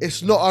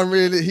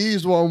unreal.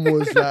 His one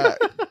was like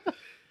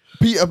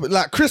Peter,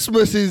 like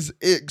Christmas is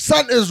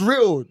Santa's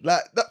real.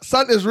 Like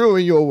Santa's real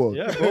in your world.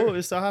 Yeah, bro.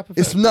 It's a hyper.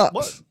 It's nuts.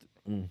 What?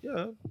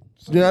 Yeah.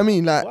 You know what I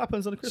mean? Like What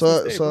happens on the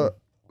Christmas day, bro?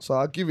 so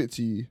I'll give it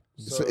to you.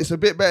 So- It's a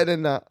bit better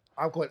than that.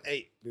 I've gone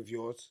 8 with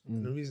yours.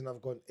 And the reason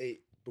I've gone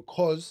 8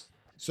 because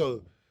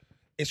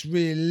it's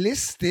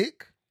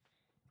realistic.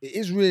 It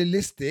is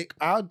realistic.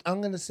 I'm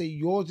gonna say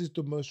yours is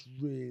the most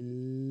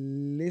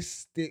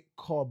realistic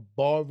card,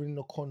 barring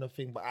the Connor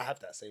thing. But I have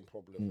that same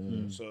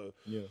problem. So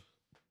Yeah.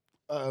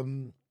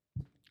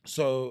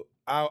 So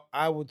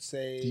I would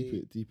say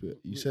Deep it.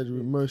 You said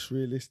most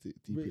realistic.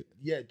 Deep it.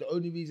 Yeah, the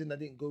only reason I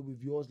didn't go with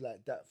yours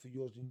like that for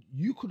yours,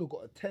 you could have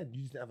got a 10.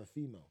 You just didn't have a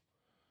female.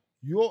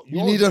 You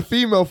need a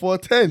female for a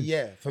 10.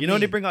 yeah. For You know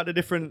me, they bring out the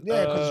different 'cause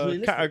it's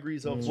realistic.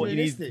 categories of It's what you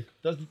need.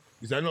 realistic.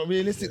 Is that not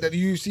realistic that the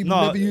UFC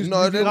No, never used?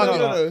 No,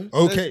 no.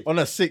 Okay. On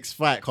a 6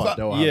 fight card,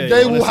 though. Yeah,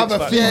 They on will a have a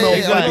 6-5. female. Yeah,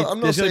 Exactly. I'm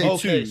not There's gonna saying-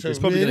 be two. Okay, so There's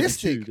probably gonna be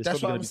realistic. two. There's That's what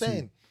probably I'm gonna be two.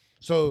 saying.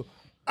 So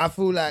I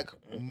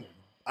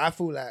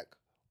feel like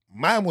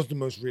mine was the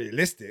most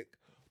realistic,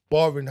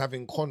 barring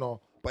having Connor.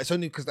 But it's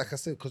only because, like I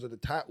said, because of the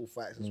title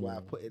fights. That's why I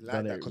put it like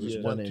Done that. it, Because it's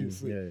yeah. 1, Done 2, it,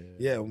 3. yeah.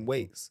 Yeah, and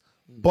weights.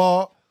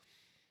 But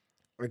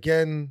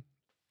again,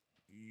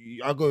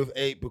 I go with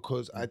 8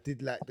 because I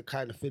did like the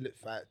Kyler Phillips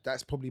fight.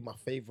 That's probably my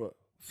favorite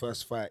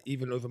first fight,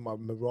 even over my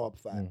Merab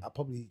fight. I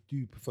probably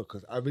do prefer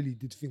because I really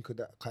did think of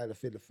that Kyler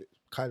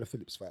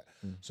Phillips fight.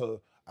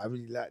 So I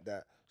really like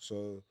that.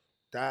 So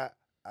that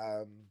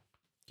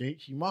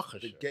Gaethje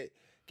Makhachev.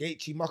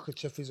 Gaethje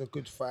Makhachev is a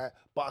good fight,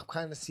 but I've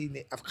kind of seen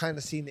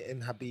it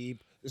in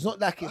Habib. It's not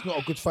like it's not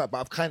a good fight, but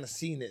I've kind of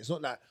seen it. It's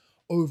not like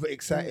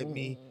overexcited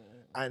me,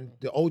 and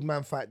the old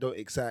man fight don't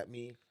excite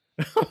me.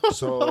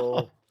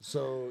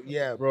 So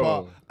yeah,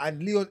 Bro.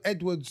 and Leon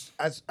Edwards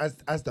as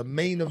the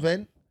main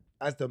event,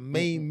 as the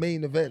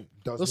main event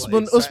does not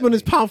Usman excite me.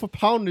 is pound for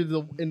pound in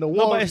the No,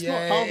 world. but it's not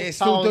Yeah, pound it for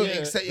still pound, don't yeah.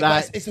 excite you.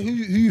 Like- But it's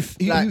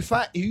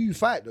who you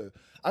fight though.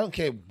 I don't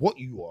care what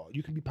you are.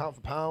 You can be pound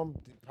for pound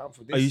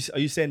for this. Are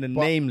you saying the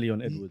But- name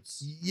Leon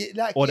Edwards Yeah,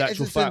 like or the yeah,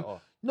 actual as in-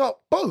 fighter? No,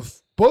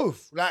 both.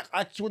 Like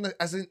I just want to,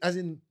 as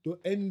in the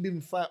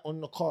ending fight on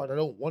the card. I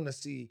don't want to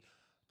see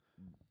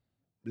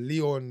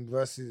Leon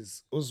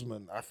versus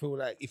Usman. I feel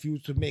like if you were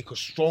to make a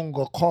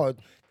stronger card,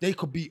 they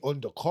could be on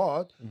the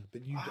card,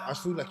 but I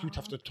feel like you'd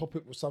have to top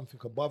it with something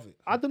above it.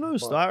 I don't know.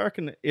 So I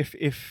reckon if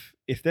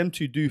them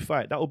two do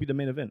fight, that will be the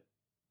main event.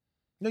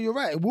 No, you're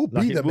right. It will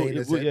Like, be it the will- main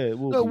it will- event. yeah, it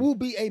will no, it be. will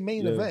be a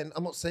main Yeah. event.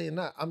 I'm not saying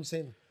that. I'm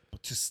saying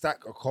to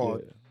stack a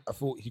card. Yeah. I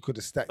thought he could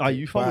have stacked. Ah, it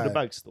you fumbled the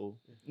by- bag still.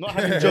 Not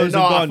having Jones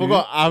No, I and Ngannou.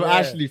 forgot. I Yeah.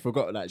 actually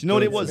forgot that. Do you know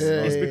what it was?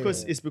 Yeah, it's yeah,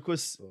 because it's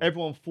because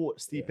everyone thought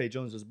Stipe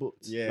Jones was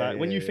booked. Yeah, like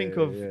when yeah, you think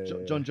yeah, of yeah,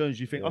 yeah. John Jones,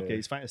 you think, Yeah. okay,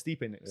 he's fighting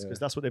Stipe next because Yeah.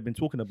 that's what they've been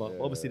talking about.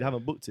 But obviously, they Yeah.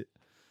 haven't booked it.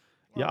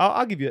 Yeah,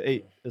 I'll give you an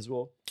 8 as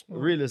well.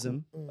 Realism.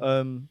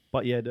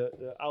 But yeah,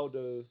 the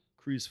Aldo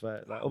Cruz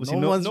fight, like obviously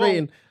No one's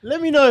rating.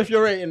 Let me know if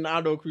you're rating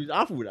Aldo Cruz.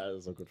 I thought that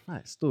was a good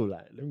fight. Still,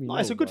 like, let me know. No,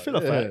 it's a good but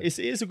filler yeah. fight. It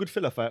is a good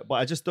filler fight, but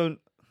I just don't.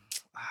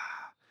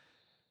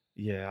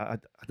 Yeah,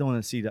 I don't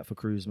want to see that for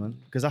Cruz, man,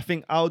 because I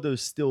think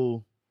Aldo's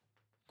still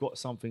got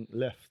something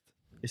left,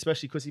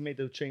 especially because he made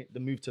the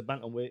move to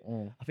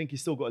bantamweight. I think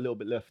he's still got a little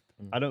bit left.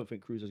 I don't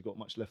think Cruz has got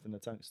much left in the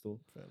tank still.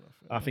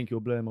 I think he'll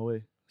blow him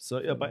away. So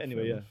yeah, but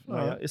anyway, yeah, no,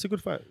 yeah, it's a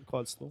good fight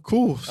card still.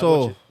 Cool. watch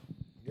So it.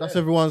 that's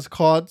everyone's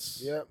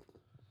cards. Yeah.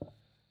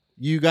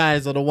 You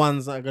guys are the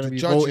ones that are going to The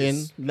be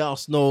judges. voting. Let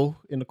us know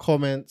in the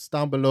comments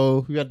down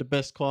below who had the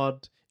best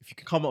card. If you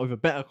can come up with a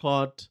better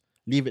card,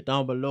 leave it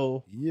down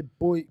below. Yeah,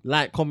 boy.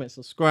 Like, comment,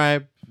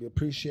 subscribe. We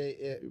appreciate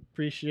it.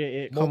 Appreciate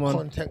it. More Come on.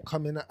 content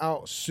coming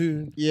out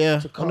soon. Yeah.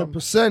 To come.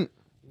 100%.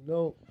 You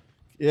know,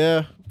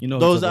 Yeah. You know,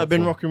 Those who to that have vote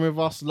been for. rocking with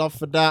us, love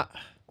for that.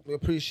 we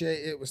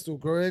appreciate it. We're still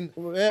growing.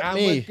 Yeah, And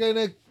me. we're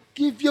gonna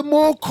give you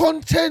more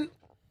content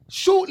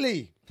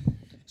shortly.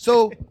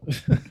 So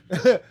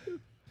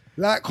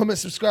like, comment,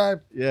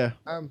 subscribe, Yeah.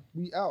 and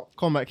we out.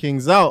 Combat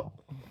Kings out.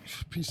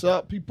 Peace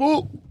out,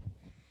 people.